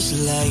be just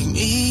like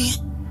me.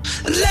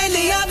 And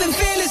lately I've been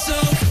feeling so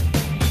cool.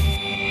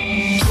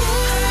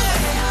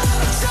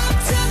 Top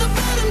to the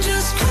bottom,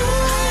 just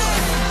cool.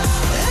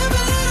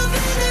 Every little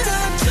thing that I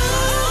do,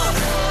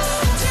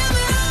 damn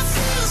it, I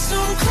feel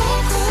so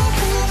cool.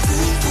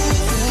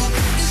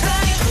 It's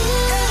like,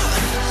 ooh,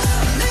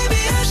 maybe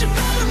I should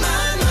bottle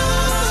my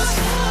nose.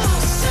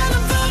 Set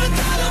them for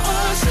 $1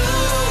 or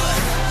 $2.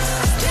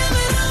 Damn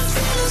it, I'm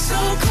feeling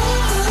so cool.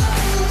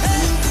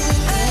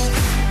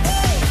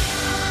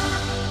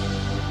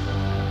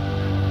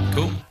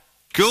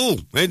 Cool,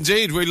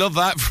 indeed. We love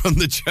that from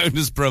the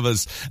Jonas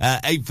Brothers.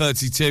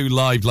 8:32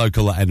 live,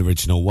 local and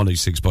original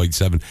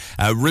 106.7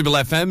 Ribble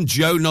FM.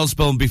 Joe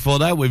Nosborn before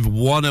that with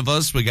One of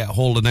Us. We get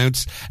Hall &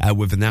 Oates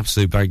with an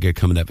absolute banger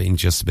coming up in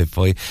just a bit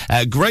for you.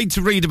 Great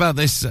to read about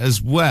this as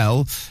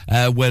well,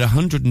 where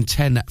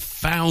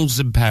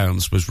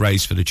 £110,000 was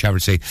raised for the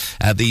charity.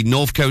 The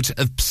Northcote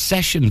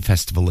Obsession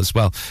Festival as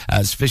well.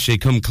 It's officially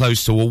come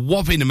close to a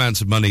whopping amount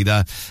of money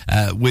there,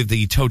 with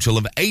the total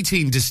of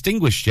 18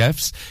 distinguished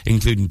chefs,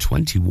 including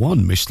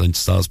 21 Michelin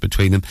stars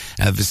between them,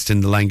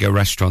 visiting the Lango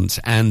restaurant.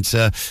 And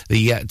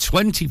the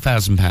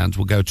 £20,000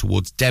 will go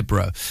towards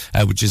Deborah,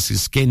 which is a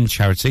skin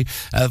charity.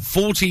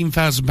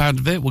 £14,000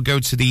 of it will go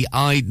to the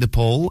Eye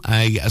Nepal,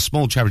 a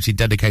small charity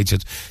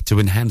dedicated to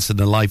enhancing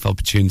the life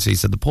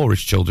opportunities of the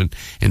poorest children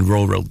in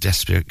rural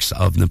districts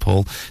of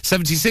Nepal.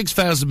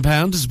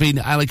 £76,000 has been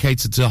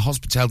allocated to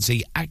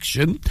Hospitality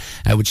Action,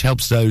 which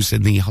helps those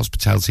in the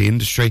hospitality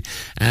industry.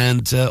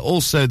 And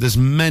also there's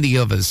many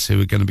others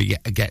who are going to be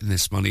getting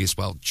this money as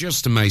well.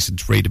 Just amazing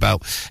to read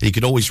about. You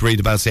can always read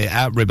about it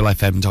at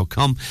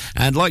ribblefm.com.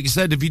 And like you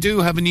said, if you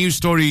do have a news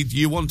story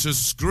you want to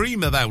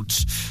scream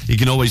about, you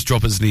can always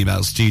drop us an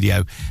email,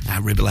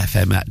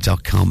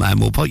 studio@ribblefm.com, and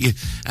we'll put you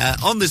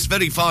on this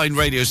very fine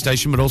radio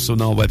station, but also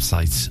on our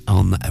website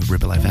on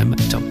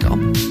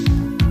ribblefm.com.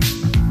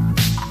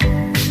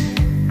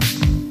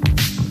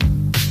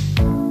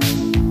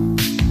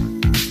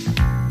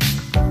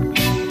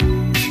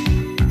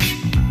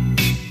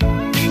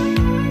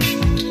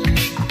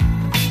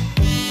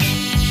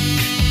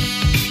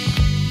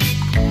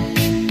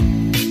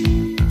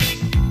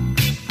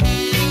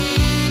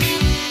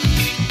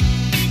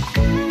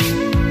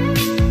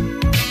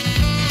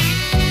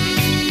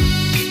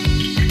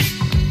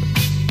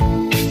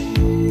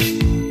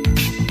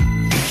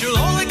 You'll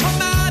only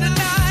come out at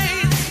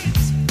night.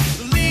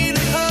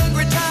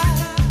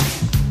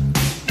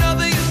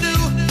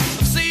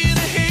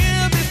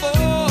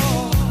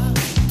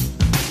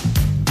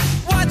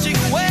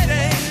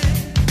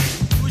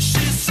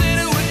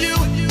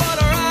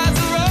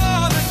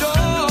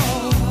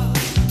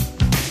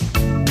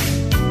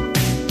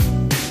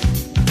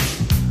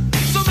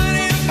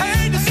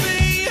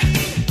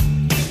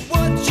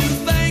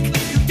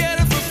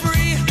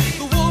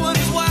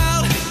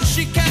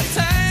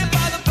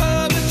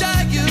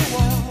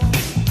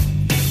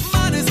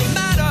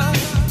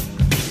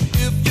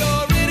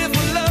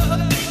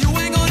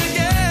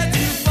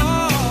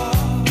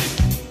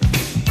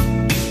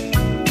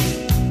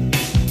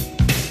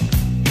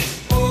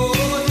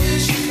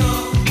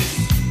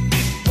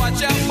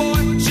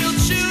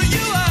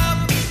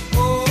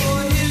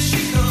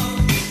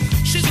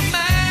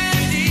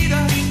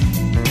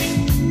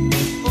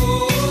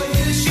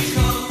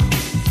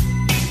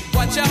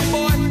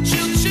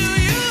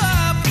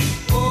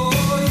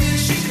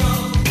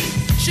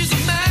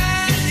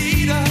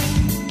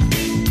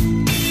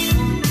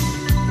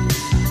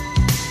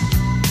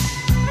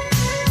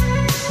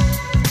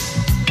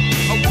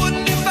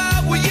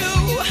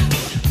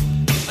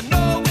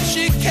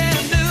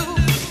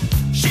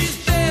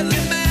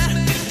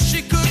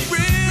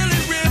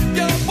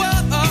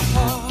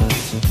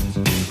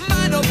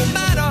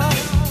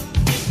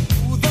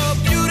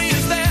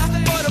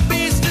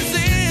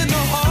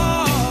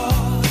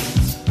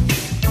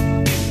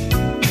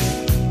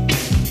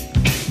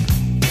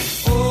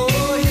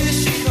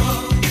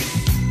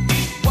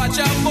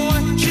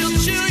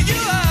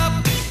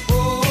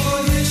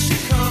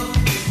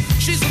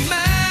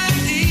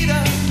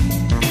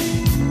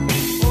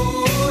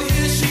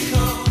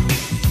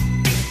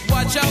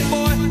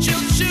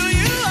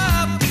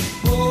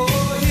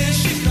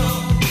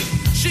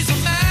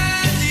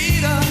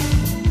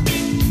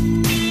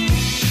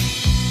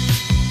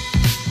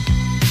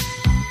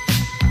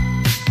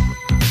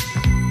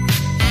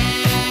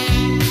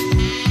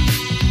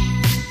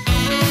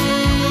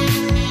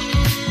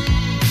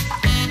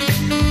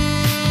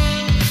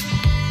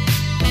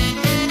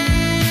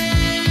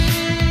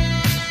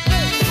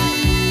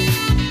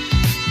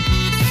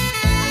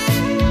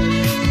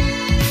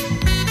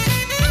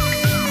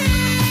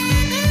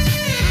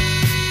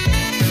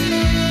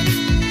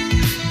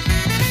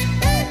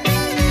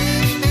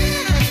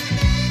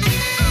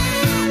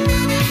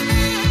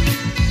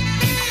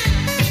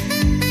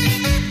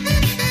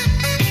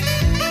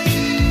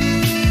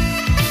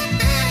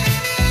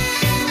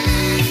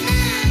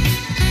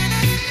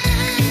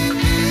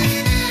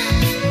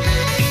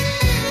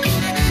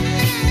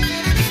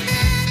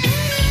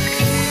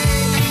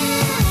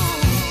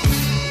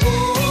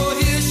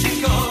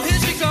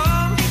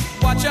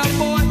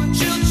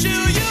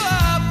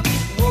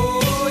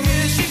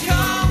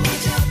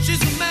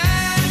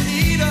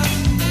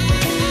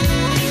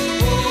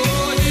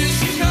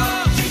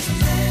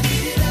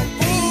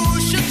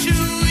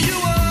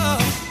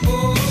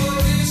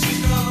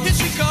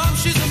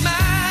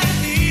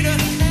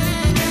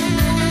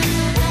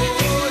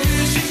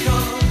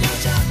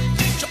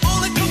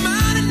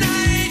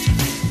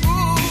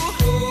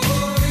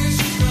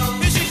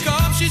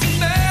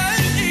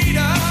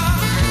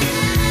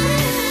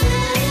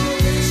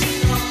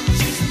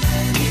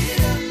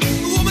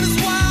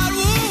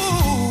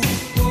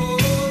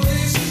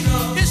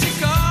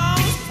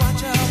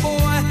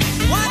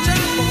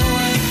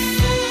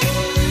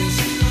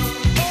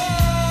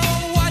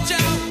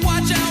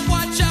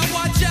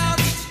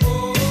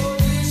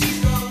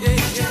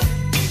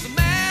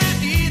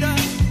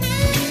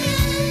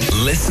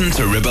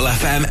 Listen to Ribble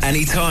FM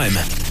anytime,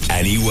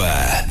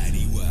 anywhere.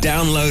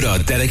 Download our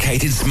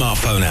dedicated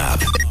smartphone app.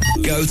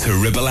 Go to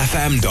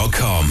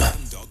ribblefm.com.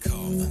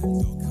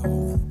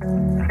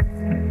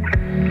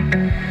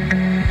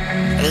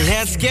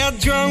 Let's get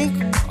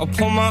drunk. I'll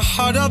pour my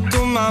heart up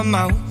through my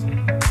mouth.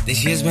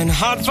 This year's been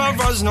hard for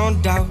us, no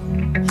doubt.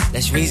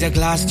 Let's raise a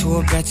glass to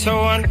a better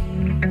one.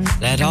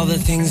 Let all the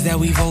things that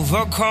we've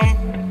overcome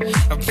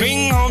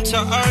bring home to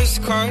us,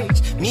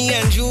 'cause me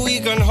and you, we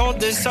can hold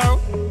this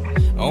out.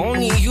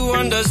 Only you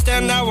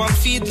understand how I'm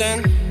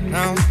feeling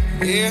now,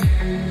 yeah.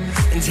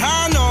 And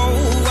I know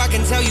I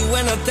can tell you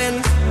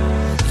anything.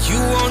 You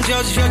won't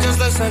judge, you're just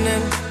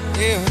listening,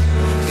 yeah.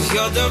 'Cause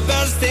you're the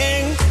best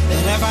thing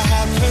that ever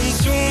happened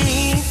to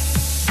me.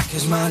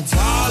 'Cause my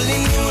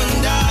darling, you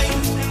and I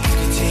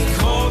could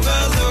take over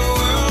the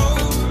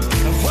world.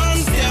 And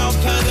one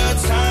step at a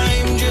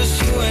time,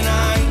 just you and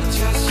I,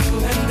 just you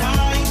and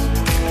I.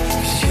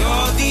 'Cause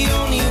you're the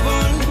only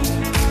one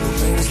who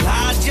brings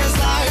light just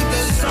like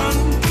the sun.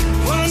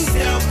 One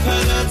step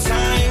at a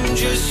time,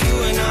 just you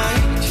and I,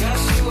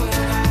 just you and I.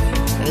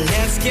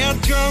 Let's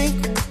get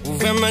drunk, we'll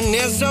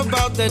reminisce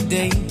about the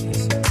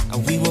days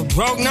we were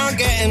broke, not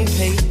getting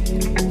paid.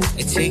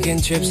 And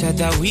taking trips at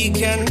that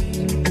weekend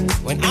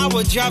when I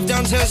would drive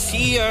down to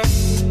see her,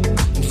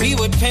 and we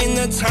would paint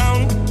the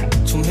town.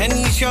 Too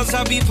many shots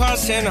I'd be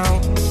passing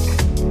out,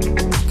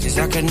 'cause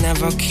I could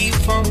never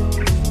keep up.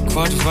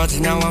 Quad words,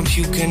 now I'm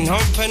puking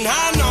up. And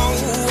I know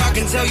I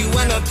can tell you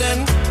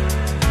anything.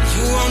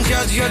 You won't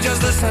judge, you're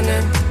just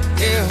listening,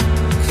 yeah.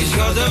 'Cause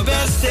you're the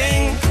best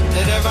thing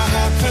that ever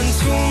happened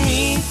to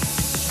me.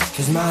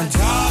 'Cause my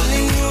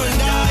darling, you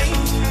and I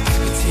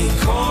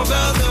take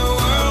over the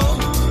world.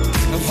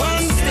 And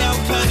one step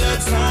at a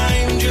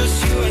time, just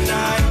you and I,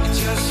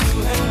 just you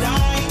and I.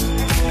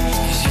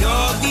 'Cause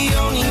you're the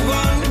only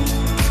one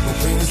who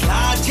brings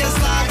light just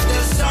like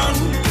the sun.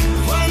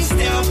 One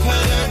step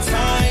at a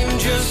time,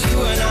 just you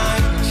and I,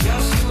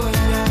 just you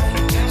and I,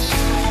 just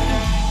you and I.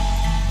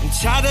 I'm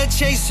tired of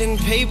chasing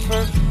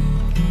paper,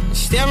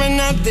 staring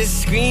at this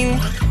screen.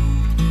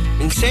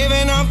 Been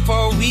saving up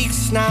for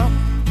weeks now,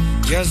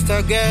 just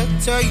to get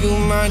to you,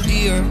 my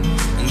dear.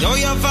 And though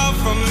you're far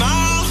from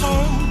my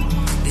home,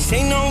 this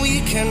ain't no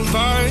weekend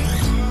bar.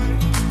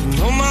 You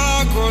know my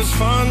heart grows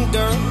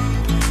fonder.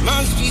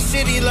 Must be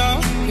city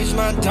love, 'cause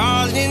my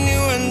darling,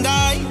 you and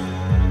I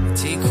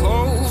take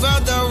over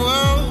the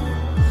world.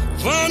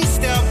 One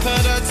step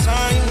at a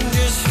time,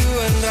 just you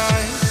and I.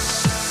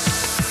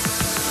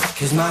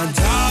 'Cause my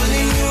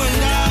darling, you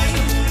and I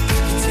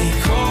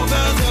take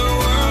over the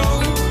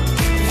world.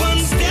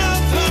 One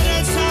step at a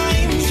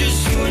time, just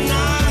you and I,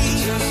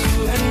 just you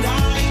and I.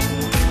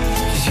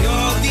 'Cause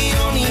you're the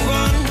only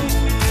one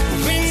who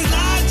brings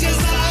light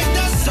just like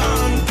the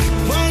sun.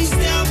 One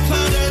step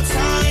at a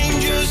time,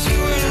 just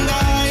you and I.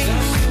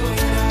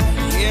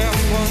 Yeah,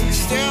 one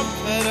step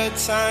at a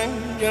time,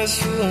 just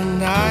you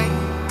and I.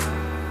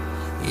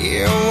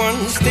 Yeah,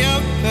 one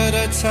step at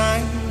a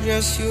time,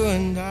 just you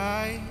and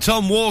I.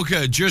 Tom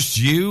Walker, Just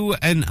You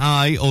and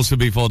I. Also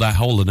before that,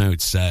 Hall &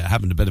 Oates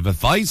having a bit of a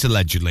fight,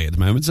 allegedly, at the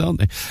moment, aren't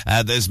they?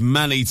 There's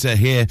many to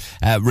hear.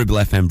 Ribble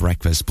FM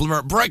Breakfast.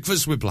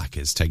 Breakfast with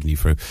Blackers taking you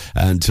through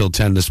until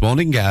 10 this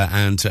morning.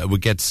 And we'll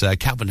get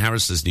Calvin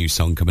Harris's new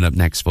song coming up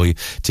next for you,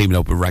 teaming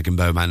up with Rag and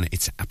Bowman.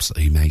 It's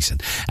absolutely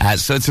amazing.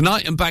 So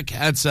tonight I'm back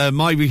at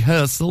my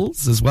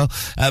rehearsals as well,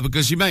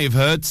 because you may have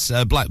heard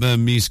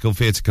Blackburn Musical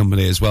Theatre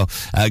Company as well,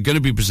 going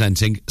to be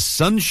presenting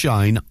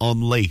Sunshine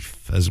on Leaf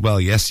as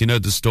well. Yes, you know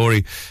the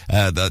story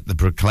that the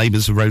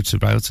Proclaimers wrote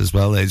about as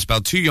well. It's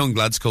about two young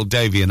lads called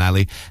Davey and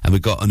Ali, and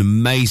we've got an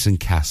amazing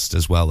cast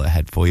as well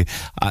ahead for you.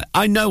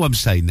 I know I'm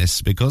saying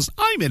this because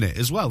I'm in it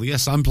as well.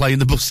 Yes, I'm playing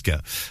the busker,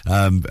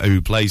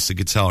 who plays the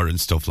guitar and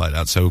stuff like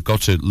that, so we've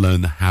got to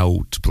learn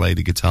how to play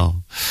the guitar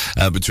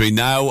between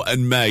now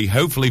and May.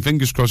 Hopefully,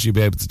 fingers crossed, you'll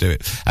be able to do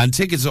it. And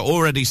tickets are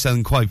already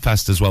selling quite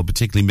fast as well,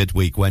 particularly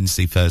midweek,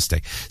 Wednesday,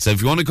 Thursday. So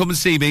if you want to come and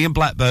see me in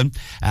Blackburn,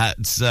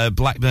 at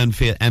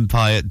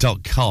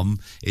blackburnempire.com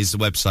is the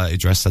website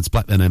address. That's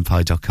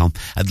blackburnempire.com.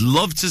 I'd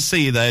love to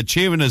see you there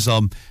cheering us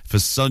on for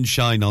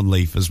Sunshine on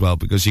Leaf as well,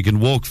 because you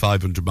can walk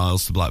 500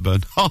 miles to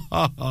Blackburn.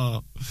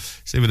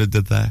 See what I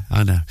did there?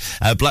 I know.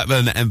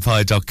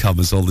 blackburnempire.com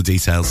is all the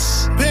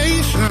details.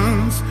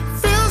 Patience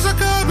feels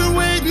like I've been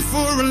waiting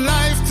for a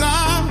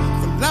lifetime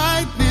for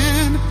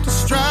lightning to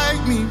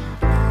strike me.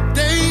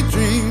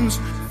 Daydreams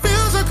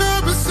feels like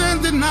I've been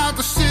sending out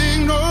the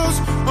signals,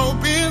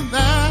 hoping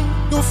that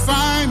you'll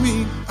find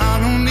me. I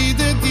don't need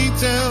the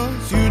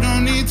details, you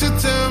don't need to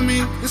tell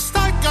me. It's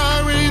like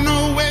I already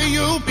know where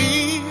you'll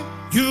be.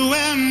 You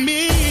and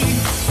me,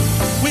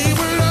 we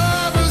were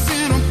lovers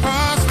in a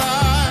past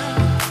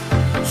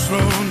life,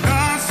 slow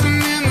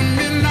dancing in the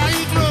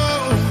midnight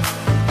glow.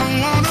 I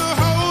wanna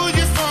hold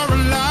you for a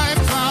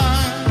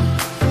lifetime,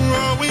 for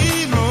all we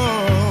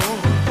know.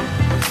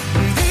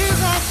 These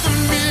are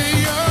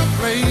familiar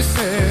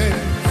places,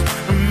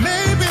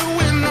 maybe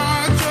we're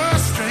not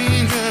just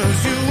strangers.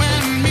 You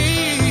and me,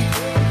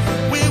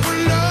 we were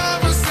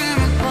lovers in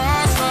a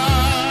past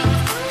life,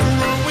 for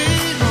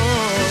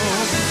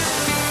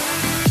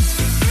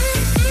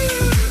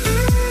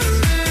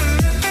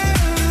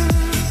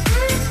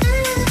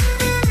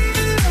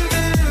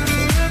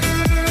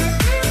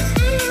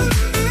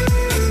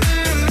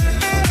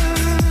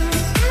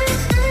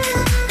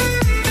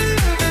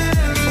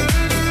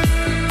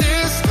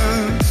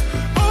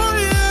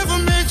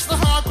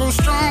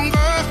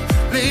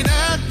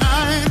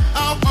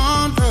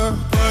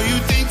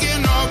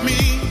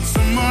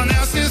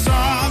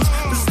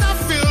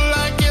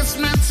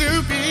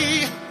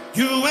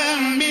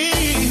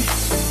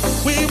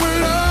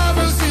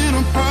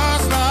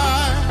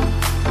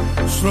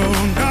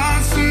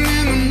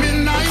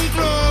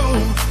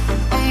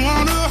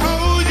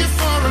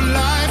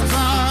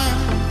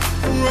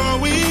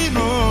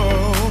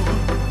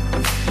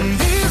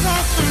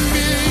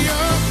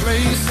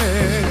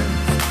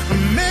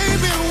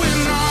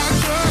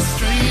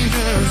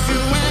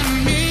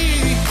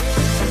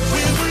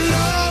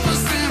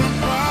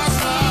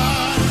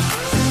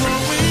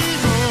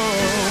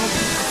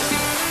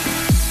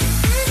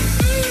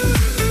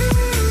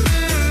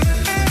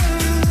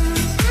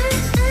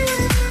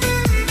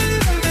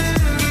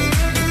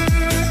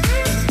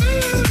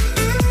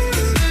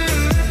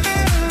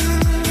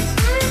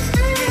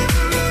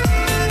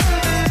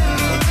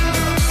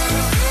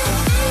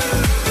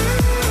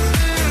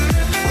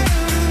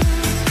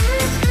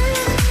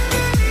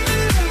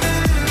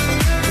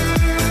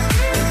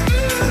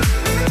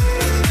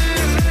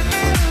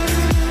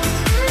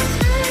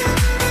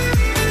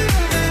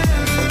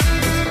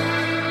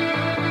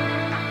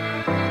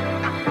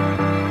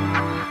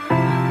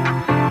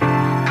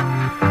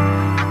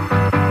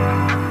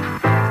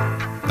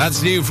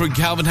It's new from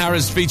Calvin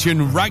Harris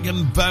featuring Rag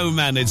and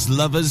Bowman. It's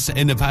Lovers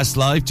in a Past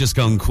Life, just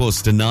gone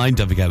 9:15.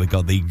 Don't forget, we've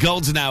got the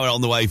Golden Hour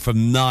on the way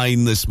from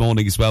 9 this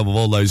morning as well, with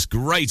all those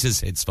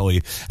greatest hits for you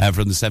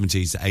from the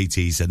 70s,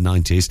 80s and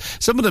 90s.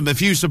 Some of them a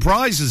few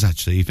surprises,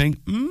 actually. You think,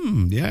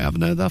 yeah, I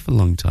haven't heard that for a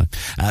long time.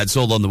 It's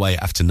all on the way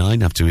after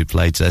 9, after we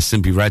played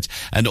Simply Red,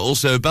 and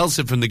also a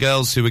belter from the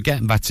girls who are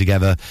getting back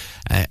together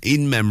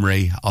in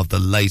memory of the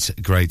late,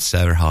 great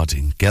Sarah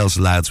Harding. Girls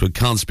Aloud with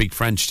Can't Speak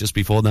French just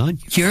before 9.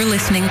 You're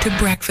listening to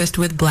Breakfast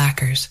with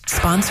Blackers,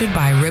 sponsored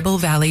by Ribble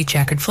Valley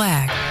Checkered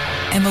Flag.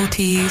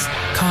 MOTs,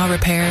 car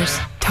repairs,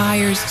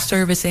 tires,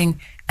 servicing,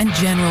 and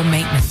general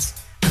maintenance.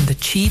 And the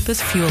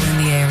cheapest fuel in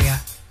the area.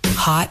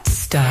 Hot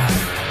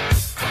stuff.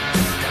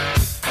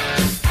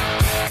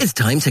 It's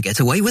time to get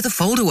away with a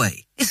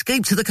foldaway.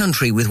 Escape to the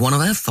country with one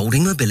of our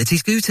folding mobility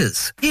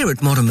scooters. Here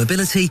at Modern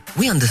Mobility,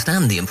 we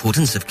understand the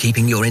importance of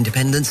keeping your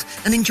independence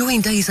and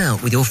enjoying days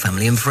out with your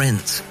family and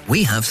friends.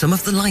 We have some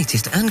of the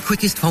lightest and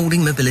quickest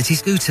folding mobility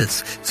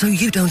scooters, so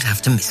you don't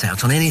have to miss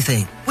out on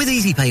anything. With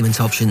easy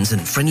payment options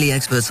and friendly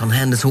experts on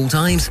hand at all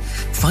times,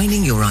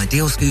 finding your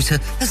ideal scooter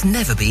has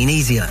never been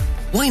easier.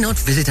 Why not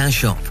visit our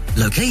shop,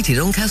 located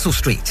on Castle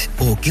Street,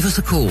 or give us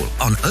a call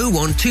on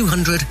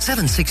 01200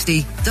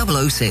 760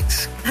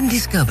 006 and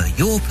discover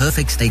your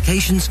perfect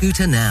staycation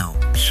scooter now.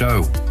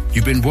 So,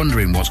 you've been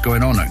wondering what's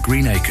going on at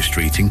Greenacre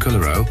Street in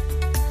Clitheroe?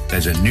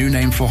 There's a new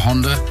name for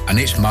Honda, and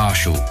it's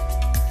Marshall.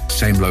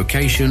 Same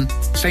location,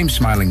 same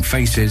smiling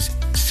faces,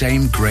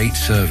 same great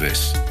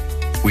service.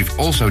 We've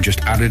also just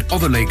added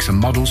other lakes and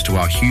models to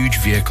our huge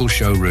vehicle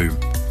showroom.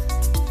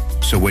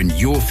 So when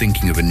you're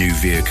thinking of a new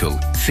vehicle,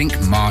 think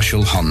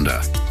Marshall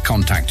Honda.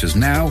 Contact us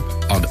now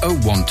on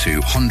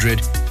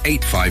 01200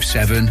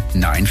 857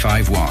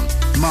 951.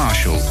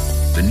 Marshall,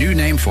 the new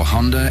name for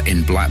Honda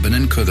in Blackburn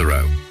and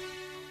Clitheroe.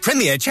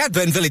 Premier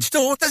Chadburn Village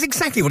Store does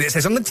exactly what it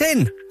says on the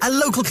tin. A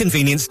local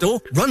convenience store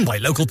run by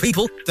local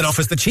people that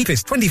offers the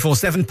cheapest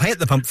 24/7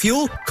 pay-at-the-pump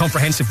fuel,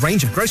 comprehensive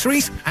range of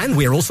groceries, and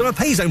we're also a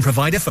pay zone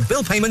provider for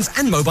bill payments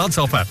and mobile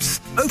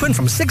top-ups. Open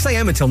from 6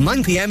 a.m. until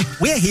 9 p.m.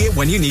 We're here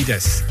when you need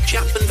us.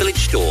 Chapman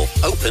Village Store,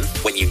 open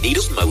when you need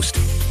us most.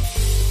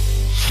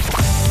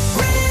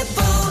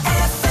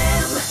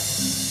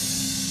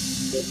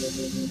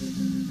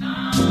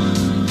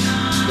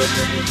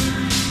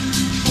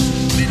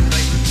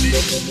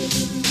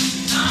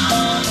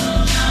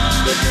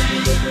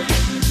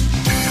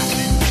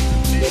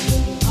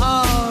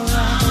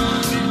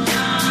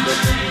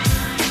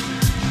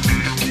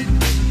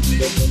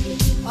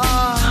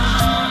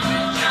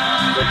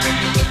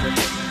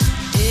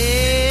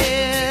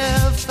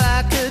 If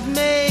I could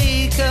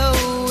make a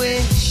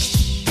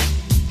wish,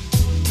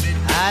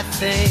 I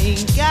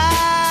think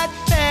I'd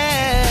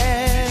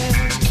pass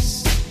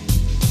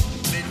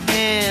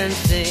and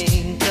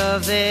think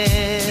of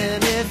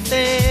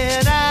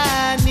anything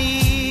I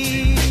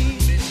need.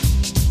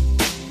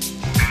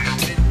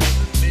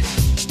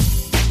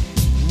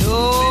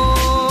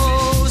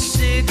 No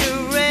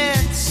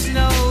cigarettes,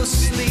 no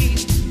sleep,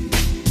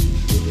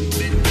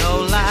 no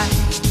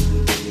light,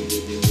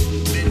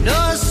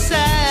 no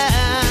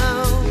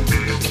sound,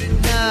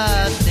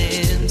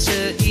 nothing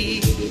to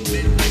eat,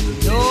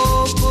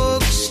 no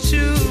books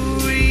to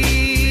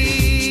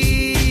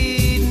read,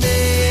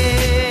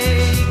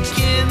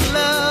 making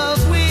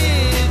love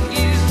with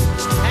you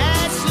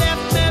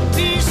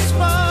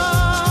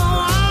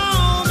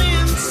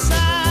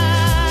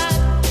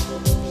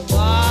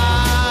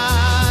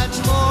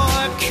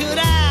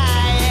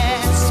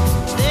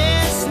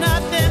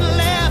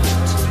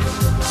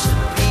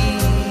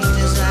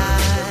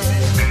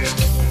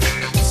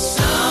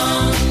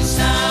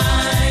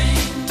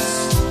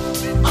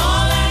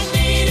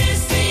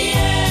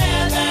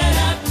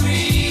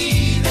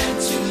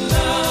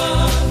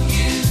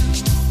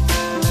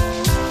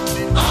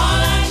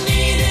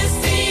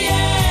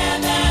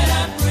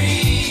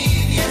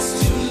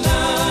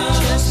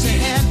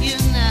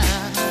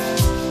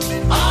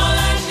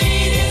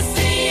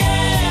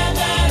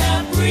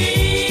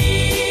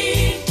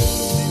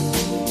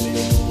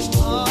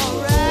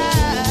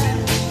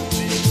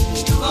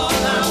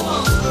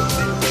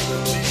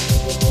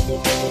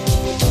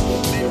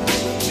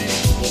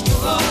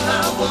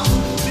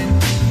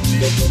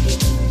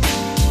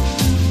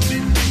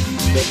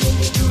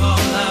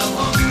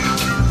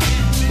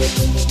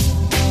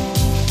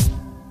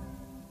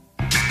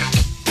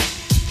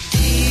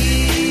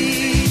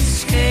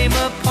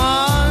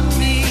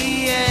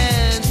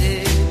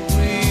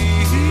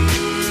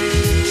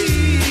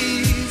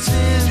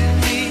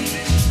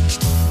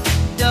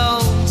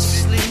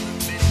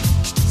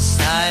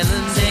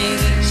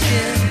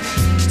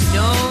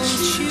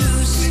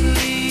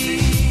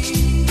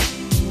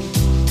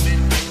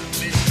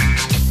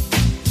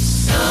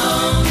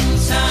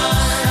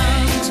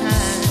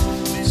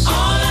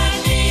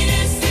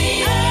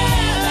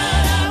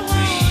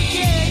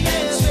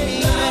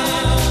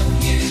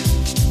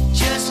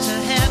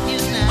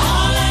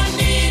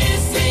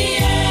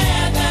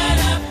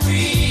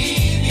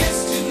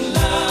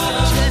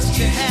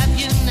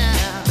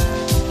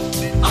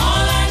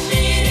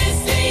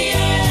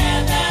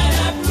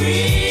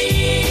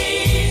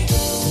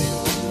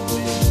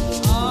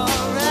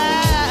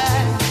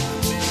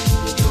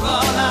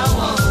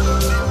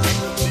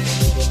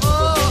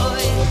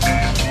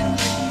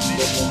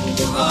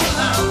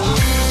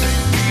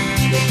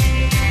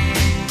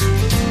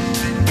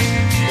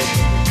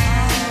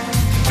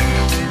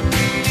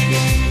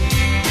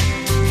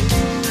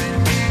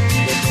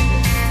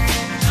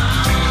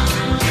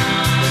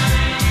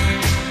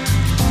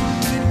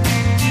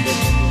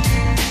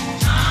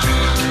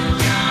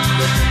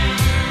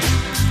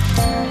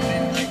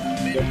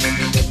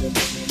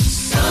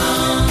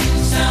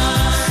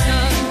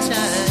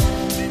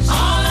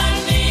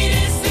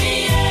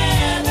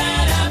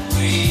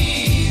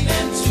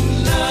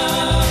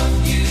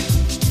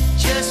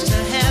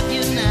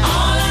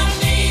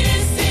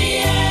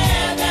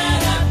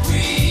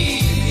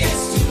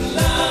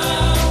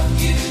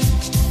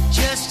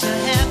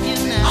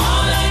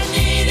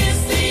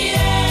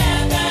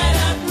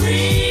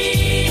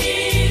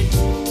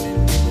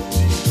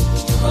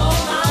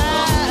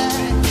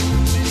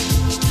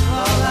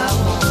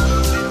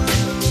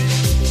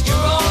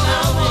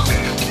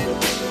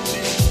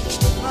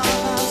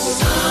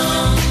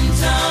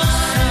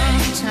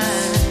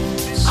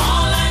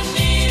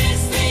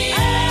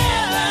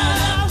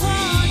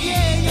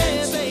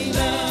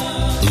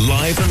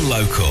Live and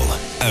local,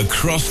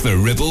 across the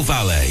Ribble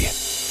Valley.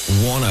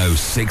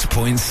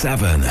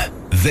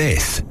 106.7.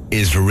 This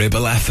is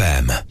Ribble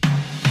FM.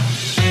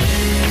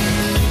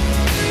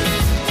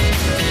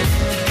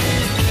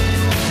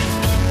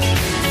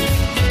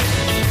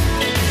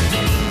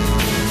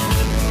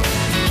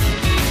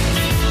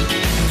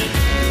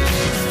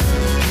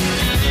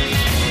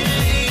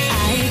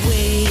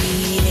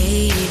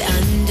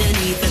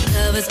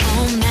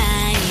 All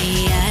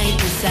night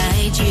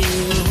beside you,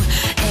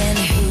 and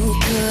who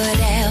could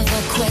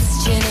ever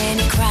question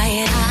any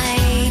crying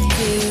I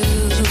do?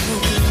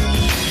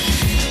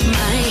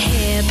 My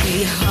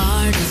happy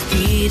heart is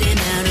beating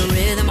out a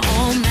rhythm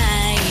all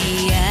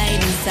night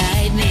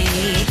inside me,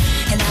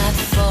 and I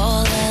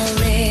fall a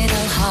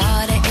little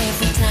harder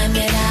every time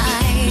that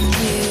I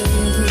do.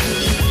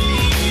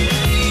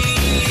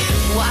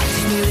 Watch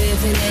me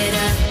living it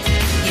up,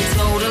 you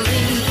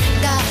totally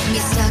got me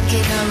stuck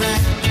in a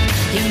rut.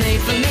 You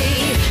made for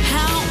me,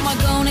 how am I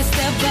gonna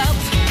step up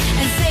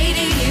and say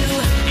to you,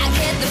 I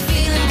get the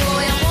feeling,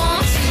 boy, I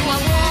want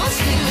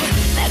you.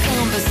 That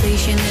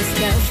conversation is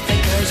tough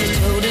because you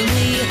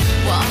totally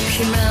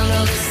walking around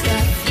all the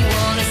stuff you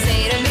wanna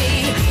say to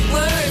me.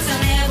 Words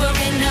are never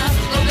enough,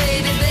 oh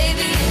baby,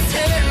 baby, it's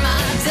hurt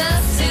my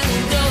dust to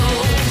go.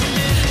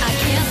 I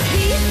can't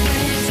speak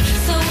French,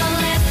 so I'll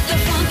let the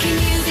funky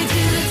music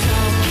do the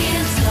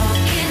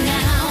talking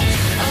now.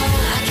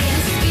 Oh, I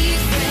can't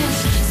speak French,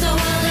 so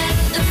I'll let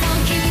the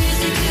funky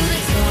music do the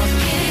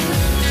talking.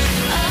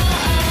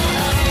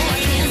 Oh, I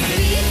can't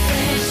speak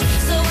French,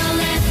 so I'll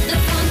let the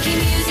funky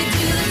music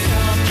do the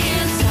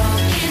talking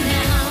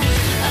now.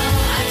 Oh,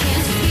 I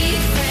can't speak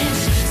French,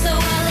 so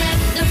I'll let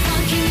the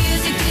funky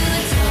music do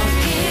the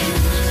talking.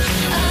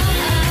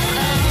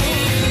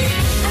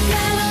 I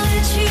gotta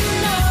let you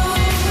know,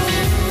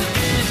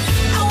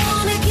 I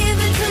wanna give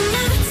it to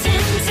my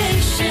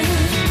temptation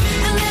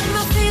and let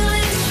my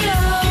feelings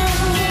show.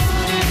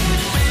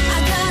 I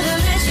gotta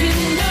let you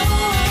know,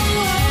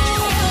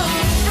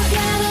 I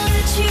gotta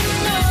let you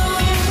know,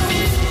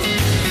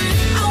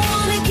 I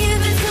wanna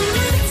give it to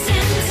my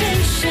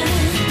temptation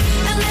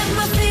and let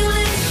my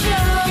feelings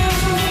show.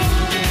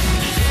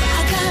 I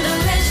gotta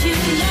let you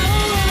know.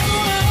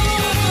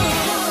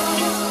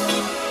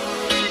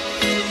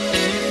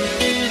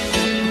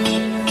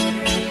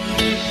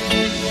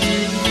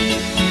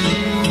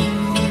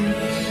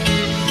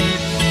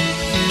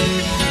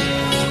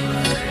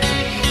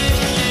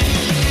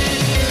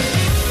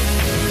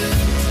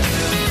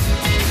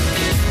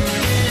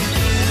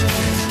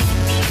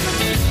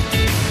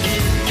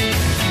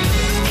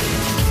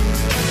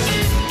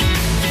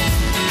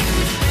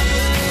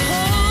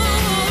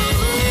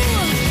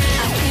 I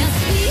can't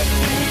speak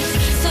French,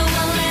 so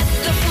I'll let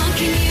the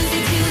funky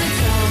music do the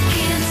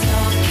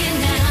talking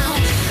now.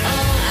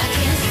 Oh, I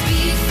can't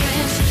speak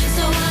French,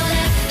 so I'll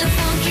let the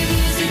funky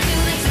music do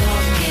the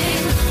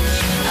talking.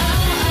 Oh,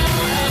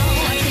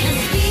 I can't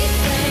speak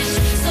French,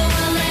 so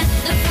I'll let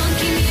the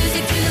funky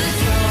music do the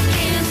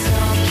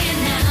talking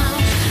now.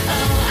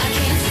 Oh, I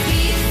can't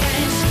speak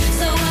French,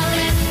 so I'll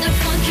let the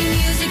funky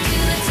music do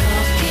the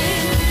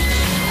talking.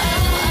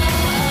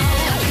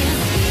 I can't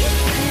speak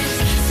French,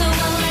 so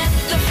I'll let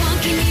the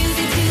funky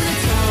music do the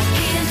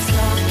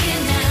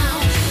talking now.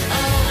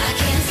 Oh, I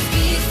can't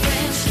speak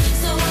French,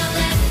 so I'll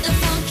let the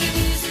funky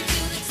music do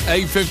the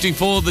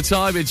 8:54 the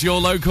time. It's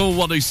your local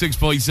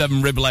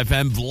 106.7 Ribble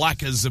FM.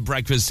 Black as a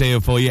breakfast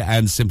here for you,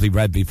 and Simply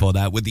Red before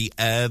that with The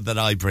Air That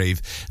I Breathe.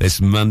 This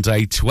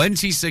Monday,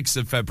 26th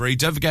of February.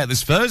 Don't forget,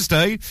 this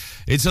Thursday,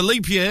 it's a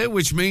leap year,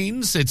 which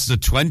means it's the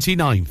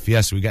 29th.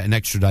 Yes, we get an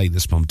extra day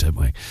this month, don't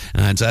we?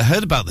 And I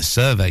heard about the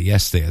survey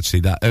yesterday,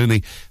 actually, that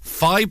only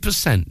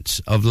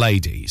 5% of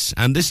ladies,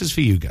 and this is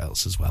for you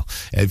girls as well,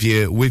 if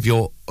you're with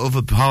your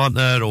other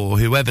partner or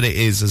whoever it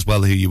is as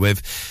well who you're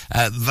with,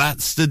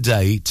 that's the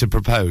day to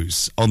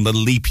propose on the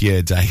leap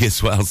year day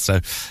as well. So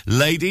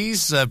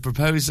ladies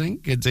proposing,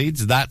 indeed,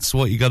 that's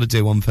what you got to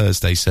do on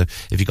Thursday. So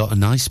if you got a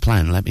nice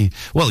plan,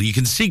 you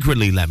can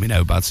secretly let me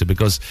know about it,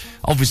 because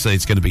obviously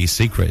it's going to be a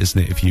secret,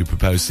 isn't it, if you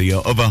propose to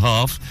your other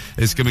half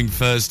this coming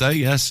Thursday.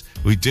 Yes,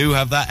 we do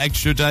have that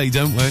extra day,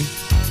 don't we?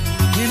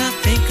 When I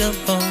think of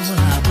all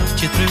I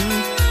put you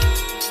through,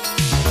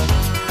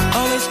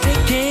 always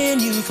taking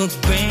you for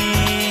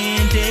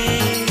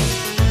granted,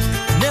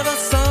 never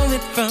saw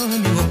it from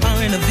your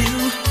point of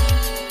view,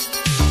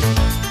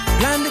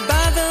 blinded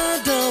by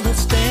the double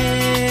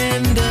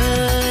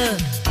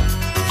standard.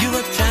 You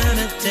were trying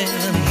to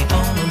tell me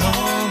all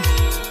along,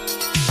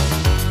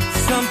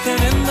 something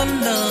in the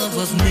love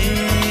was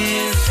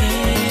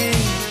missing.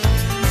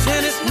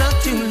 Said it's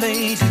not too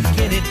late to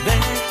get it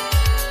back,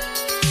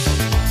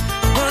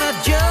 but I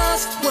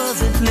just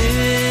wasn't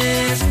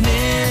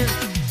listening.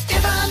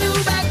 If I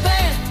knew back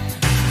then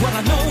what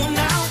I know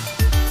now,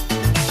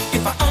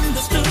 if I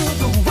understood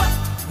the what,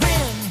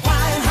 when,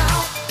 why, and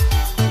how,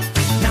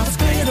 now it's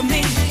clear to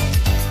me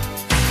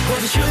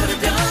what I should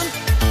have done.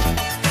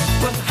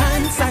 But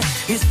hindsight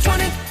is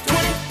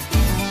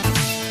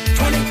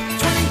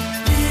 20/20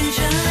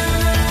 vision.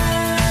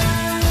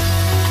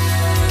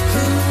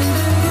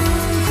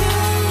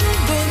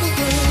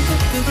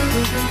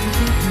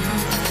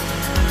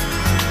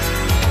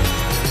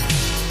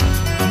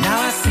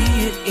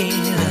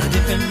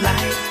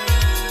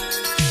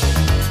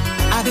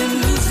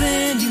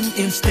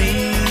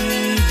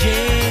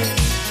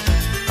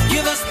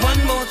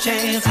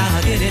 chance,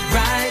 I'll get it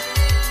right.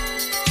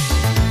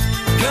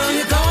 Girl,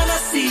 you're gonna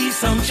see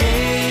some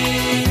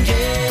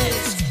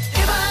changes.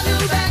 If I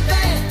knew back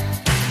then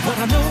what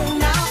I know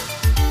now,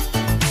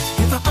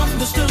 if I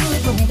understood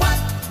the what,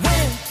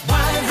 when,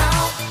 why, and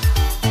how,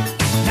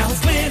 now it's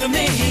clear to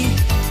me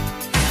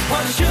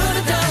what I should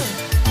have done.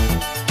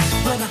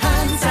 But the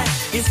hindsight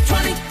is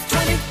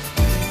 20/20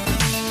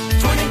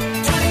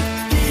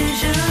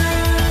 vision.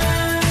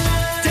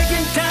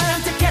 Taking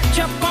time to catch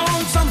up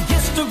on some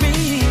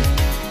history.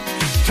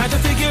 Trying to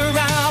figure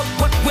out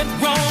what went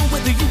wrong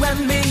with you and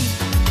me.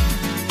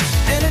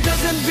 And it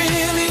doesn't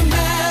really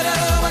matter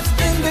what's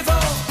been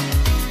before.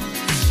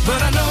 But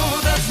I know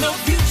there's no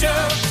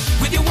future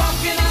with you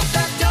walking out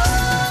that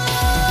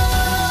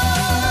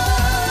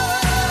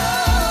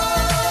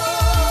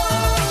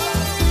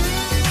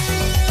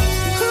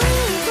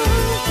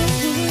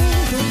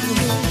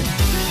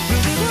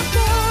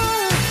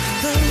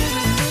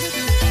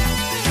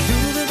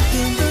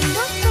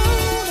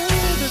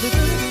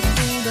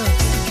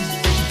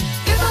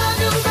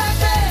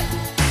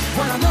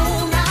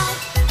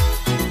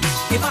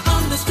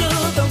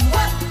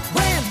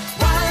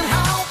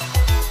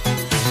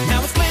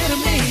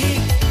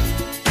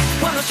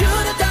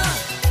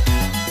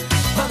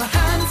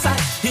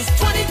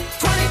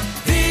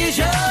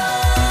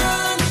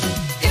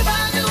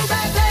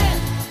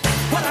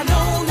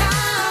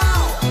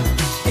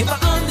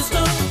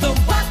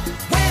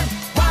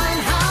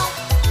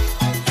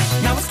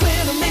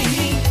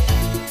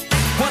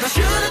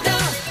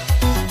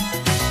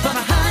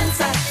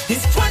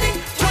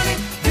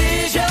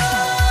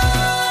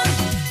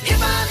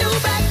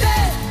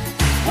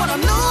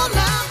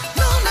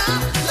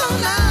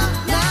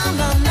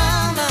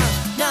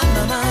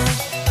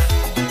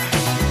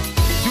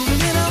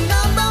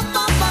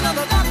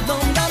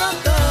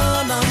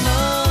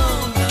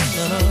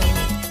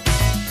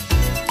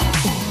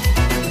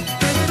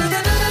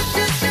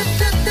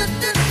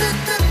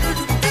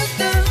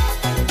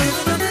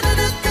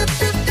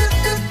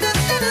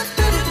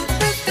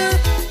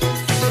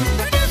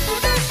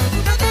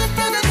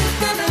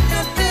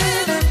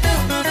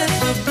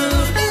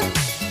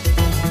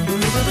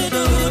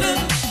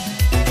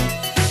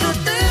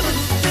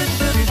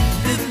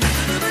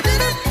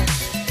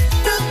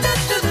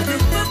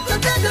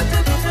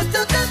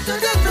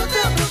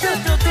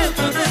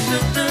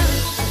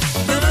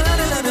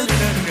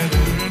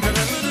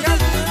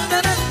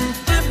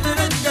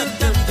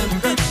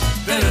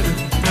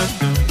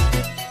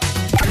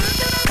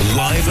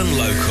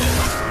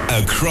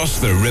across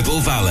the Ribble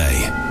Valley.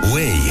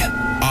 We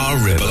are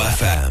Ribble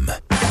FM.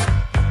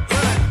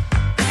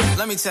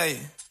 Let me tell you.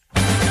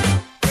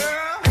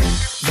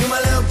 You my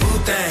little boo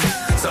thing,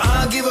 so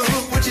I'll give a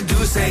hoot what you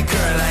do. Say,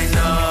 girl, I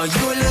know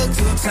you a little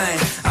too tame.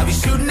 I'll be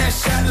shooting that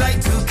shot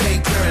like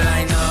 2K, girl,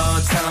 I know.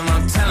 Tell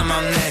him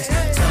I'm next.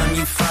 Tell him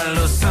you find a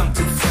little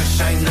something too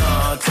fresh, I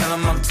know. Tell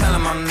him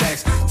I'm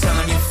next. Tell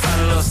him you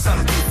find a little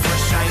something too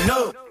fresh, I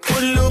know.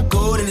 Put a little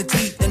gold in the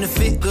teeth and it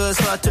fit good,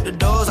 so I took the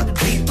doors out the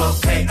deep,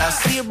 okay. I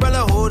see a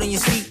brother holding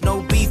your seat,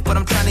 no beef, but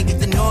I'm trying to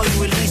get to know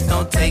you at least.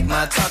 Don't take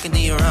my talking to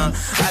your own.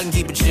 I can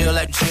keep it chill,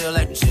 like chill.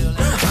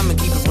 I'ma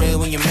keep it real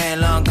when your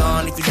man long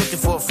gone. If you're looking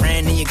for a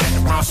friend and you got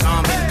the wrong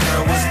song, baby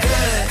girl, what's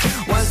good?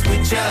 What's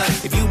with ya?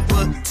 If you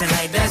book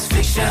tonight, that's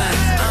fiction.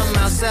 I'm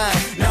outside,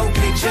 no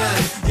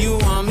pictures. You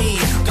want me,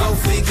 go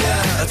figure.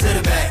 To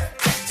the back,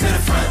 to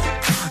the front.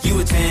 You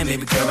a 10,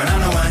 baby girl, but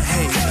I'm the one.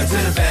 Hey, to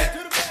the back,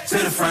 to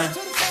the front.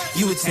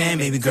 You a 10,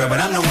 baby girl, but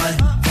I'm the one.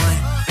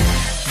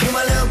 You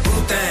my little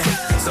boo thing,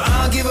 so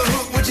I'll give a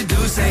hoot what you do.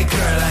 Say,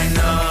 girl, I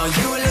know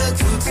you a little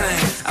too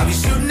tame. I'll be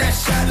shooting that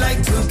shot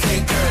like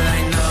 2K, girl,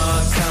 I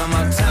know.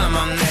 Tell him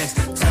I'm next.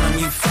 Tell him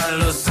you find a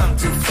little something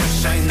too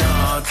fresh, I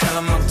know. Tell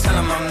him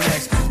I'm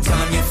next. Tell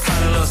him you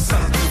find a little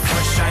something too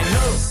fresh, I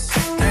know.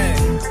 Hey,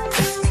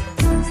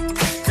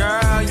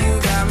 girl, you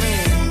got me.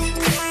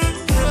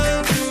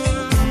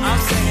 I'm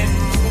singing.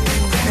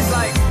 It's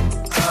like,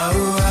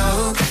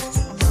 oh.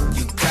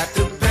 You got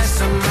the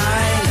best of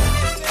mine.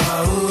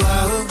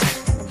 Oh.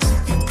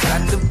 You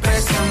got the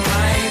best of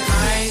mine.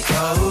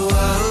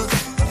 Oh.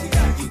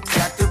 You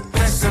got the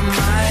best of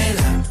mine.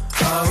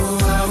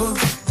 Oh.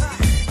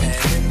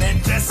 And then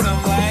just some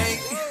white.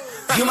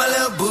 You my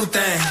little boo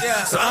thing.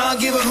 So I don't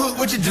give a hoot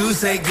what you do.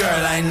 Say,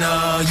 girl, I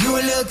know you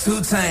a little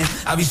too tame.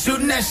 I'll be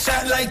shooting that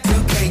shot like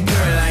 2K,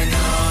 girl, I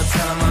know.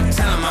 Tell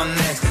him I'm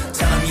next.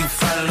 Tell him you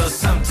find a little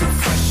something too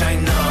fresh, I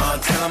know.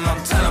 Tell him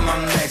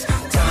I'm next.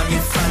 Tell him you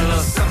find a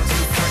little something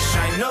too fresh,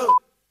 I know.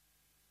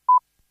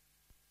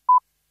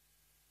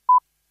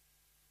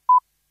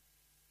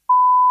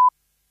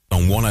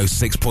 On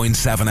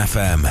 106.7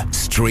 FM,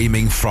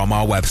 streaming from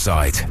our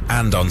website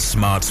and on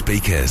smart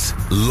speakers,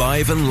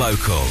 live and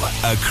local,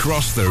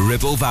 across the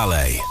Ribble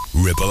Valley.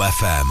 Ribble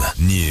FM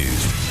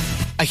News.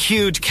 A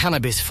huge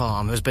cannabis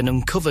farm has been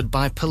uncovered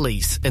by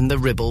police in the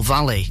Ribble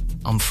Valley.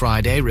 On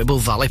Friday, Ribble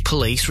Valley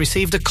Police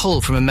received a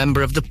call from a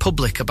member of the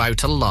public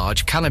about a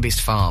large cannabis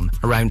farm.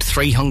 Around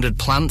 300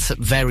 plants at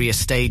various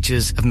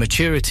stages of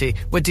maturity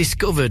were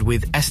discovered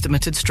with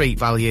estimated street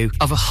value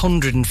of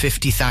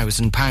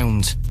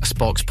 £150,000. A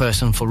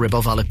spokesperson for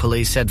Ribble Valley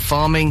Police said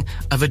farming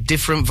of a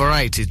different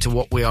variety to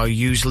what we are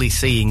usually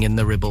seeing in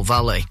the Ribble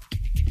Valley.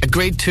 A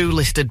Grade 2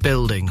 listed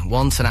building,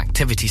 once an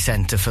activity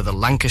centre for the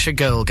Lancashire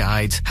Girl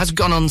Guides, has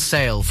gone on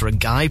sale for a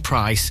guy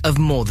price of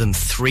more than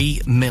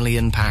 £3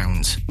 million.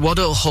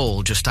 Waddow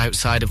Hall, just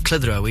outside of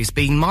Clitheroe, is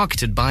being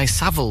marketed by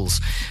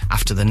Savills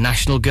after the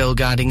National Girl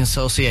Guiding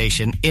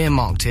Association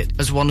earmarked it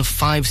as one of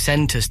 5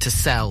 centres to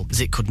sell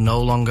as it could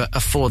no longer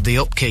afford the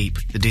upkeep.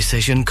 The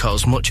decision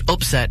caused much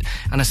upset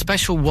and a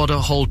special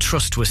Waddow Hall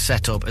Trust was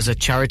set up as a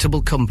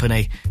charitable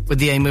company with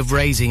the aim of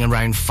raising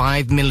around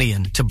 £5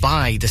 million to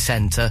buy the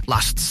centre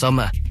last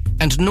summer.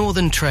 And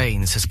Northern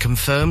Trains has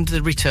confirmed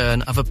the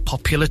return of a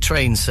popular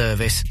train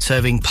service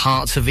serving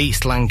parts of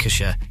East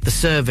Lancashire, the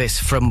service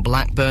from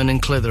Blackburn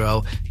and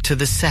Clitheroe to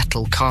the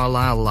Settle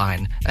Carlisle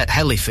line at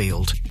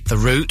Hellifield. The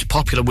route,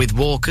 popular with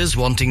walkers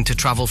wanting to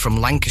travel from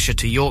Lancashire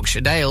to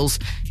Yorkshire Dales,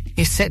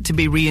 is set to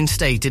be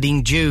reinstated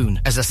in June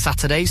as a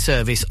Saturday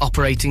service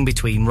operating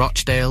between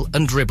Rochdale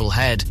and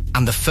Ribblehead,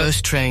 and the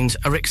first trains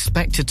are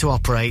expected to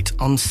operate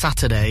on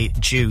Saturday,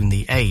 June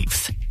the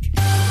 8th.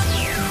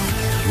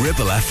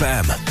 Ribble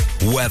FM.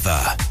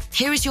 Weather.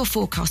 Here is your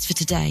forecast for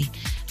today.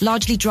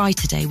 Largely dry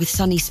today with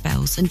sunny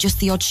spells and just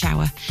the odd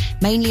shower,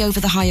 mainly over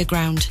the higher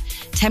ground.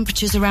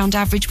 Temperatures around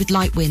average with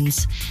light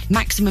winds.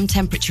 Maximum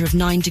temperature of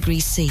 9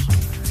 degrees C.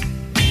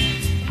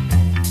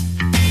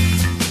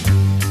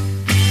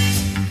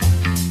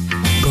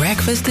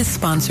 Breakfast is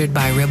sponsored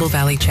by Ribble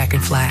Valley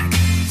Checkered Flag.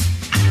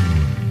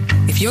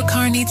 If your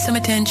car needs some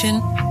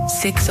attention,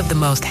 6 of the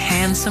most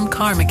handsome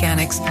car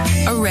mechanics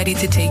are ready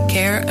to take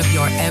care of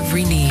your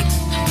every need.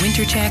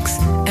 Winter checks,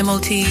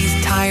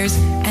 MOTs, tires,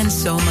 and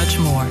so much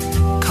more.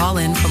 Call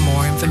in for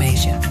more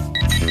information.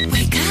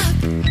 Wake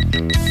up.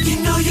 You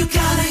know you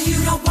gotta,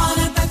 you don't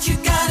wanna, but you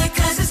gotta,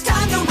 'cause it's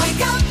time to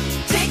wake up.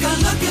 Take a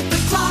look at the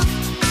clock.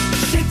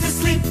 Shake the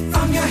sleep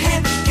from your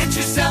head. Get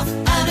yourself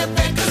out of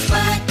bed, 'cause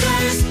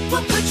Blackers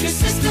will put your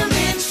system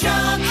in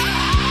shock.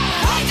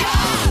 Wake up!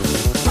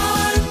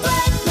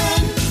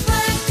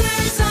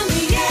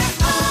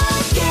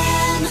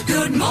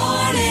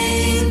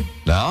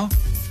 Now,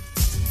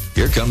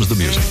 here comes the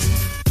music.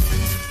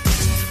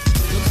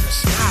 Look at the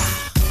sky.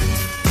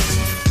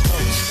 Oh,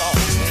 the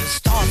stars, man. The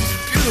stars are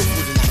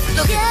beautiful tonight.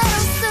 Look at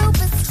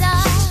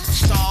superstar.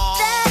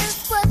 That is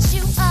what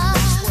you are.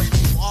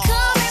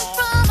 Coming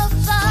from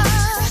afar.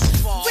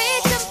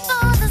 Reaching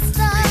for the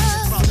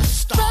stars.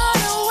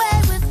 Run away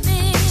with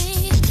me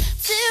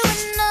to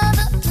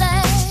another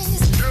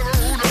place.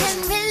 Can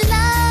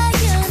rely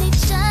on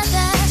each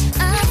other.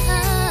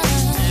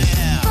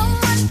 From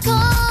one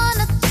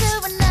corner to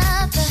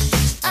another.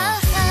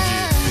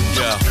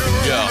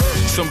 Yeah.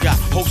 Some got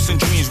hopes and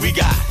dreams, we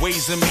got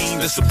ways and mean.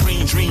 The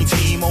supreme dream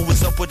team,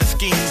 always up with a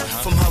scheme.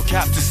 From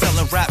hubcap to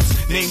selling raps,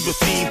 name your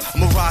theme.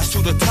 I'ma rise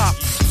to the top,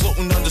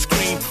 floating on the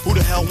screen. Who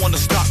the hell wanna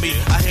stop me?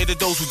 I hated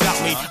those who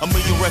doubt me. A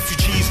million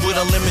refugees with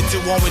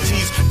unlimited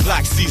warranties.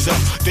 Black Caesar,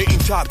 dating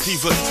top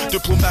divas.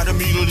 Diplomat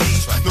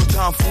immunities, no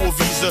time for a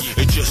visa.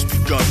 It just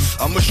begun.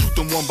 I'ma shoot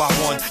them one by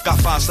one.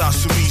 Got 5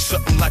 signs to me,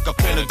 something like a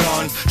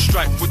pentagon.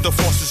 Strike with the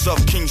forces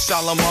of King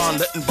Solomon.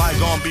 Letting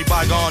bygone be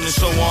bygone, and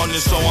so on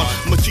and so on.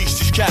 I'ma teach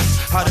these cats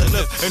how to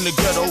live in the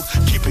ghetto,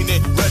 keeping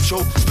it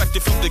retro,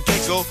 expected from the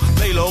get-go.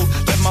 Lay low,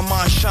 let my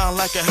mind shine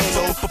like a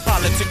halo. For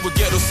politics with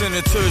ghetto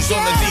senators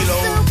on the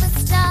D-Lo.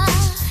 Superstar,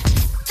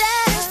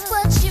 that is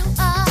what you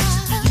are.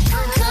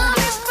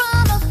 Coming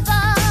from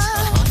afar,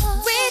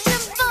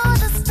 reaching for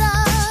the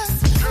stars.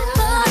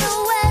 Run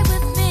away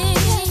with me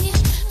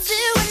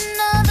to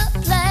another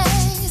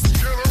place.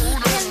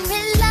 Can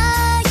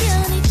rely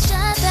on each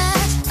other.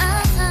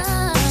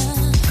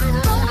 From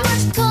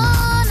one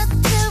corner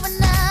to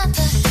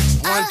another.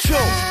 1,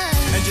 2,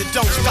 and you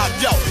don't stop,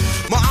 yo.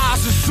 My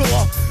eyes are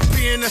sore,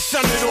 being a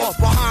senator.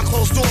 Behind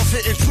closed doors,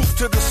 hitting truth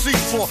to the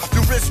seafloor.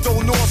 The rich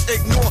don't north,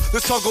 ignore the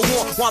tug of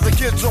war. While the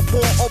kids are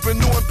poor, open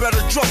new and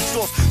better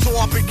drugstores. So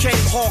I became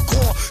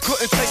hardcore,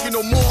 couldn't take it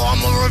no more.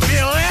 I'ma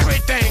reveal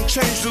everything,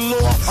 change the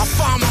law. I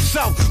find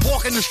myself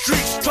walking the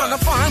streets, trying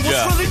to find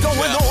what's really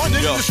going on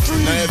in the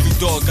streets. Now every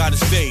dog got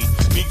his day,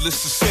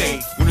 needless to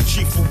say. When the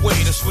chief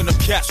away, that's when the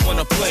cats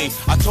wanna play.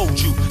 I told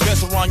you,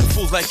 dance around you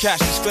fools like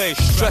Cassius Clay.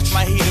 Stretch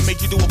my heat and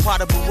make you do a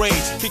pot of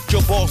parade. Kick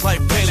your balls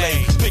like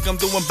Pele, think I'm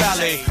doing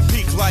ballet.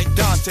 Peak like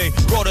Dante,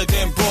 broader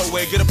than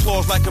Broadway. Get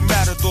applause like a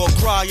matador,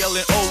 cry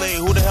yelling Ole.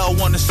 Who the hell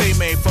wanna say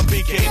me from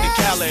BK to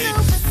Calais?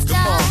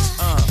 Come on,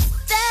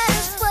 That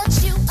is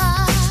what you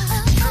are.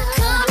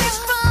 Coming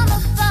from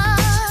afar,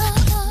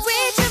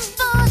 reaching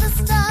for the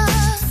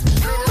stars.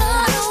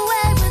 Run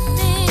away with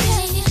me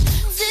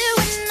to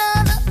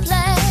another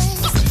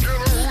place.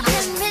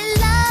 Can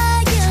rely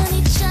on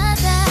each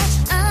other.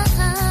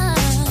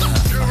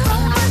 From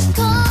one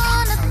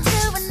corner to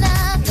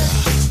another.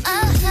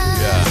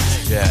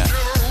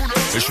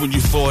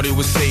 thought it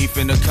was safe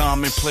in a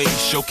commonplace.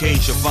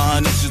 Showcase your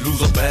finances,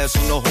 lose a bass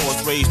on the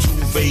horse race.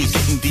 Two-phase,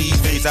 getting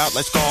D-phase out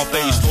like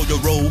Scarface. Stole your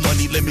roll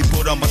money, let me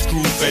put on my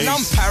screw face. And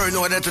I'm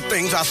paranoid at the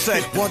things I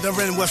say,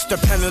 wondering what's the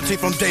penalty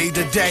from day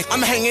to day.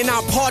 I'm hanging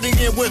out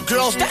partying with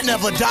girls that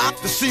never die.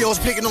 The CEO's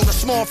picking on the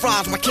small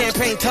fries, my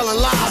campaign telling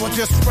lies. I was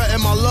just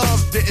spreading my love,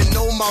 didn't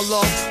know my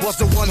love was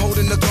the one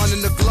holding the gun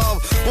in the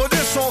glove. Well,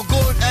 it's all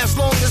good as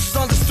long as it's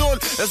understood.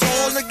 It's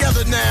all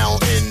together now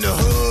in the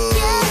hood.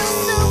 Oh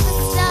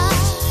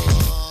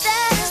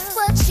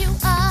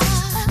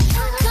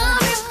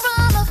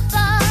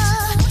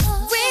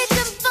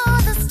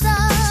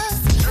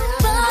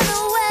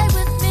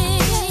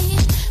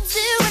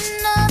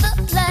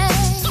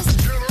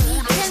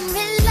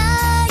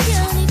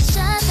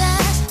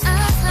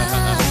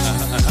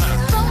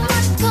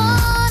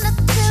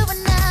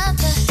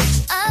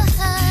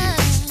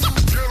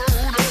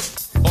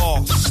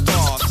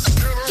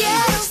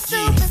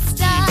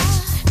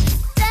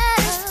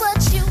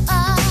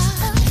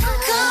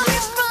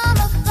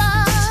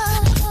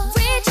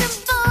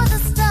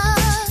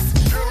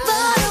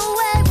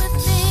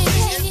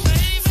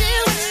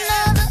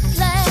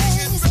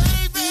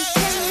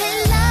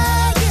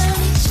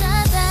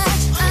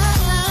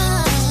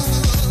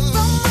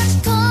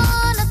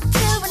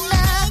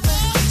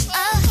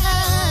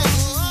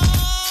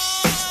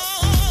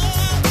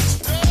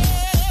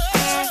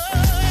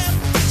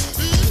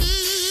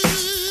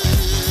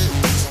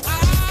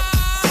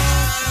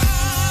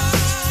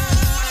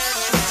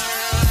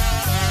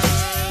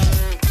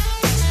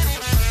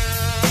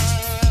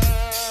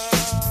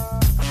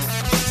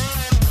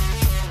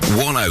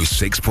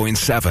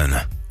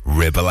 6.7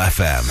 Ribble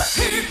FM.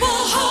 People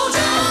hold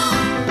on.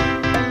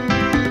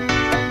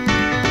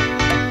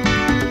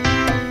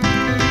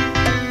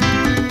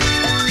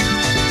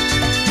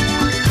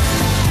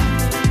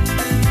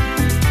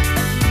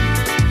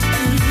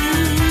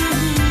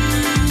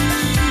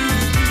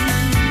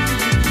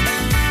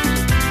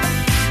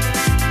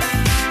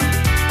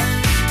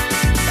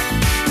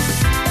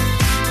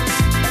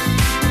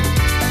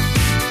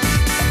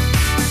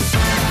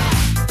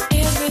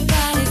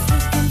 Everybody's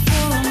looking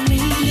for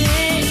me.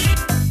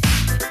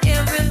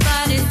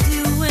 Everybody's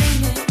doing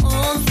it.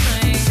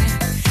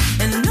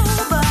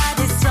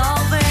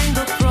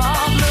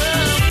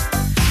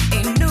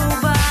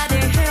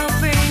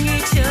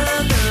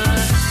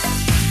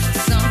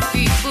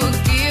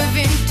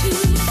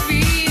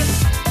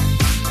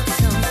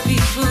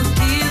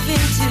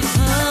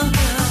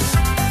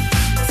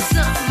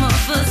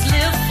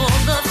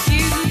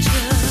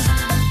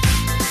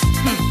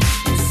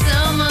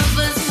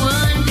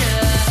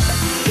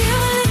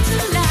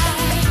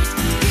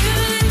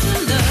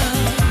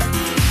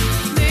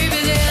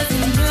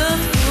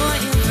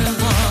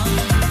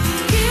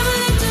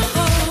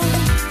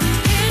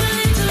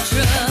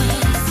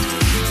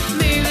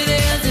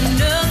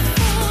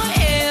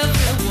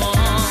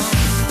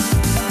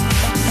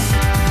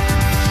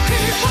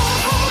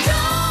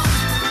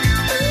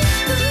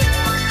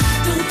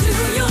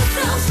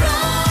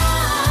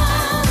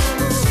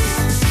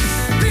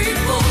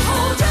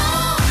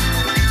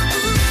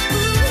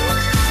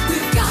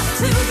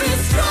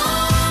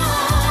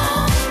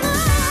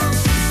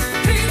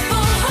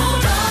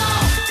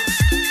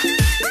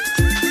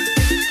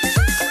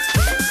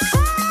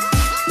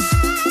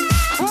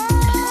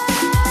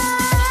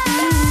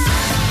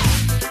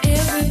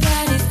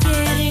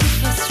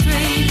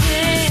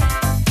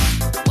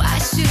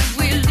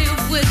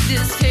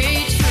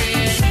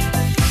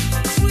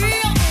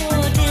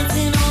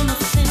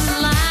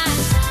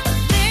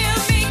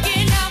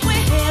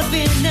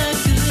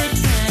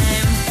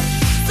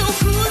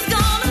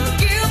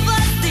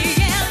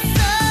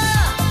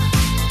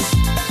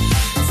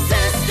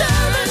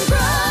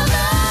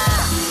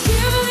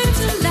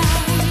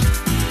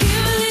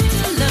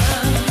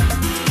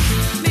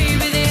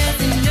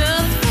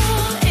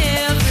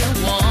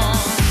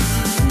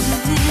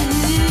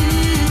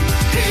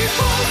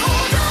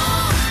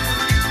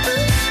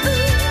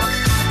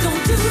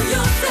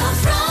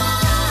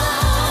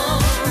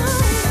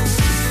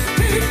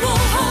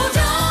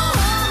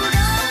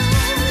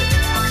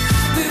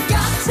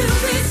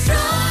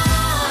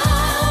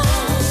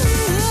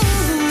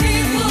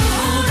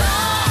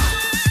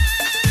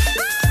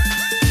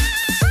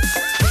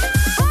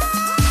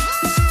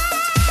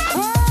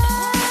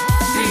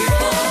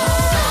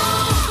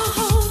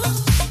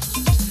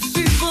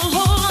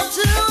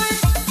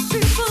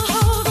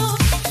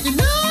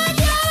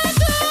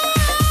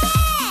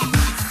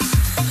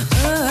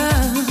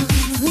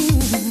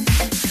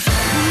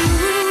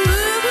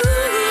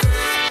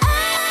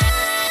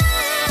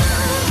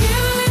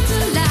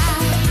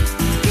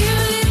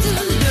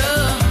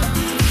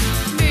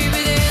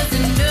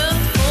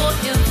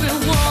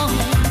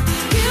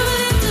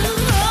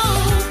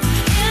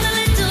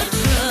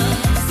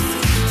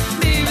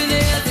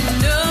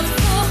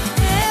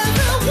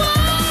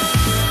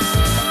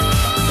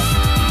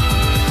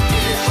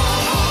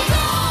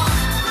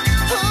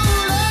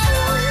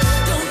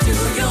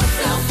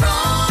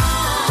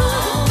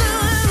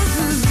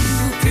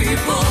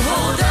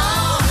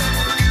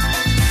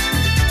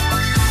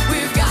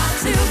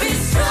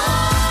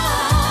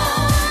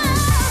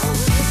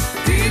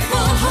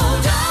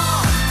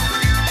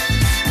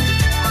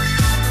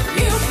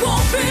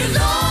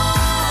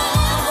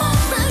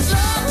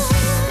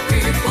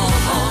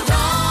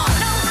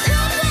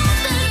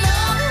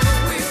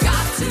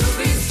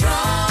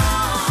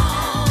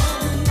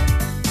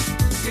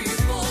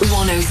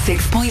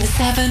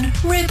 106.7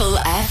 Ribble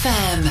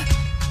FM.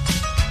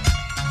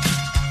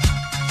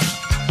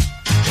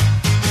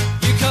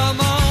 You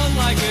come on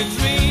like a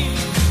dream,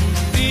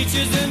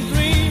 peaches and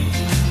cream,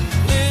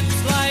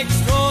 lips like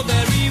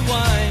strawberry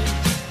wine.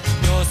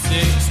 You're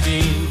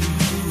 16,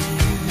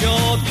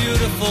 you're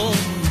beautiful,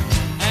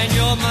 and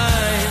you're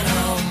mine.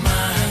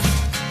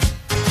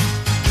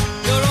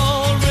 You're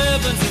all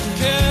ribbons and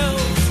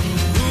curls.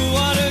 Ooh,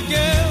 what a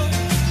girl,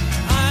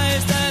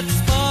 eyes that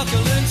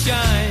sparkle and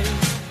shine.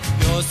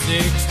 You're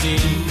 16,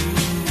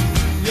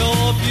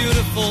 you're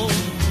beautiful,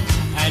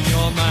 and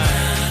you're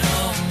mine.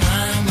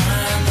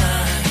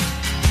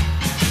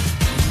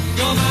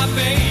 You're my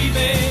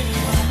baby,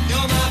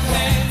 you're my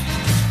pet.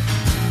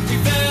 We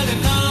fell in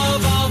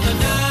love on the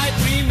night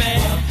we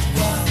met.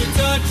 You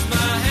touched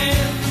my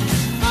hand,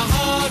 my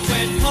heart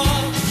went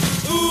pop.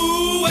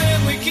 Ooh, when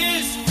we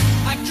kissed,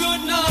 I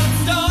could not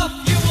stop.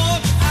 You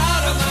walked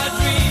out of my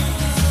dreams,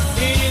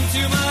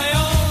 into my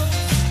arms.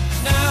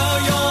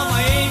 Now you're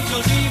my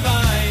angel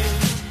divine.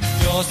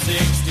 You're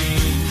 16,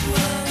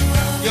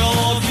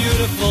 you're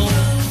beautiful,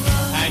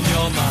 and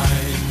you're mine.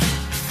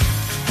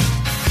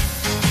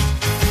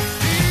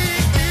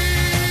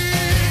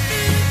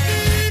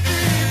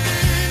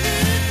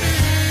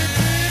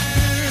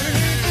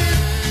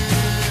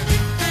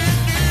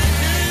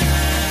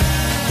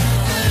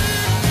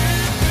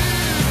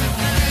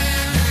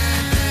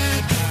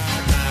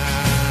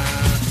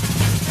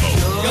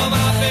 You're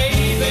my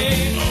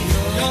baby,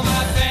 you're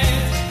my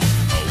pet.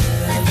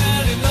 We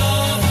fell in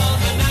love on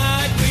the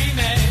night we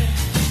met.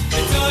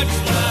 You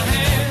touched my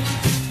hand,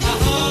 my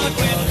heart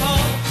went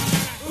pop.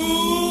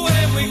 Ooh,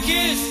 when we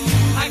kissed,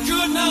 I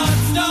could not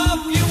stop.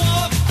 You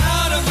walked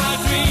out of my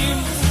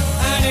dreams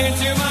and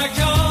into my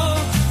car.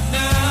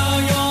 Now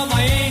you're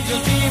my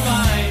angel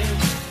divine.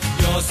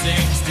 You're 16,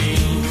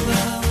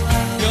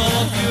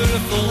 you're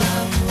beautiful,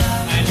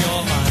 and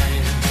you're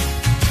mine.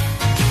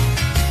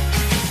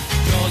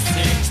 You're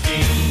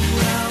 16,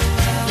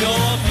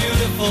 you're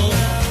beautiful,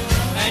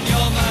 and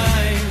you're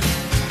mine.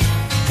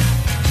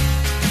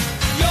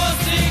 You're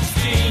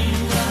 16,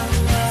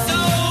 so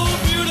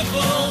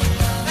beautiful,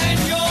 and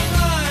you're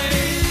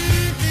mine.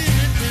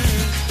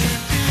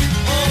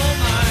 Oh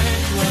mine,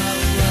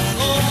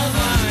 oh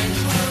mine,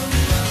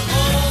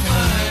 oh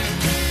mine.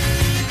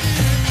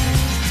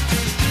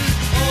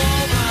 Oh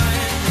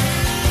mine,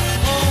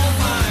 oh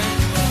mine,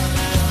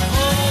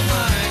 oh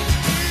mine.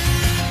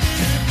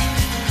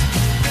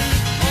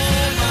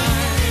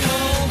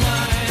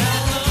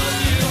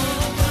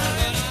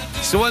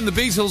 So when the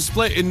Beatles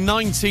split in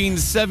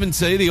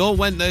 1970, they all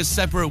went their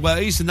separate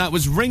ways, and that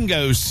was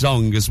Ringo's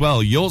song as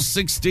well. You're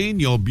 16,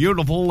 you're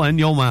beautiful, and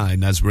you're mine.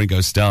 That's Ringo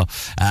Starr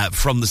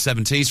from the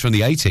 70s, from the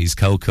 80s,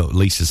 Cold Cut,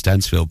 Lisa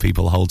Stansfield,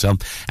 People Hold On.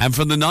 And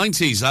from the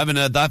 90s, I haven't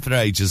heard that for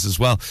ages as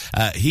well.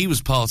 He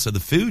was part of the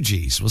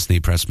Fugees, wasn't he,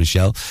 Press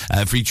Michelle?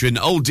 Featuring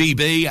Old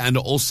DB and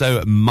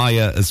also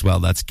Maya as well.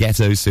 That's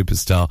Ghetto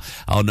Superstar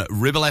on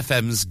Ribble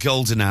FM's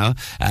Golden Hour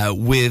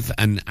with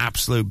an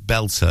absolute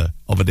belter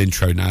of an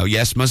intro now.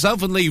 Yes,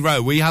 myself and Lee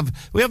Rowe, we have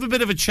a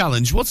bit of a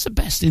challenge. What's the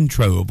best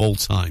intro of all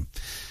time?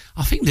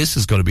 I think this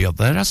has got to be up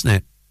there, hasn't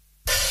it?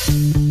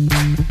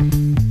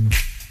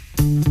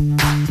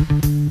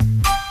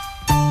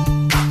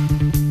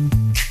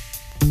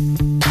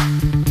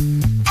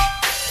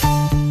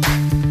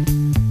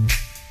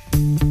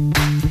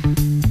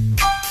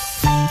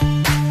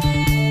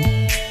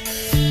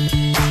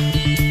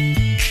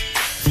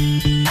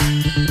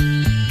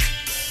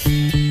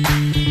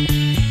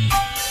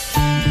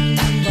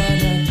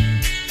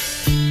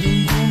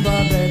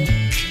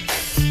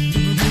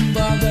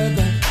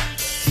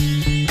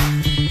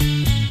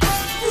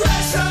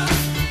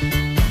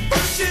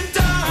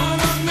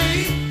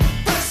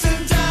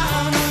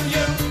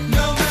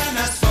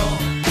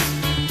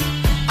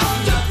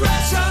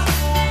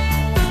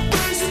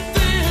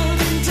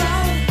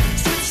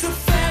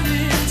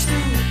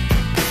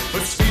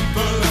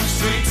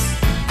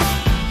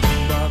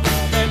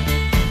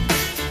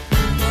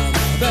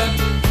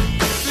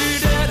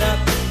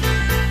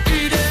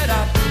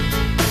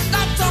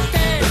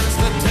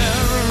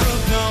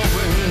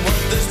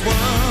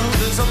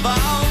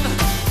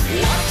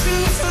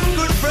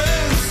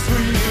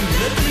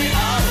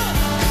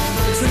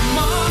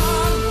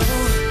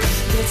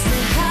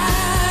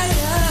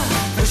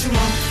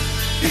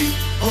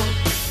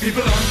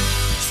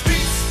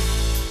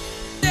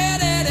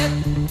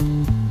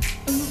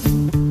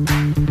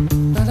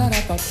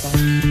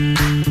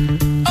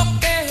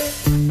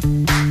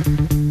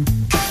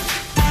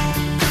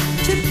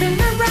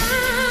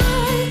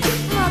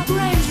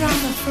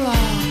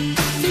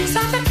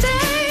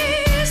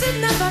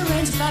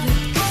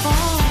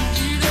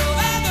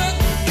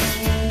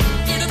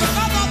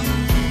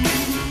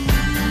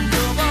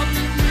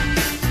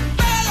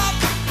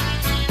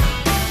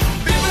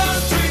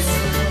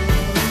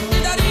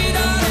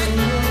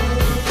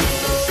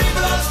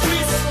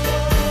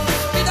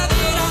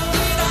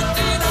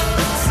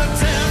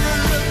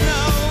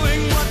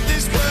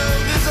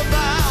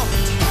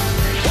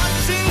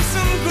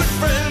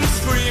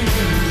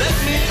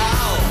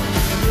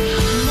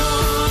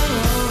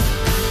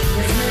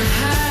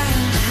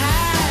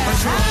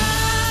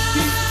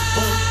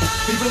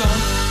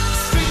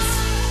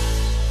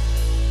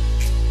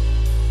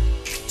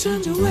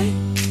 turned away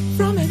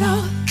from it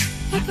all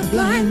like a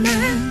blind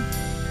man.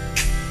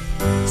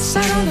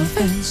 Sat on the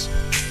fence,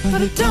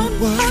 but it don't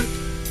work.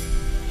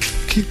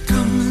 Keep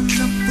coming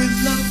up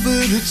with love,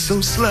 but it's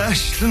so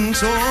slashed and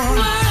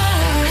torn.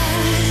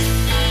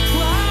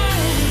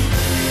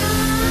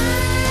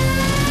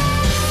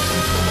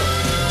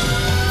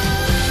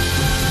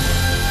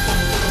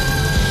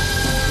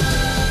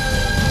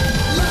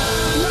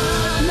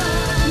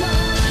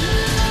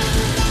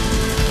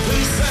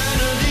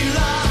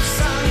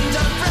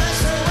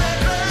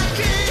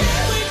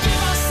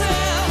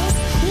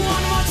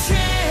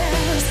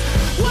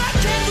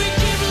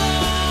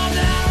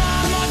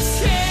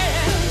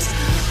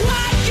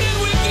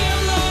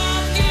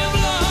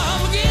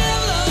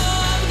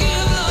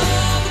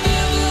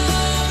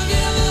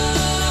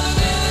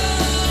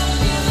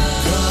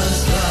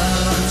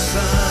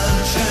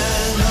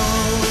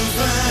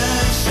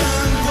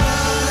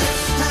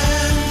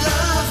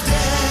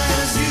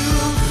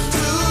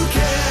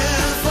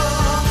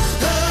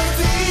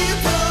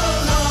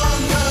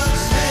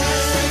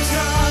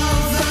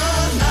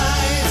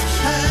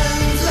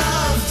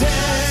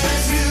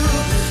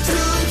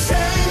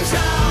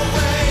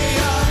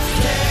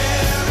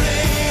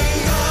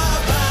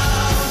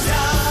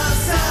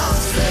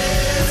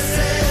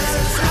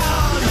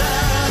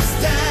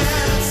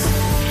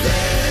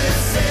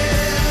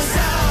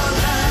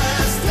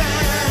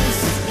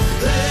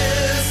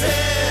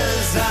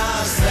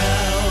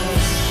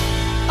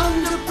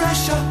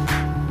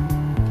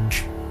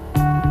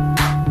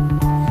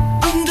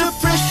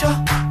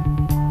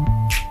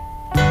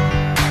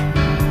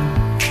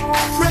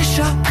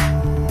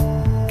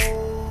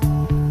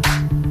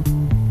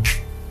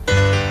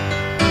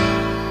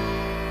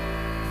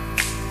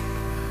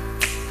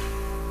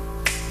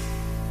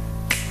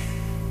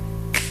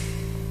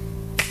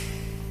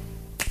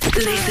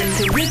 Listen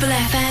to Ribble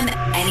FM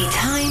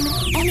anytime,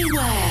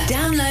 anywhere.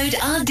 Download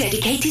our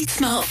dedicated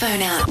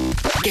smartphone app.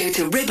 Go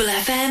to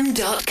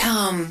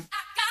ribblefm.com. I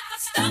got the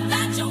stuff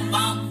that you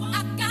want.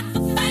 I got the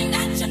thing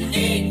that you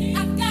need. I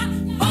got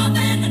more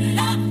than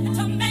enough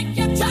to make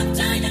you drop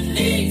to your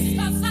knees.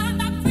 'Cause I'm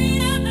the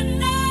queen of the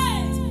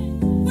night.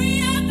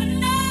 Queen of the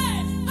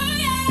night. Oh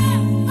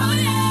yeah, oh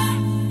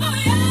yeah, oh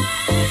yeah.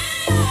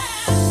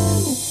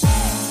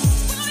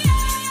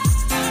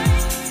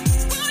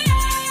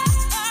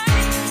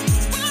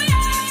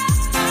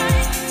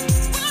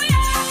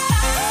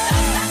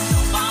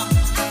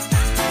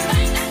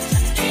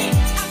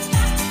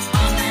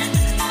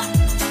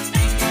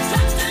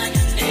 Drop to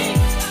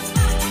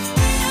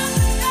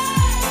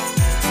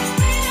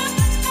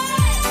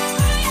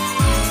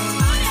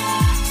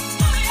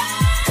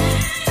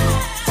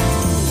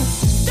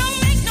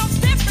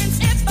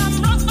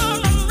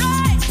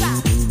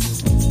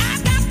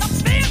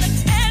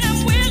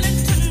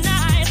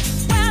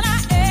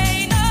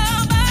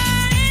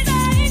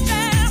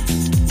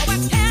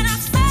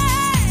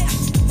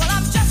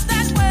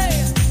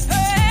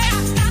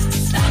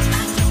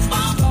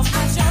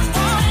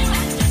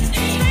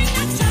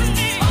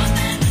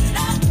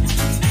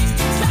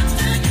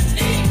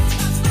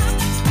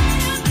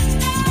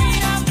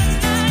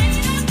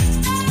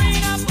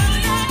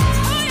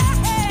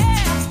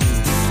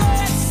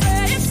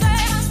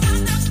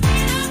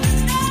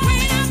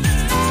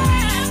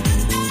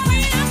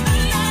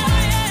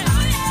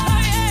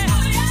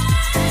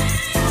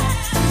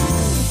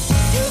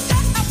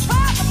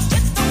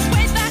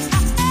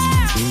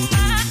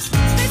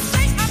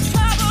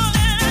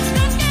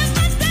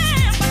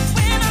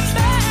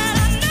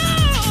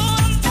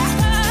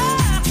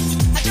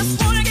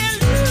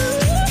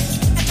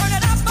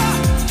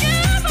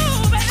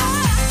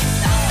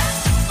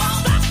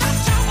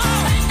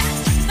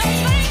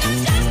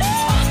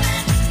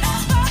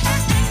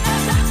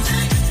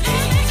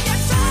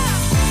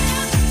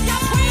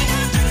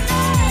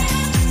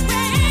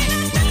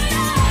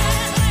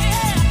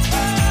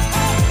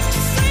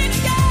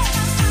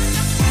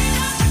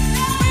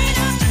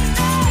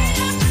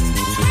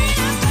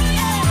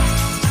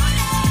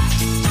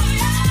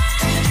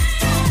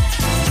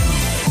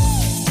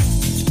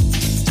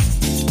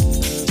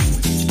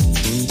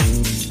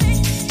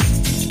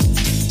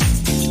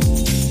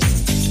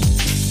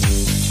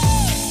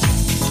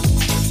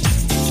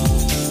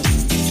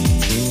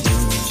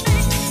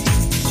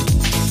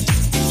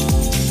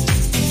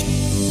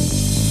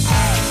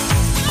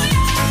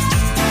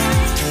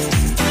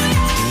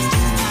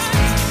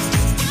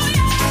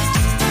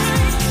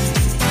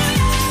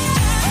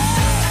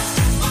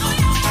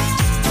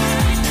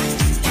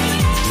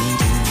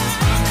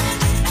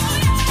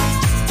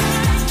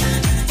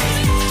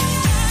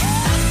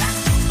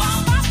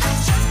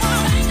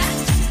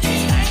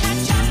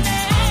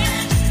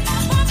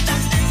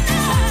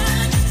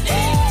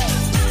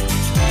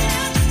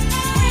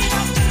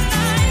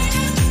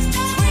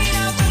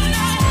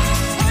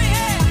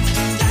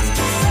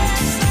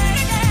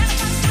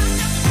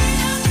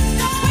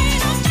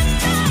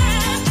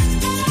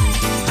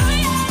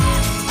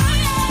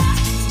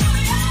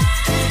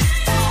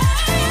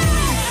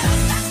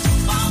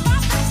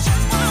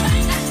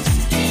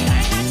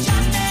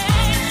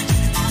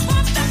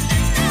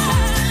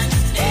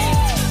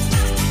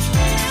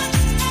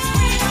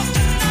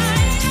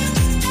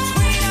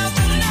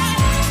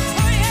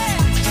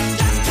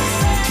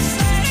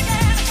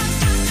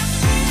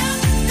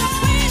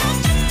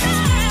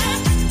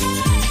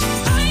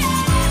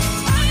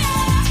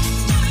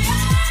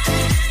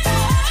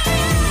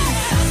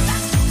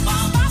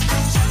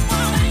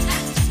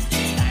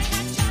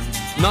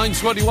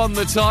 9:21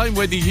 the time,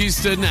 Whitney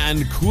Houston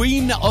and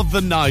Queen of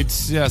the Night.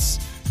 Yes,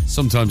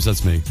 sometimes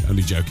that's me.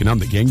 Only joking. I'm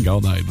the king,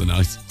 aren't I, of the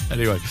night?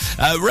 Anyway,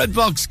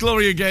 Redbox,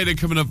 Gloria Gaynor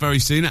coming up very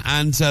soon,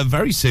 and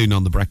very soon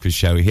on The Breakfast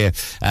Show here,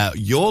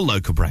 your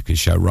local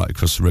breakfast show right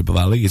across the Ribble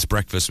Valley. It's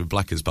Breakfast with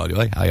Blackers, by the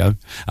way. Hi-oh.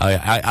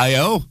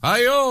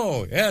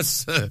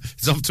 Yes,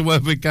 it's off to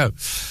where we go.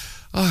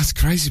 Oh, it's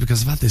crazy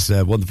because I've had this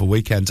wonderful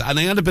weekend, and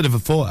I had a bit of a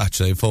thought,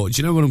 actually. I thought,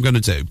 do you know what I'm going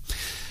to do?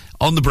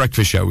 On The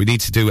Breakfast Show, we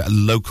need to do a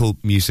local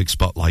music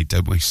spotlight,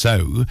 don't we?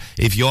 So,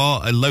 if you're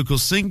a local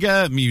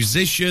singer,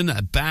 musician,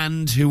 a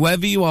band,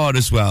 whoever you are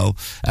as well,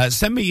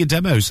 send me your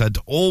demos. I'd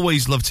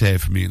always love to hear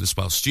from you as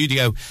well.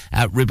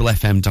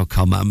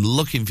 studio@ribblefm.com. I'm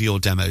looking for your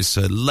demos,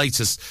 so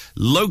latest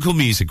local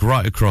music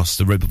right across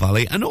the Ribble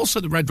Valley and also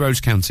the Red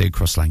Rose County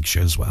across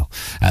Lancashire as well.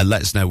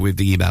 Let us know with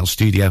the email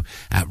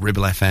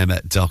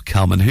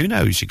studio@ribblefm.com. And who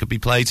knows, you could be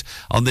played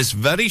on this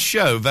very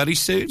show very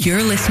soon.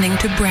 You're listening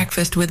to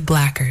Breakfast with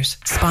Blackers,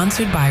 sponsored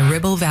by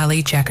Ribble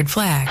Valley Checkered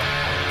Flag.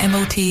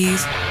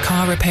 MOTs,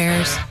 car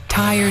repairs,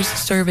 tires,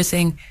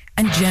 servicing,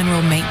 and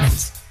general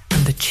maintenance.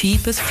 And the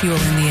cheapest fuel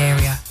in the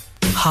area.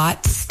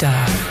 Hot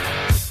stuff.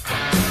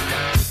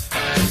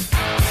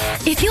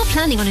 If you're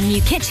planning on a new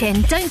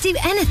kitchen, don't do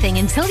anything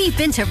until you've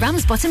been to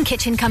Ramsbottom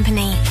Kitchen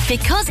Company.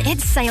 Because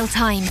it's sale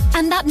time,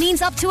 and that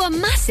means up to a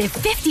massive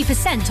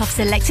 50% off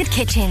selected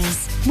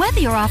kitchens. Whether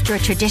you're after a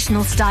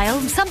traditional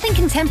style, something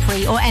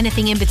contemporary, or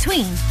anything in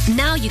between,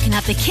 now you can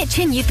have the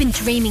kitchen you've been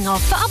dreaming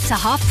of for up to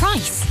half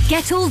price.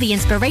 Get all the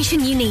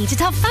inspiration you need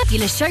at our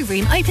fabulous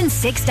showroom open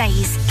 6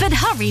 days. But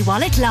hurry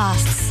while it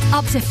lasts.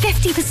 Up to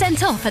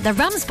 50% off at the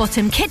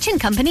Ramsbottom Kitchen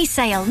Company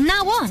sale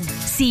now on.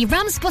 See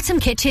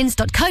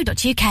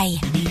ramsbottomkitchens.co.uk. You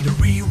need a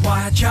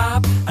rewire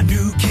job, a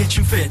new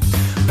kitchen fit,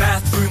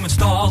 bathroom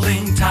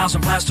installing, tiles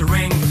and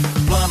plastering,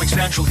 plumbing,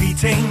 central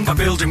heating, a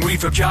building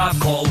refurb job.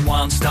 Call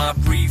One Stop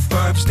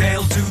Refurbs,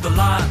 Dale to the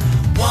lot.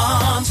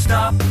 One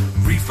Stop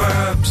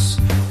Refurbs.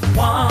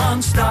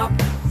 One Stop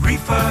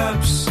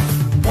Refurbs.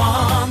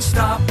 One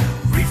Stop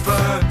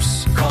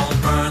Refurbs. Call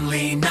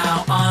Burnley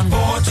now on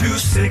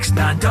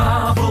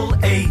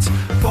 426-988.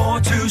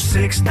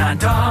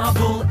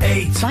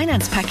 426-988.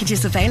 Finance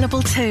packages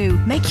available too.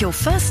 Make your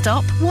first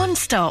stop One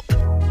Stop.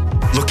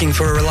 Looking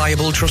for a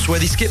reliable,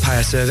 trustworthy skip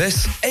hire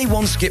service?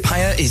 A1 Skip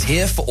Hire is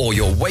here for all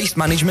your waste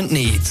management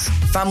needs.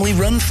 Family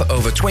run for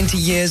over 20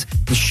 years,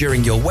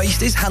 ensuring your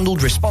waste is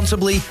handled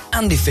responsibly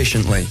and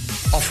efficiently.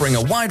 Offering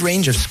a wide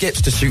range of skips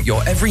to suit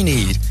your every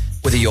need.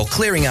 Whether you're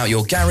clearing out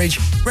your garage,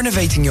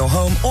 renovating your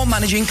home, or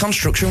managing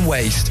construction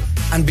waste.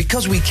 And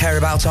because we care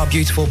about our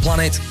beautiful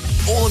planet,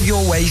 all of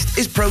your waste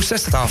is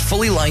processed at our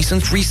fully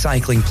licensed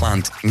recycling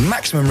plant,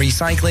 maximum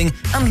recycling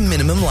and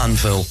minimum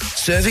landfill,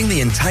 serving the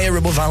entire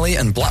Ribble Valley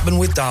and Blackburn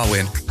with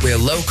Darwen. We're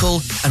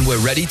local and we're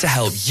ready to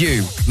help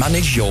you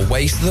manage your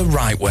waste the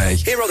right way.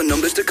 Here are the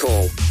numbers to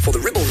call. For the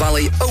Ribble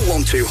Valley,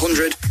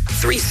 01200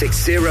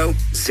 360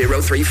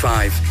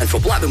 035. And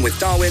for Blackburn with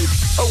Darwen,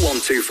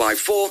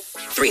 01254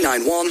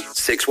 391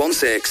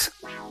 616.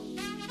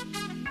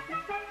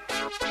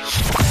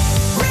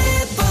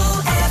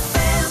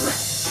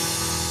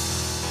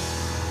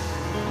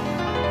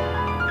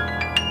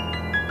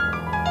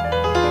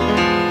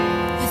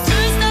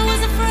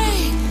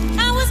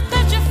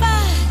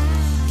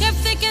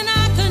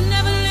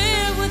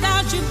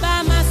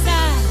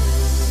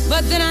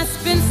 But then I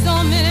spent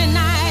so many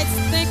nights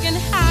thinking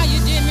how you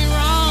did me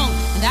wrong.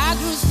 And I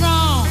grew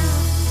strong.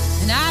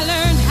 And I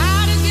learned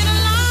how to get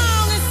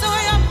along. And so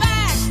you're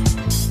back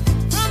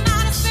from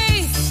outer space.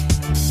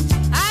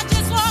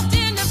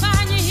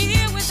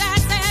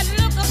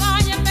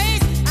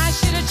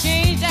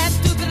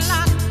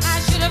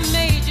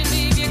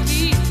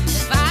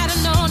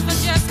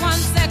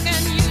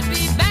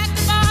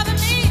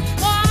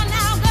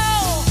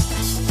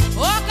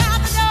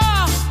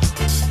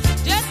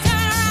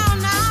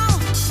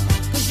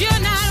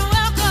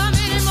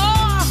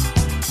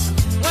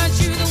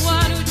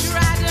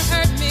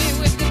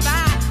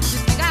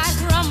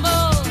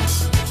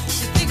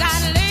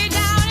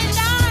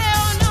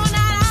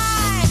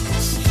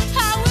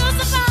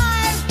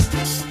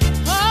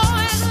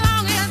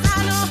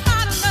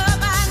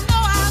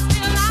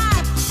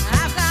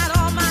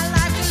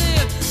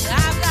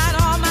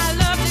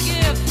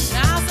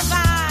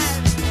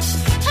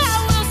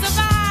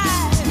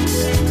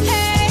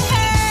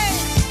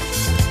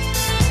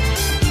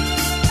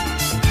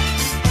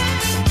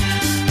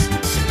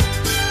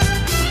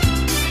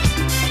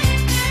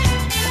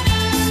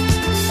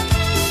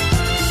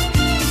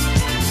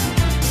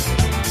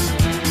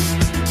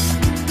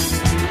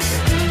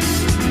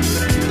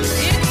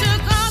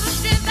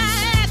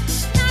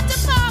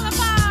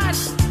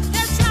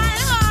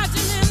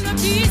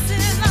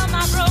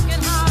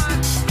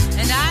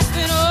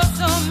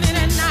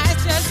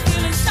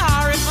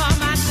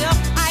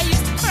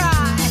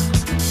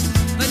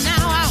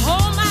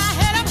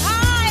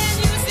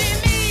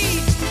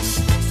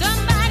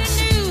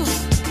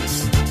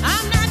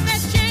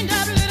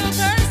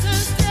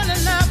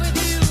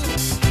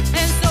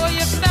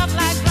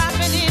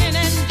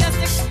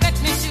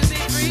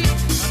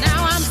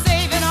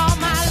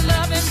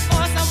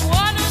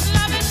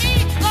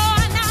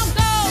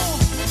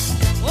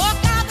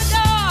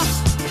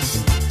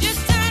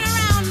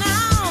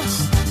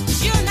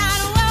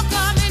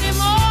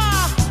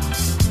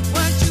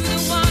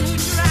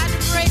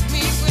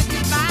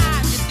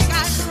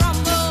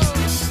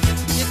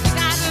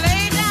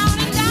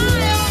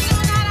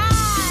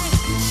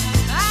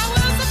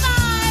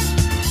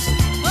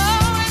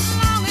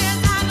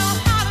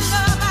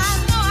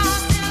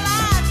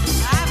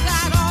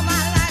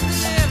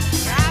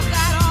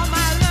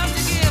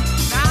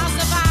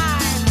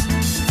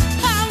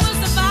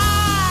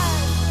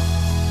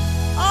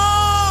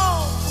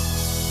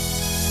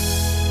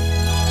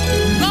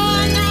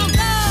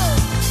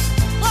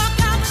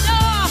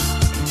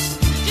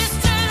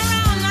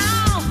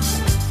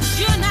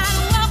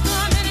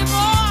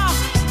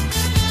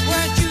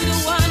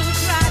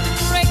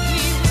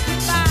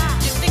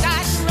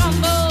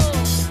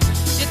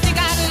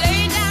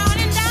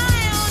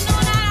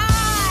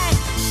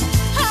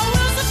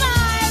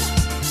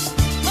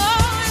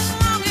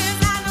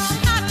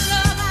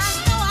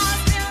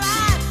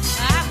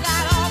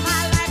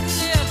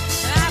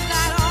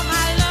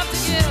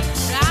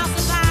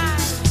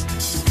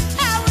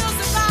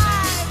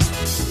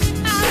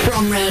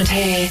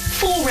 here,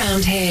 for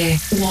round here.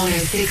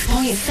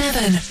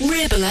 106.7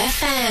 Ribble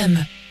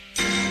FM.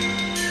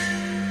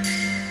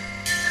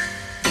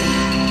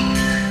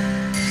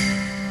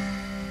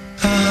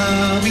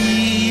 Are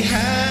we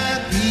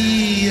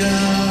happy?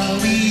 Are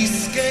we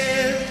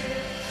scared?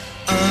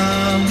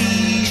 Are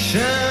we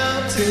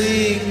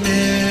shouting,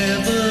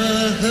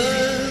 never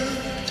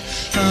heard?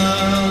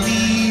 Are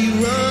we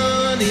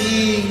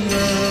running,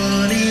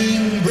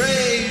 running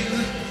brave?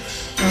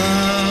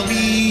 Are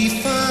we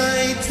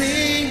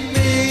fighting,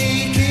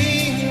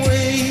 making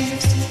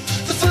waves?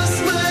 The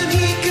first man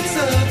he gets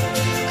up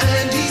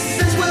and he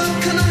says, well,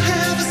 can I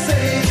have a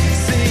say?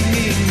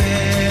 Singing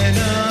men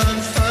on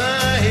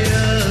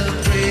fire,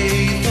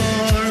 brave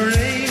or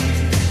rain.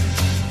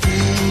 Who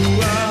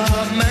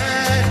are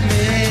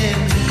madmen?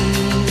 Who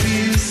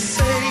will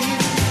save?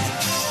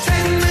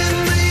 10 men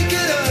they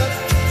get up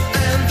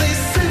and they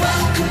say,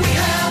 well, can we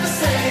have a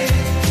say?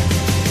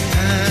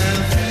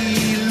 Have we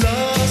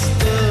lost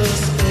the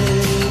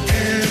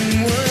spoken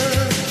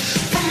word?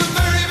 From the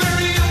very,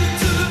 very young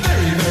to the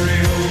very, very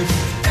old,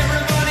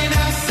 everybody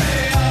now say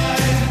I.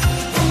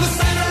 From the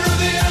center of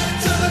the earth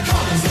to the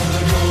corners of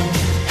the globe,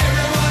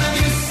 every one of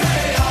you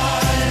say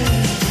I.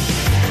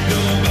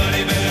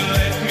 Nobody better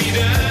let me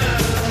down.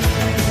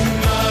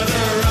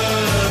 Mother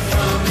Earth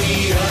from the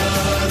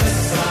other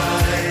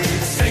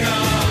side, sing on.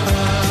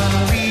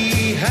 Are we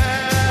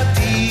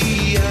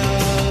happy?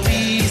 Are we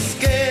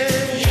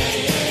scared?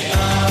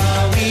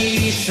 Are we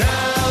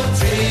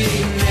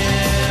shouting,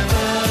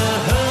 never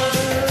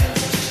heard?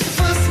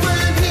 First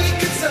man he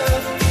gets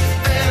up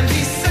and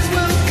he says,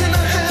 well, can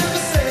I have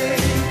a say?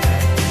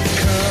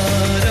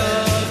 Cut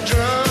of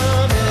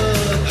drama,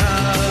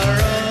 power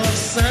of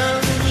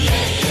sound.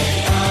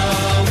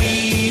 Are we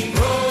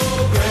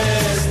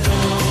progress?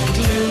 Don't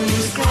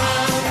lose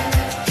ground.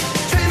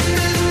 10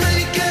 men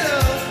they get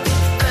up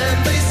and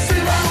they say,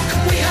 well,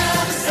 can we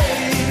have a say?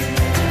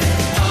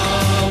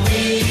 Are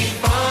we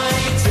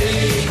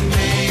fighting,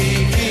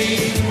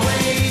 making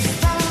waves?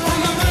 From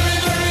the very,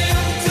 very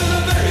young to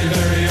the very,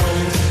 very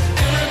old,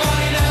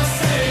 everybody now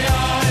say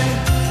I.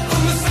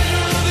 From the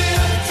center of the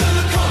earth to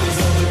the corners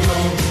of the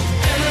globe,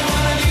 every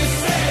one of you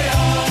say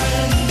I.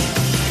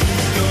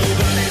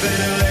 Nobody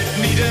better let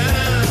me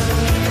down.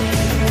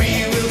 We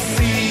will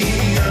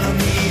see on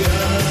the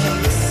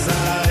other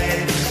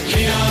side.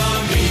 Lean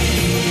on me.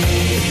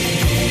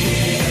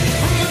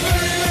 From the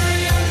very, very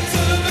young to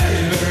the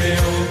very, very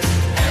old,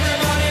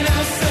 everybody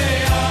now say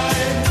I.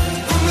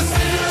 From the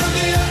center of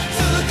the earth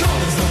to the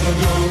corners of the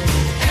globe,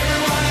 every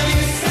one of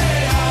you say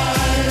I.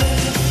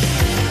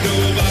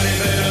 Nobody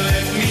better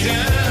let me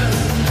down.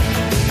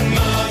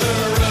 Mother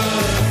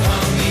Earth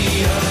on the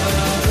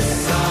other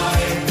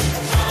side.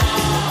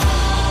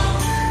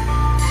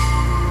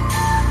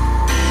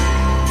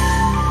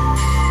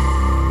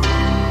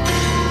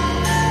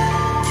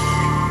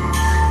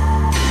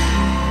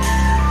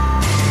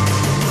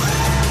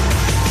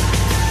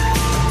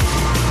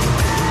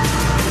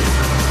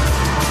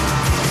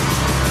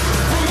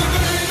 From the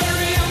very,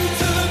 very young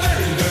to the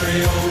very, very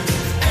old,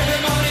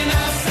 everybody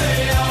now say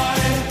I.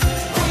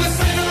 From the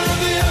center of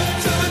the earth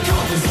to the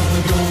corners of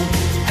the globe,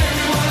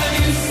 every one of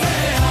you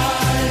say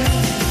I.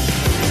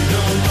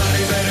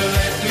 Nobody better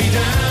let me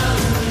down.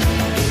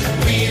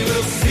 We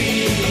will see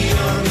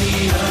on the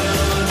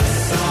other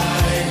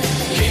side.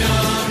 Lean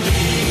on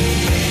me.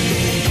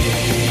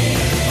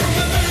 From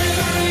the very,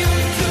 very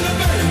young to the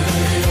very,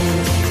 very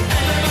old,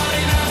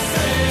 everybody now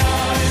say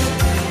I.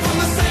 From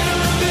the center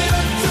of the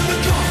earth to the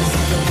corners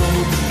of the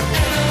globe,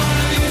 every one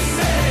of you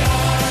say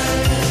I.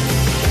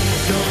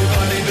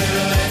 Nobody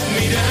better let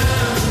me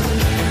down.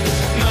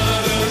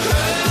 Mother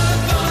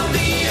Earth on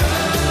the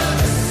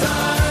other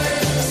side.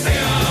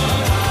 Sing on.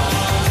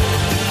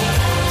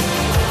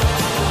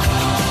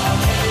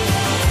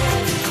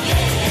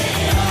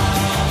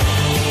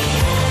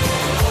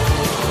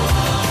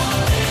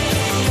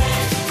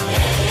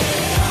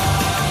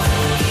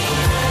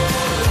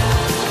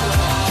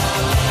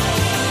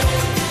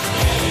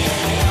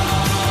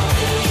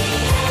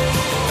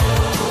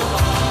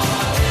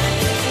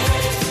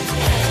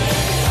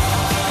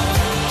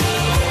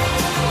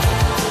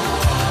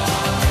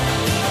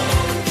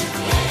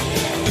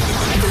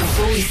 The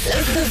voice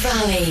of the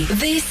valley.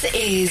 This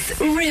is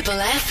Ribble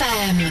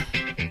FM.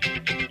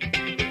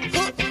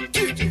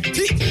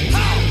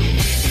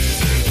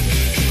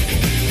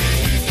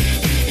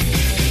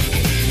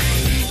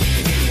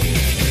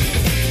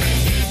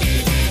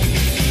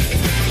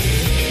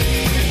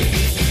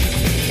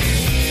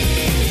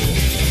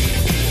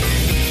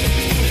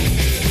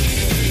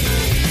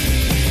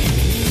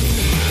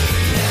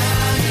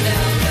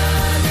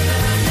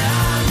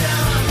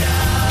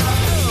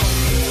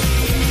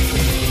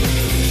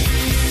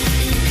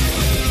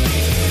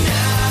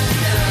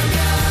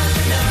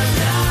 Na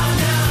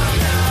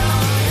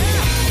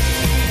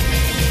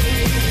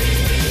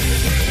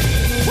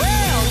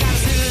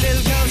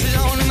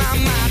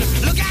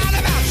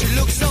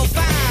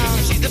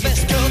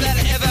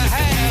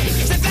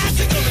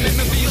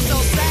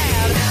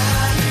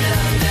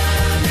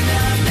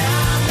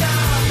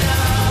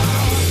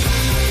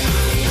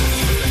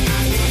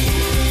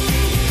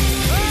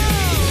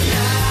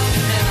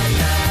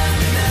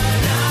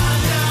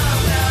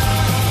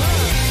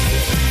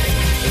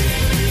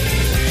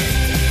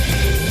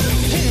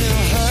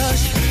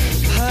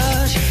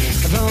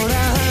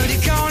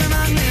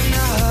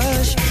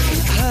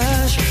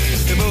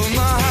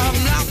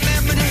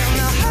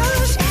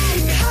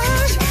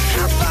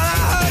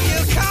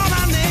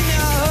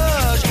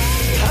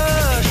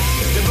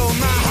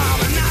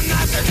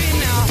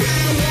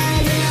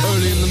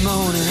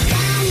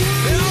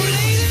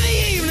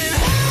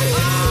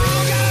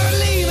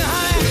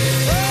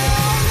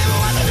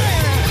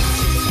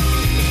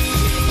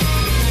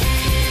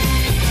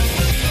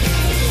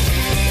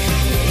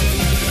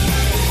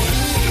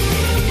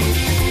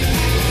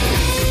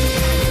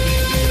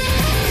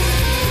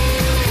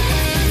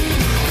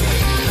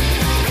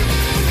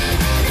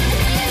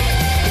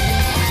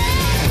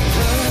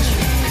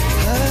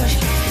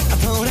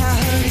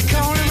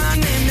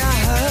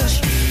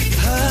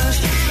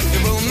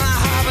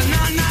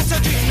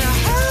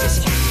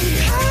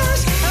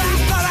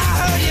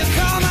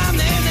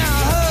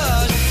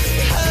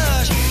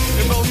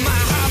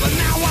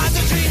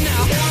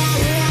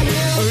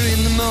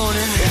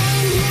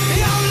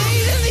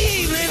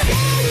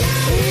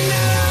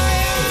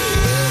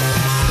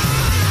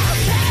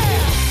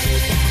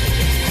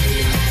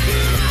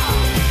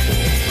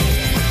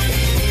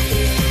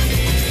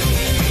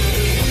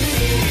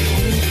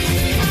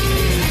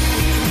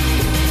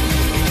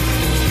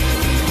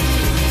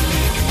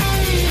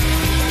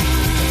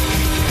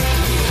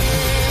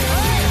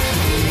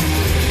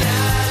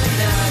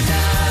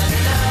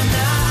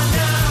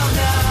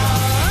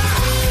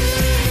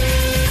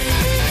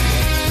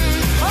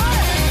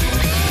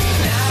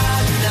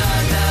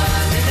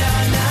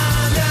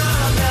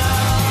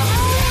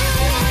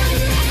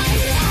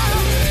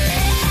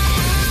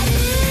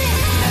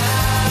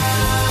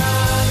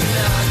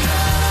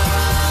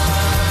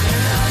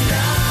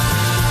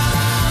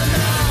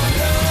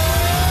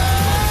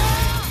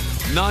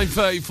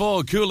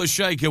 9:34, Cooler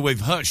Shaker with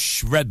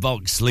Hush,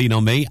 Redbox, Lean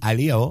On Me,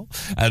 Alio.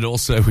 And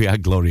also we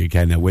had Gloria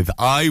Gaynor with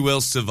I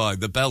Will Survive,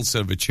 the bell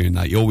server tune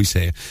that you always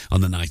hear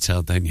on the night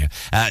out, don't you?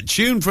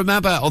 Tune from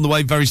ABBA on the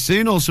way very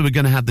soon. Also, we're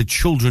going to have the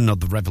Children of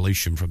the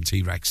Revolution from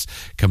T-Rex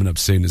coming up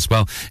soon as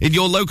well. In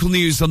your local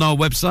news on our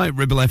website,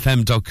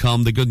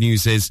 ribblefm.com, the good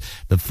news is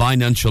the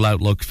financial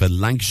outlook for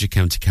Lancashire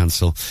County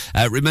Council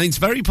remains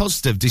very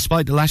positive,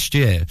 despite the last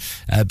year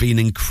being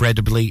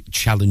incredibly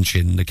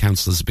challenging, the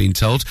councillors have been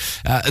told.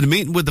 At a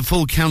meeting with the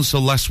full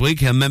council last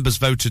week, members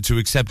voted to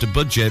accept a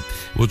budget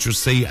which will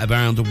see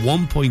around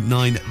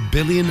 £1.9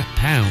 billion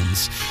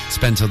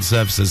spent on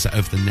services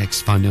over the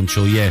next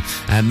financial year.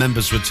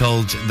 Members were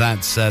told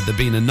that there have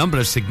been a number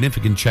of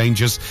significant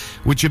changes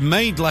which have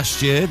made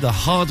last year the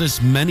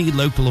hardest many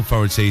local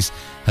authorities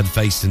had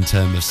faced in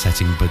terms of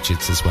setting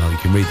budgets as well. You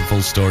can read the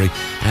full story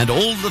and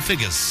all the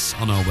figures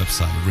on our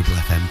website,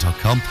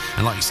 ribblefm.com.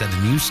 And like you said, the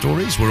news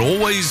stories, we're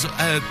always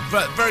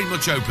very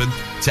much open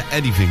to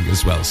anything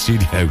as well.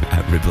 Studio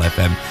at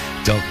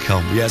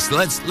ribblefm.com. Yes,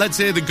 let's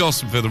hear the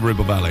gossip for the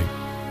Ribble Valley.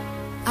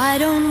 I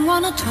don't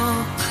want to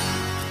talk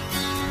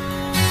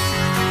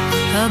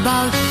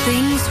about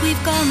things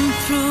we've gone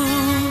through,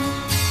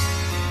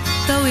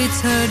 though it's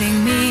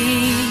hurting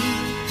me.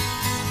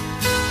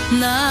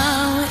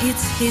 Now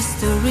it's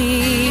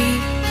history.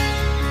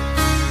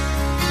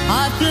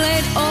 I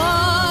played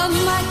all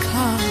my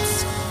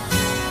cards,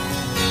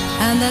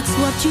 and that's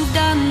what you've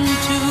done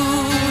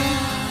too.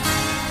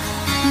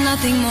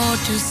 Nothing more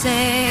to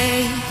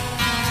say,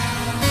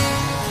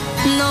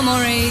 no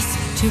more race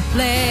to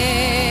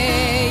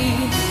play.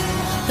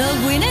 The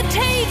winner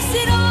takes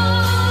it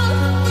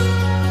all,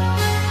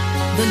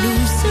 the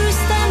loser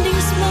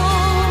standing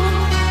small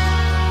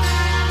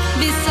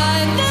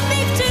beside the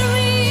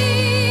victory.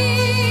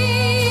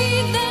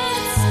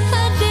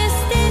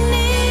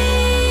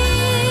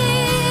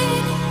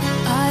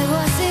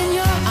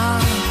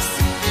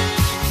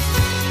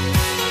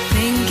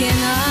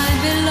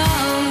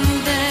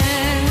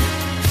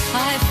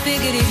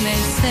 It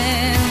makes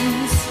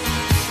sense,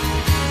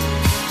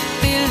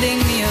 building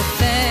me a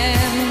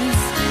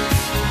fence,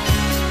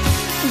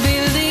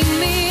 building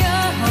me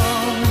a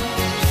home,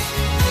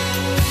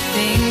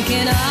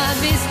 thinking I'd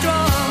be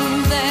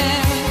strong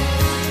there,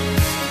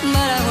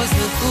 but I was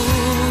a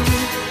fool,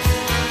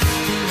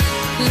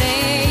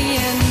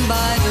 laying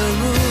by the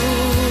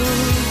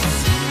rules.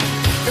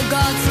 The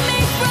gods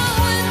make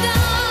flower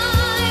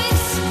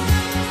dice,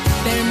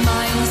 their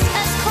minds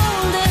as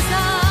cold as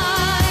ice.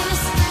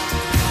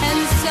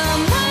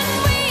 Someone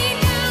way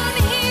down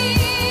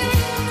here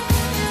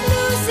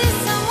loses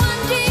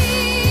someone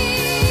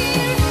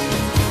dear.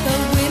 The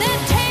winner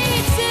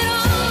takes it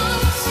all,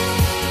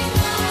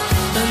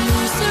 the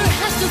loser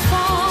has to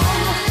fall.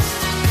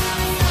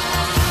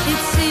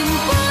 It's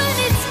simple and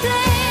it's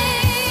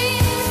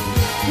plain.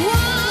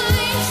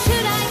 Why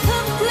should I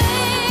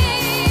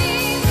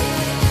complain?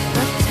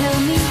 But tell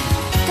me,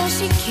 does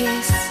she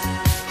kiss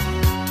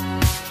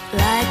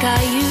like I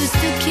used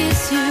to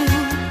kiss you?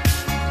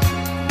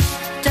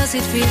 Does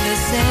it feel the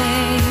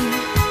same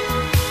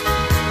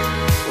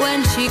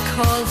when she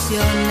calls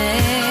your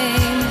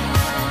name?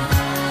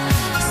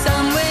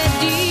 Somewhere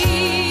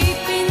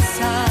deep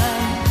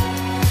inside,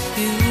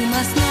 you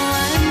must know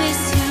I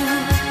miss you.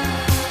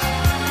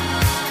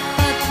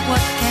 But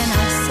what can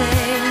I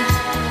say?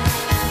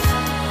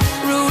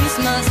 Rules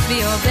must be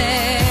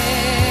obeyed.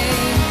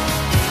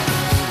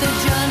 The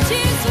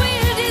judges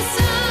will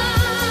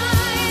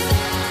decide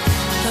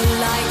the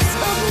likes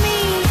of me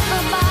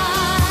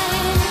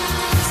abide.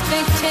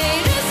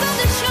 Spectators of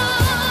the show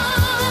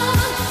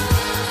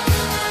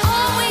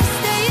always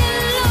stay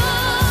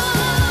alone.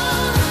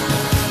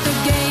 The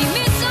game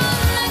is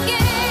on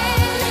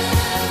again.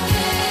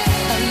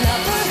 A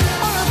lover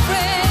or a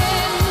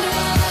friend,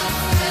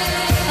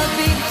 a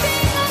big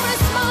thing or a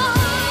small,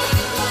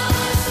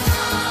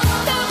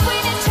 the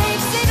winner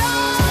takes it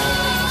all.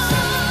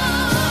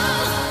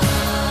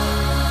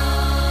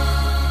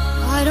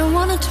 I don't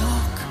want to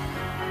talk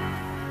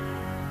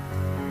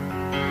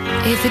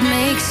if it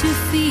makes you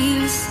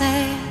feel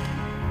sad,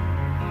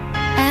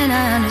 and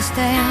I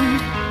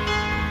understand.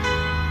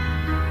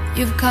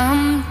 You've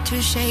come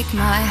to shake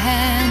my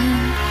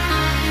hand.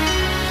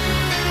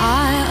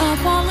 I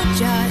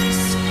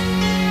apologize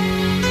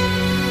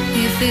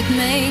if it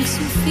makes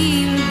you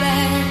feel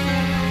bad,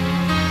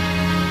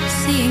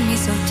 seeing me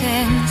so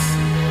tense,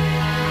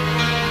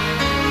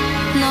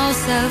 no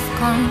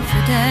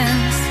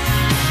self-confidence.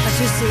 But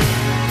you see,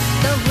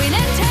 the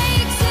winner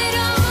takes it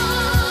all.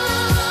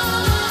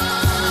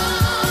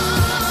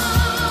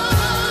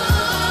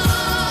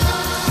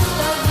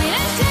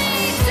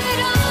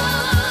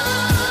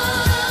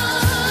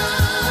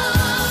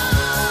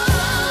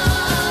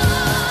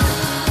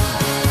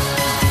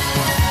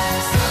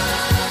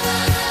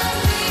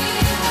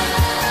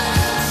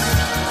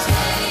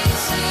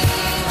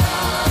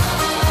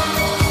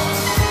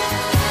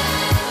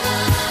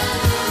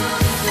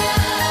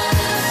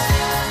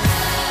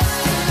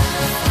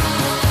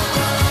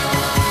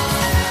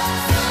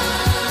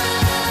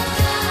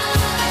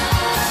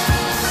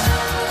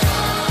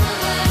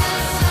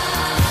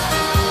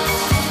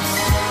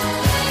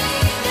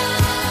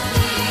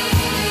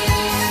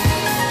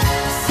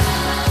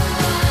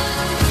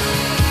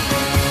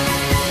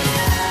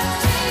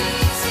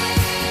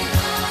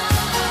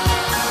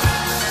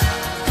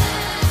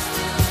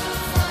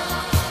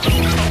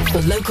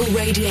 local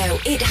radio,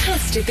 it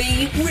has to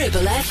be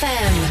Ribble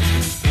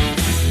FM.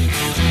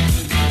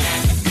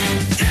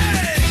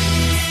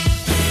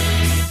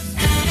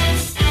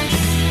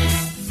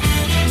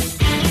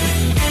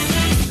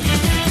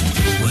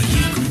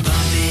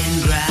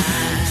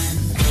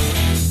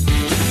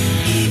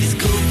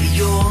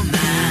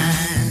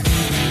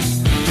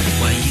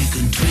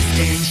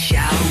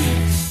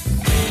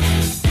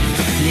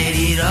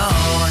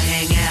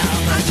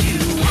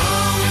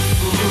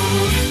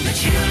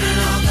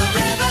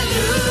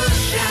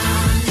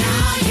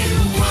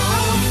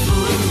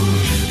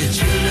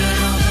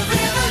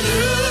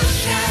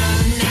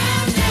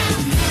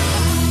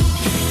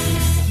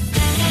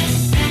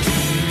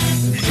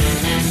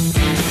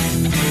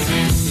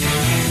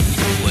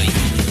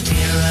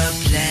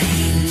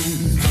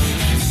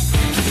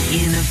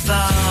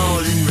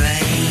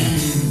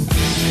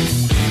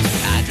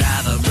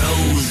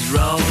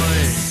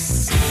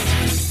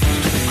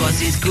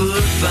 It's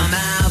good for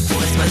my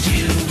voice, but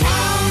you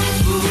won't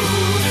fool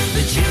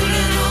the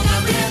children of the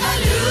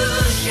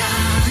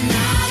revolution.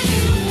 Now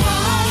you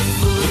won't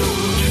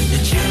fool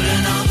the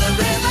children of the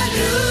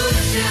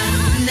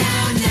revolution. Now,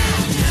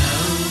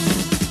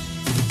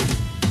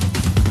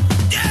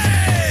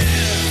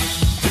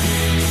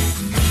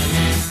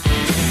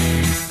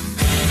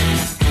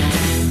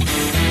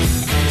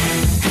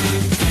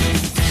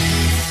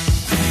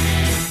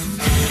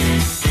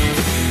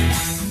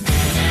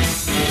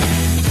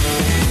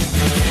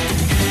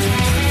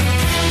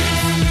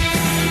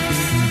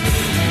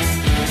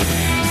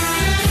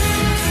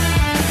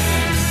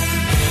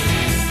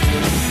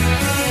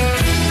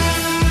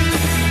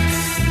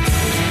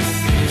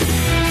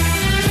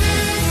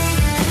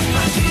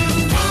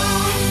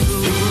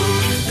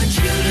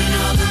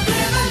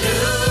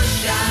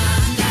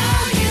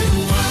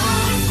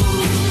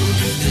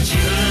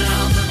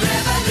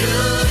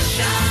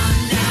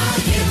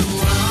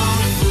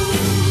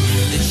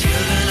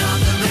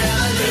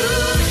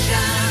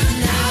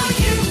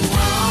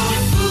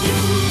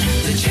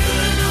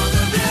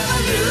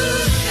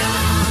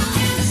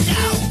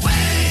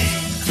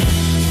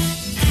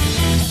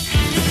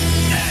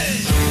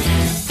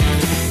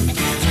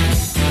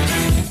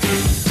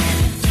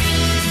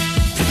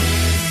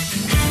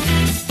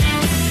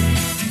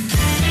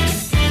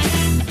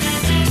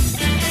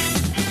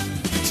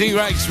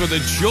 T-Rex with the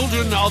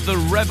Children of the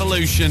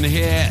Revolution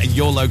here at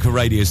your local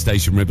radio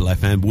station, Ribble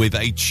FM, with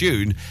a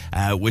tune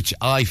which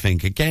I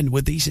think, again,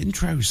 with these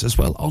intros as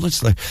well,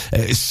 honestly,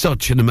 is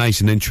such an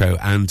amazing intro.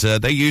 And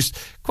they used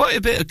quite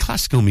a bit of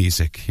classical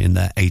music in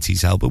their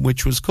 80s album,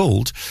 which was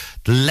called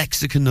The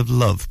Lexicon of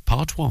Love,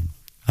 Part 1.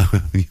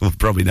 You'll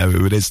probably know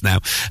who it is now.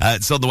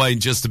 It's on the way in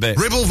just a bit.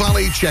 Ribble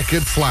Valley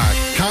Checkered Flag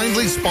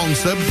kindly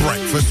sponsor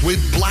Breakfast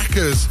with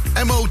Blackers.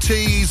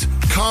 MOTs,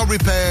 car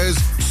repairs,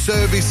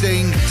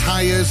 servicing,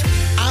 tyres,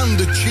 and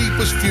the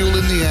cheapest fuel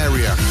in the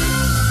area.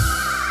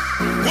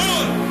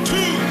 1, 2,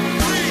 3,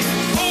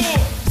 4.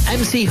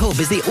 MC Hub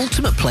is the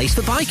ultimate place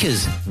for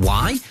bikers.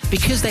 Why?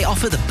 Because they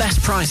offer the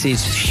best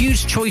prices,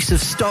 huge choice of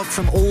stock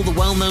from all the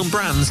well-known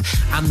brands,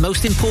 and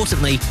most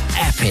importantly,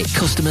 epic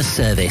customer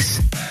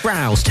service.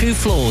 Browse 2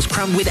 floors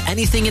crammed with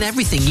anything and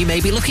everything you may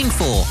be looking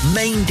for.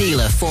 Main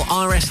dealer for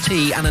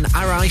RST and an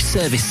RI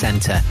service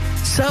centre.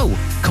 So,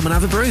 come and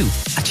have a brew,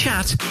 a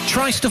chat,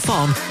 try stuff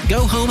on,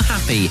 go home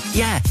happy.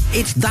 Yeah,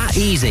 it's that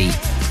easy.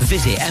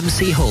 Visit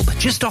MC Hub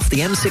just off the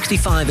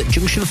M65 at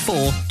Junction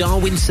 4,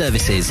 Darwin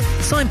Services,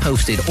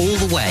 signposted all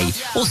the way,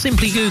 or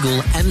simply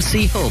Google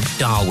MC Hub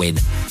Darwin.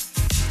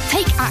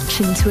 Take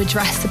action to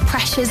address the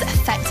pressures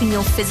affecting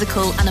your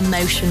physical and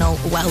emotional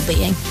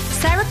well-being.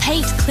 Sarah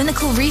Pate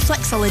Clinical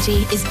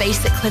Reflexology is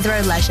based at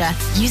Clitheroe Leisure.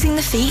 Using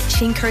the feet,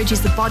 she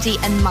encourages the body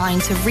and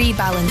mind to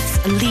rebalance,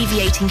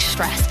 alleviating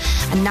stress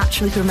and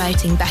naturally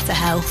promoting better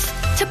health.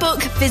 To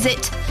book, visit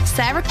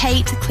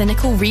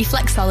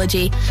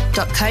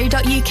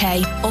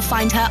sarahpateclinicalreflexology.co.uk or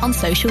find her on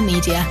social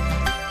media.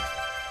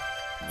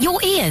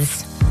 Your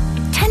ears.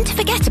 Tend to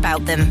forget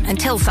about them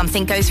until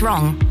something goes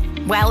wrong.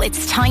 Well,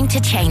 it's time to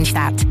change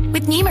that.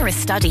 With numerous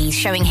studies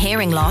showing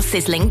hearing loss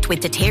is linked with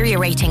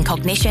deteriorating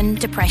cognition,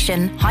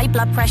 depression, high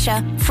blood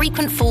pressure,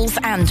 frequent falls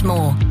and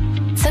more.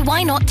 So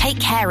why not take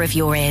care of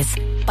your ears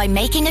by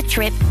making a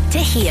trip to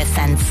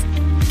HearSense?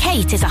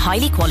 Kate is a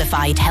highly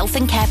qualified health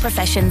and care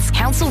professions,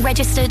 council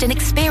registered and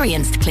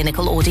experienced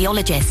clinical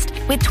audiologist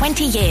with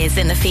 20 years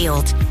in the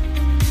field.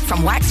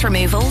 From wax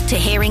removal to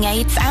hearing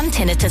aids and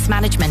tinnitus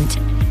management,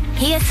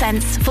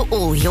 HearSense for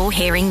all your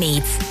hearing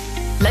needs.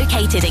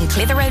 Located in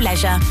Clitheroe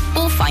Leisure,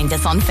 or find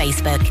us on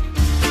Facebook.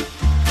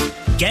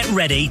 Get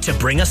ready to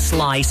bring a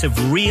slice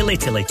of real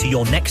Italy to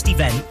your next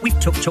event with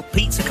Tuk Tuk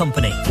Pizza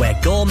Company, where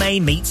gourmet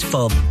meets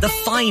fun. The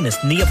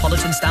finest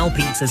Neapolitan-style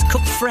pizzas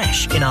cooked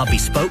fresh in our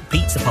bespoke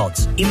pizza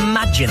pods.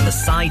 Imagine the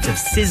sight of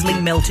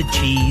sizzling melted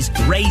cheese,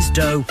 raised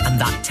dough,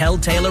 and that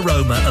telltale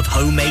aroma of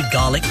homemade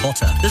garlic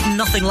butter. There's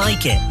nothing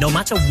like it. No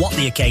matter what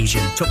the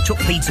occasion, Tuk Tuk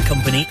Pizza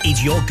Company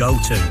is your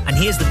go-to. And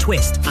here's the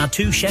twist. Our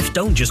 2 chefs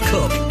don't just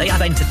cook. They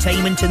have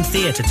entertainment and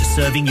theatre to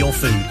serving your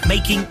food,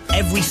 making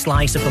every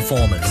slice a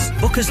performance.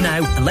 Book us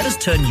now and let us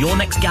turn your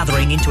next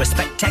gathering into a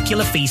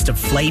spectacular feast of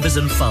flavours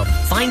and fun.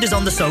 Find us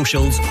on the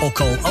socials or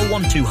call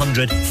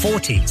 01200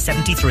 40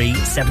 73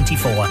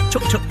 74.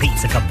 Tuk Tuk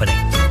Pizza Company.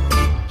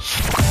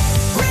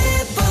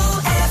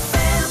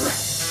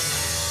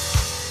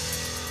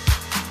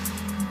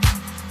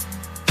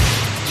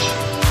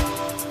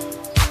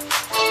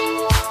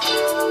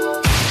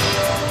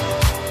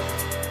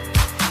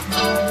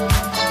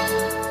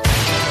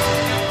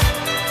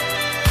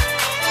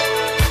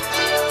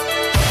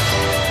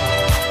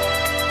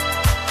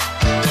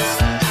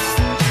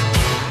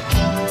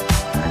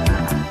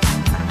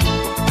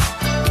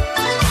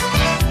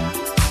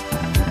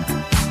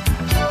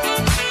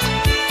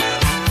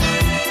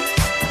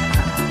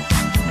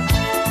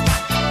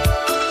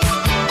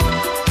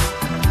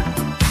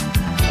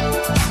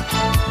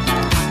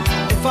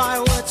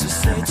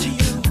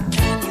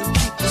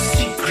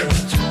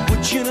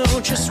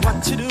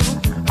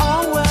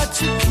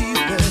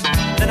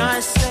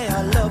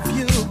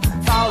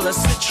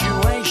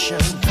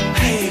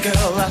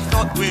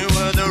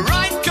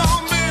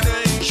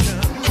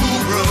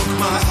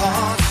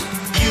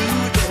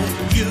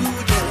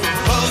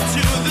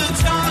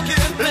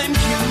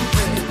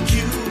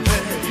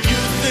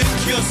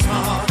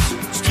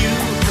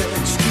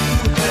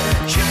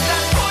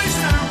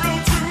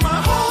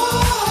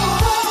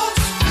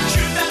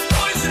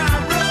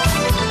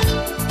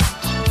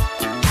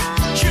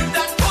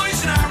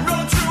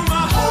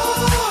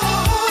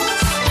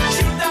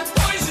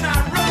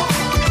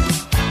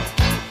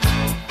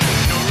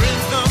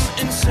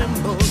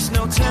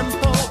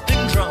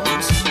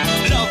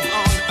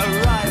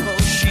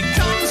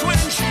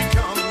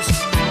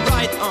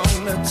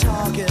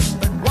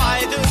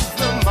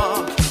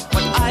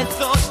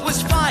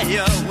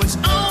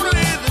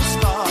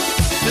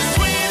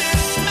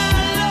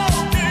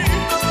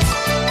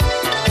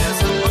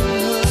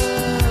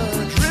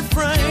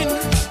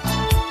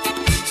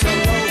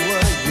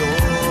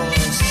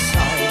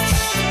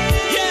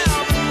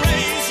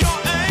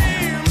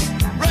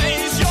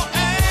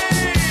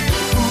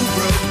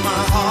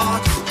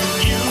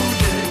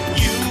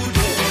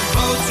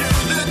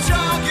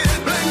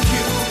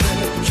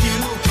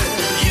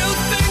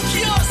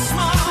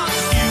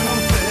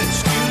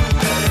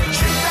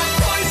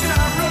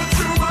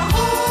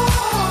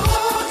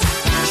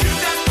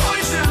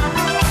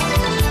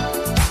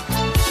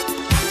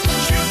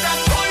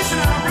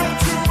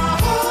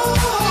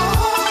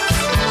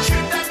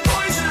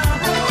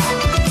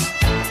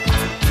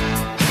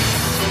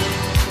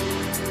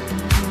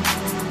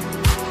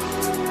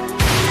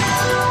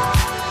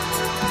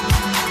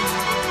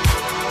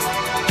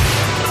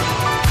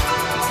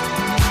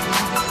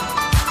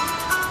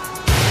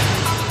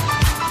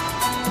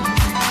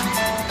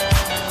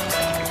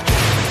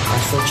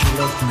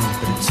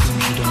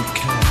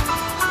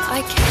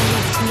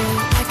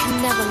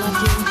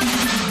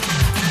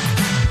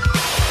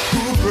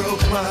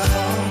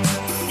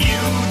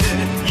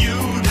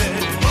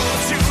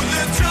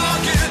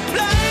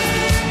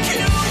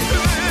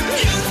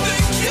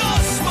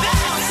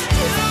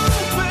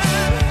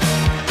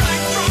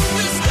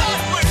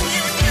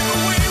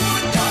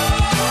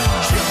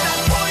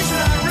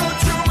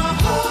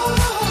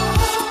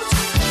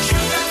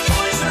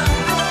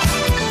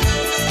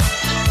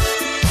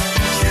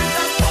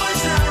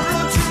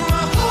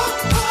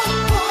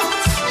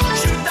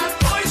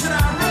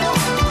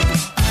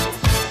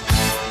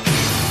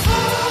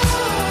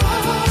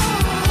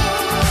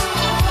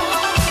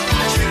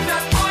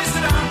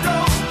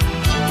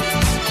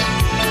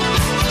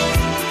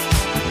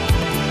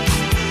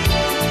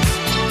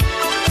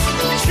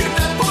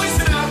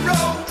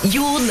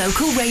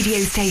 Local radio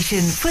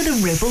station for the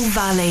Ribble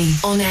Valley.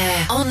 On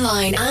air,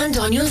 online and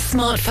on your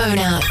smartphone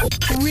app.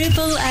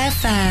 Ribble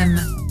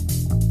FM.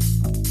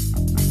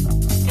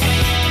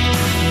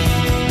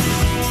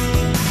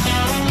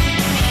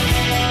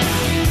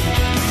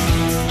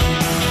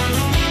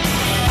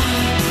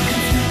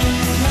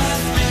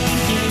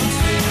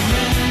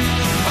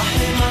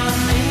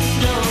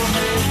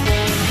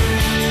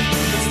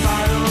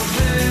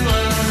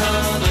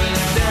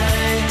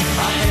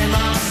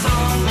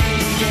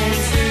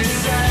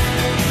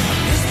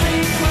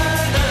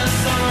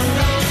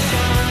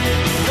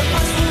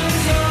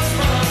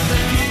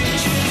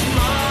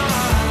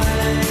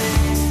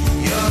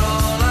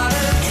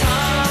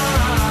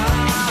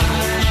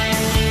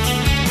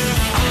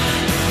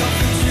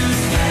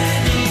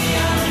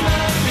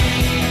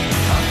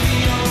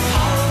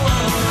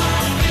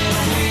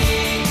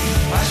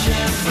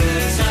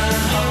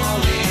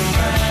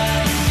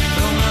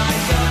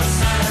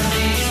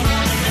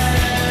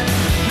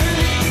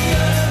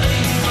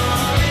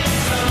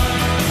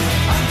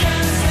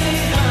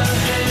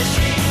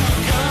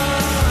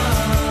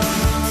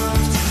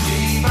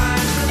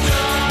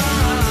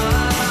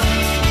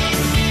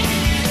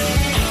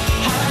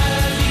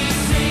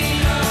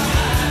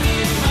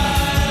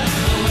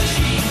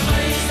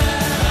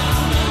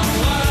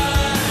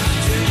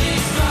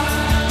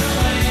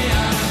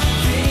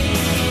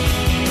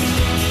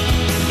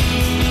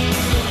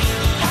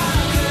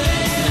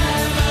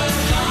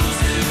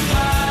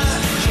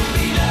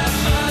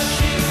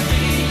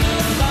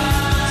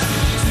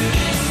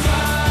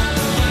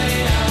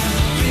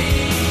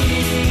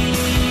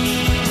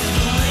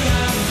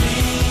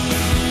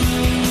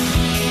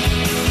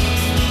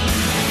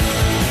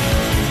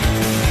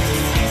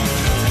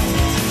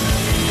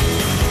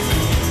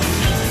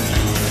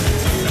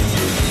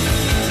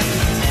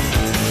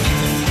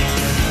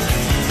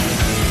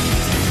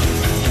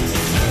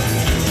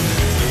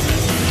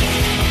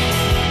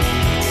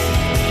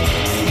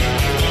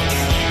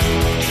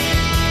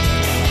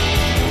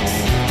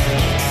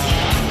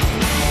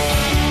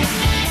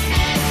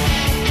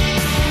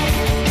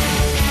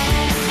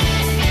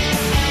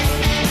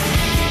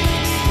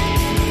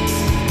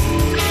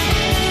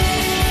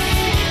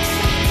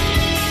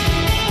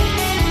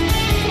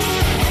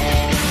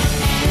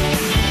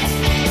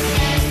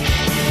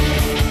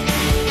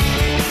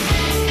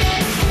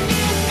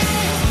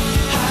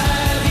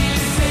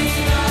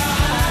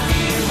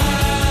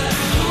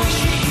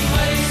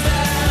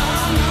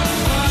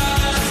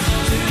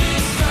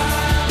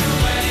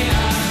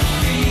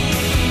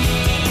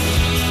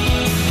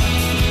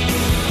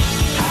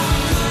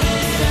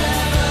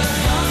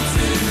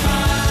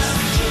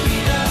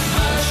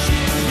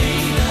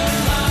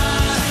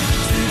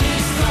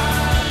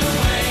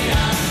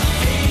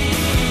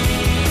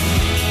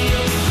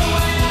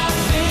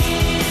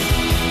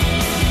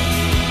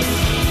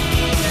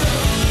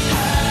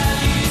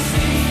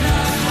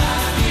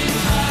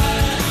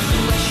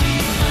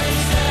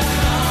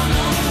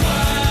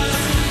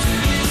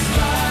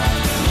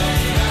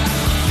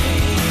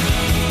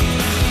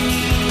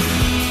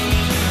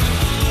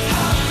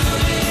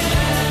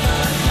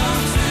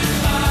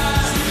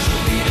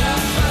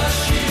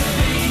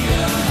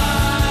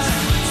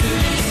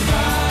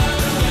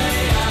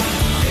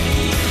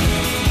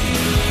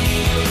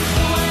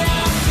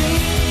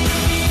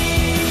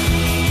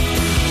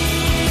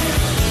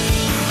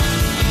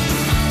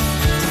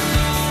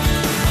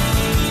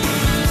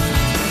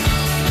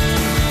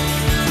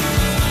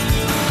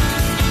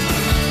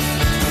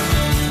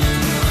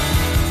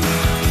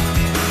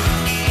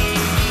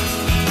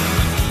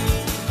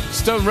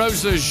 Stone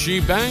Roses, She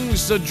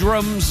Bangs the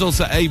Drums,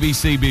 also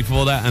ABC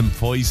before that, and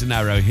Poison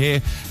Arrow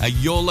here at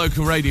your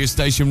local radio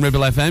station, Ribble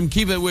FM.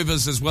 Keep it with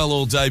us as well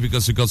all day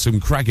because we've got some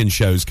cracking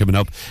shows coming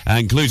up,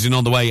 including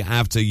on the way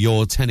after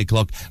your 10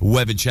 o'clock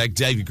weather check.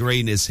 David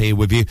Green is here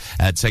with you,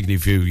 taking you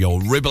through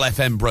your Ribble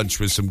FM brunch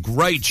with some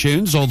great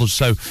tunes.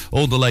 Also,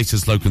 all the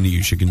latest local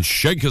news you can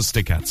shake your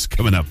stick at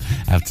coming up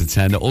after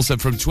 10. Also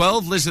from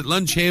 12, Liz at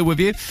lunch here with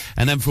you.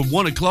 And then from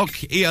 1 o'clock,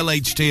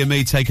 ELHD and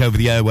me take over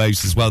the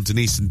airwaves as well.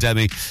 Denise and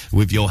Demi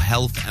with your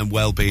health and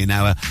well-being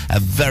hour. A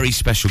very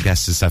special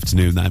guest this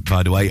afternoon, that,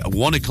 by the way. At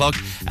 1 o'clock,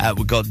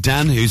 we've got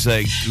Dan, who's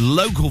a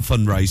local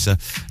fundraiser,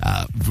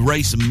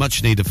 raising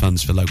much-needed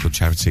funds for local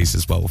charities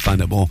as well. We'll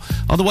find out more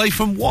on the way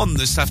from 1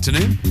 this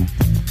afternoon.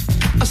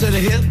 I said the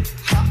hip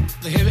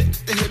hop, the hip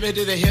it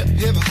to the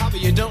hip hop.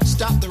 You don't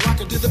stop the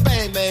rocker to the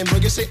bang bang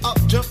boogie. Say up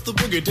jump the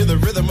boogie to the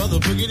rhythm of the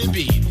boogie to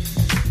beat.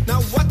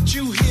 Now what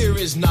you hear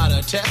is not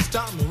a test.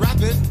 I'm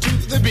rapping to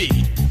the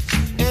beat,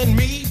 and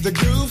me, the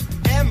groove,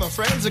 and my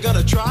friends are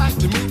gonna try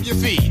to move your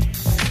feet.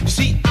 You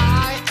see,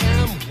 I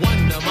am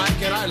Wonder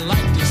Mike, and I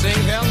like to say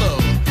hello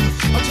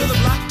to the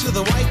black, to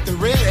the white, the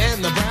red,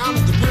 and the brown,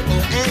 the purple,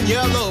 and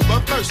yellow.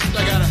 But first,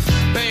 I gotta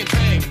bang,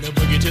 bang, the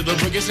boogie to the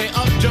boogie. Say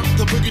up, jump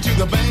the boogie to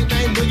the bang,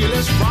 bang, boogie.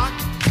 Let's rock.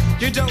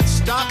 You don't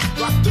stop,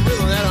 rock the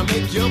rhythm that'll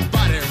make your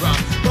body rock.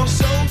 Well,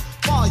 so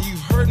far you've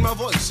heard my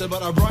voice,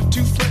 but I brought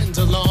two friends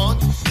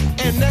along.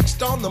 And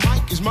next on the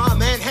mic is my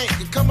man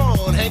Hank. Come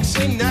on, Hank,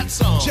 sing that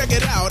song. Check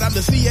it out, I'm the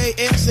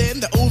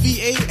CASN, the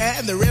OVA,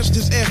 and the rest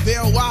is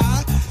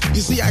FLY.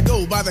 You see, I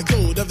go by the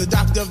code of the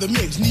doctor of the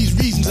mix, and these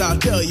reasons I'll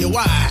tell you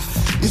why.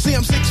 You see,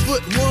 I'm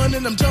 6'1"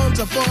 and I'm tons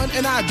of fun,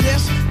 and I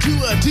dress to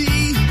a T.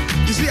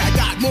 You see, I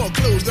got more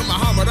clothes than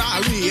Muhammad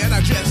Ali, and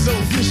I dress so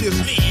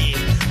viciously.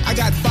 I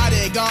got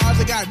bodyguards,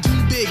 I got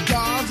two big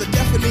cars that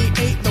definitely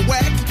ain't the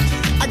whack.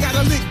 I got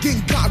a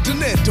Lincoln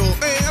Continental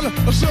and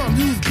a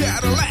sunroof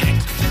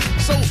Cadillac.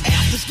 So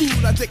after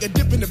school, I take a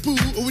dip in the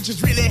pool, which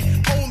is really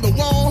on the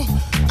wall.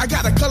 I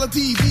got a color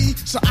TV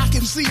so I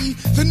can see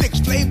the Knicks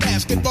play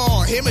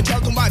basketball. Hear me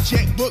talking about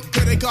checkbook,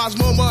 cause it costs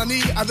more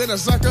money than a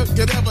sucker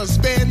could ever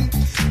spend.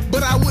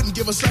 But I wouldn't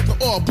give a sucker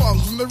or a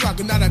punk from the rock,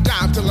 not a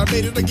dime till I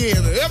made it again.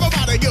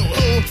 Everybody go,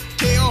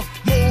 hotel,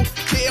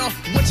 motel,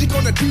 what you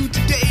gonna do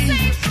today?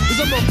 Is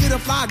I'm gonna get a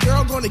fly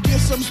girl, gonna get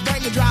some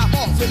spring and drive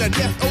off in a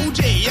death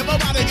OJ.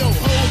 Everybody go,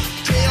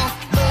 hotel,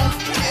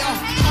 motel,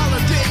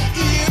 holiday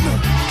inn.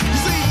 You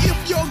see,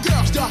 if your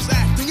girl starts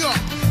acting up,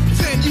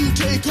 then you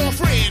take her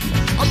friend.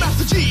 I'm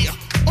Master G.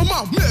 Oh,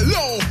 my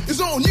mellow is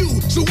on you,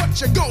 so what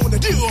you gonna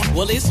do?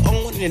 Well, it's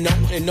on and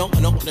on and on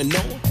and on and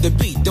on. The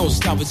beat don't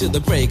stop until the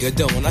break of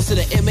dawn. I said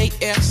a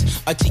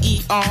M-A-S, a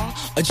T-E-R,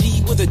 a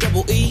G with a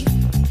double E.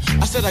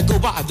 I said I go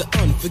by the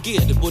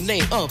unforgettable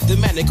name of the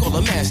man they call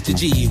a Master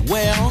G.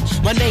 Well,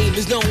 my name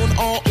is known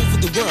all over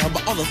the world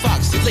by all the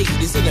foxy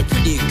ladies and the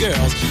pretty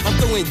girls. I'm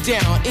going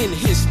down in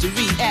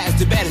history as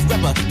the baddest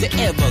rapper that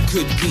ever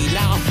could be.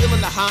 Now I'm feeling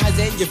the highs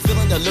and you're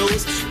feeling the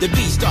lows. The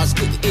beat starts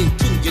getting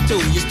into your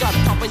toe. You start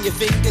popping your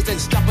fingers and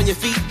stomping your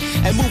feet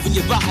and moving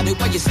your body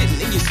while you're sitting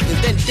and you're sitting.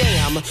 Then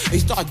damn, you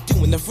start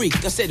doing the freak.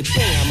 I said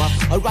bam,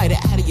 right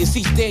out of your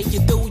seat. Then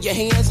you throw your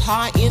hands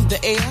high in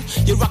the air.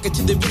 You rock it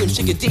to the rhythm,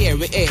 shake your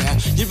dairy air.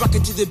 You rock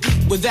it to the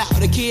beat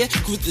without a care.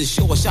 Cruise the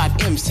short shot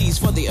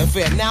MCs for the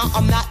affair. Now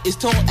I'm not as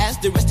tall as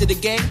the rest of the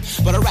gang,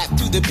 but I rap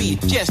to the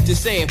beat just the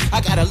same.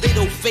 I got a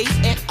little face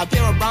and a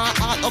pair of rhyme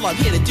eyes. All I'm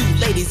here to do,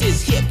 ladies,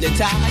 is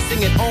hypnotize. I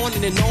sing it on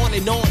and on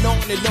and on and on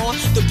and on.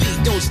 The beat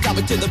don't stop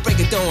until the break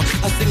of dawn.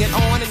 I sing it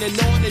on and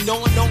on and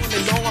on and on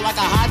and on like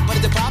a hot butter.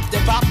 The pop, the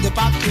pop, the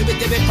pop, give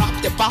it, pop,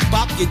 the pop,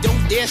 pop. You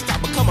don't dare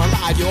stop or come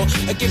alive, yo.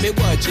 Give me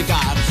what you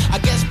got. I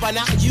guess by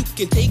now you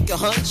can take a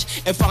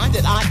hunch and find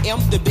that I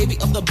am the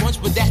baby of the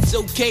bunch, but that's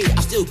okay.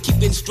 I still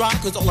keep in stride,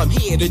 cause all I'm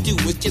here to do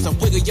is just a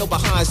wiggle your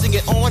behind. Sing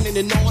it on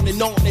and on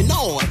and on and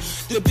on.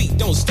 The beat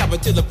don't stop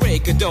until the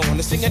break of dawn.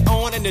 I sing it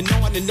on and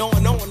on and on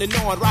and on and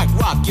on. Rock,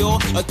 rock, yo.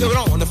 Throw it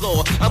on the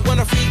floor. I'm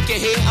gonna freak you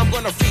here, I'm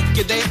gonna freak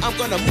you there. I'm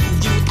gonna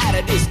move you out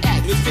of this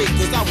atmosphere,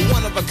 cause I'm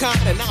one of a kind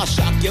and I'll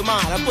shock your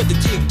mind. I put the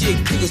jig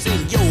jiggles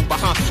in your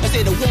behind. I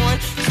say the 1,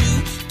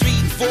 2, 3,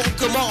 4.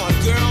 Come on,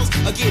 girls,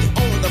 get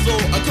on the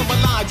floor. Come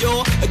alive,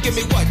 yo. Give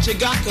me what you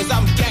got, cause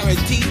I'm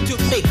guaranteed to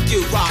make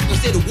you rock. I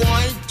said 1,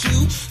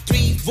 2,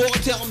 3, 4.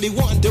 Tell me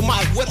Wonder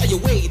Mike, what are you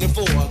waiting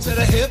for? To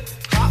the hip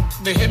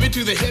hop, the hippie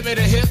to the hippie,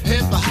 the hip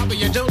hip, the hopper.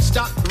 You don't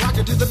stop, rock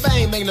it to the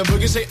bang, bang the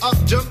boogie. Say up,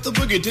 jump the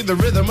boogie to the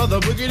rhythm of the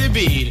boogie to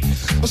beat.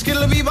 Well,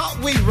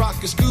 skittle-a-bebop, we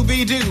rock a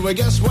Scooby-Doo. And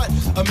guess what,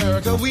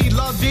 America, we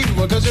love you,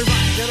 cause you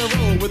rock and a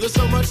roll with us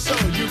so much so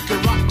you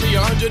can rock till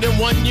you're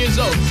 101 years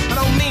old. I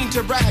don't mean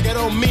to brag, I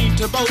don't mean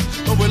to boast,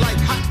 but we're like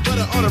hot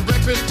butter on a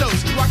breakfast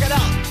toast. Rock it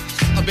out,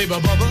 a baby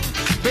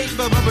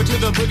bubba to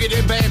the boogie,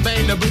 then bang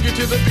bang the boogie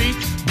to the beat.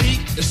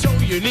 Beat is so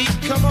unique.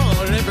 Come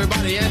on,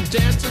 everybody, and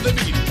dance to the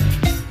beat.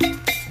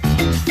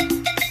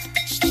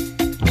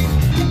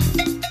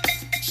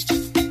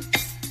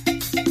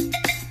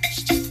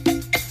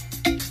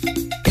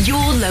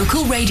 Your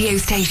local radio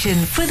station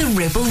for the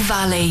Ribble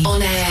Valley.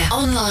 On air,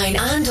 online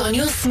and on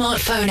your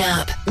smartphone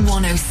app.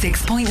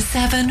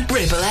 106.7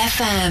 Ribble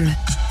FM.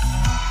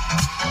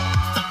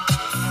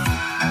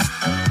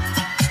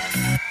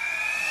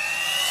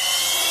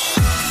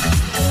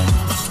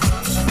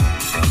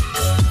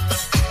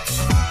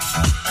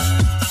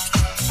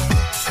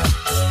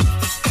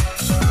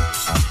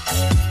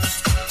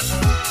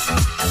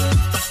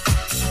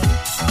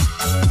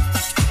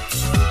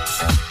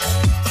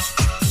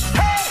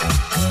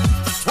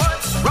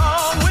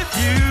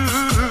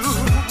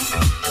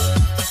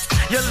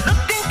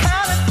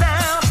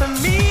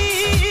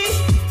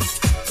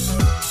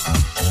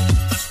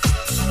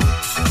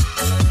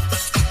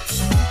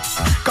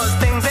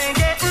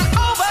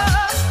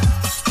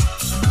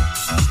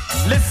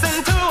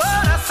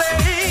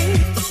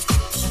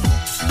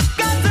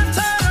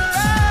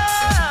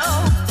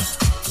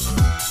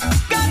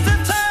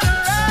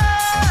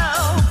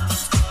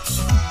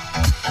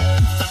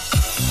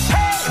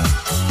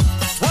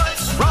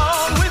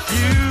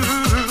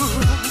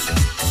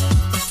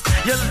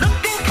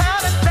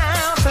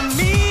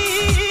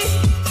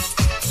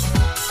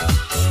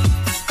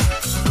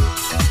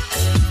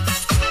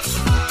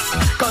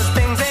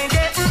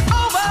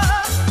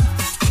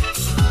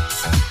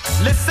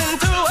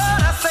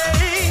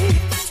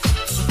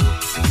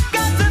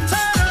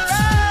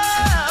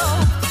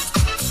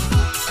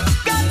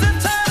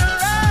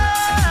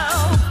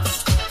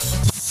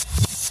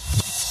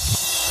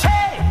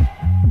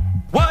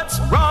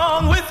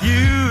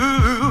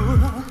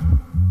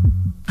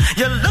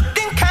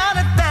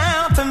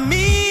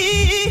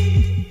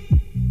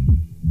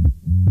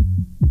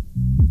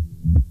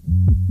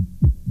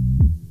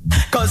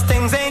 Cause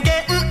things ain't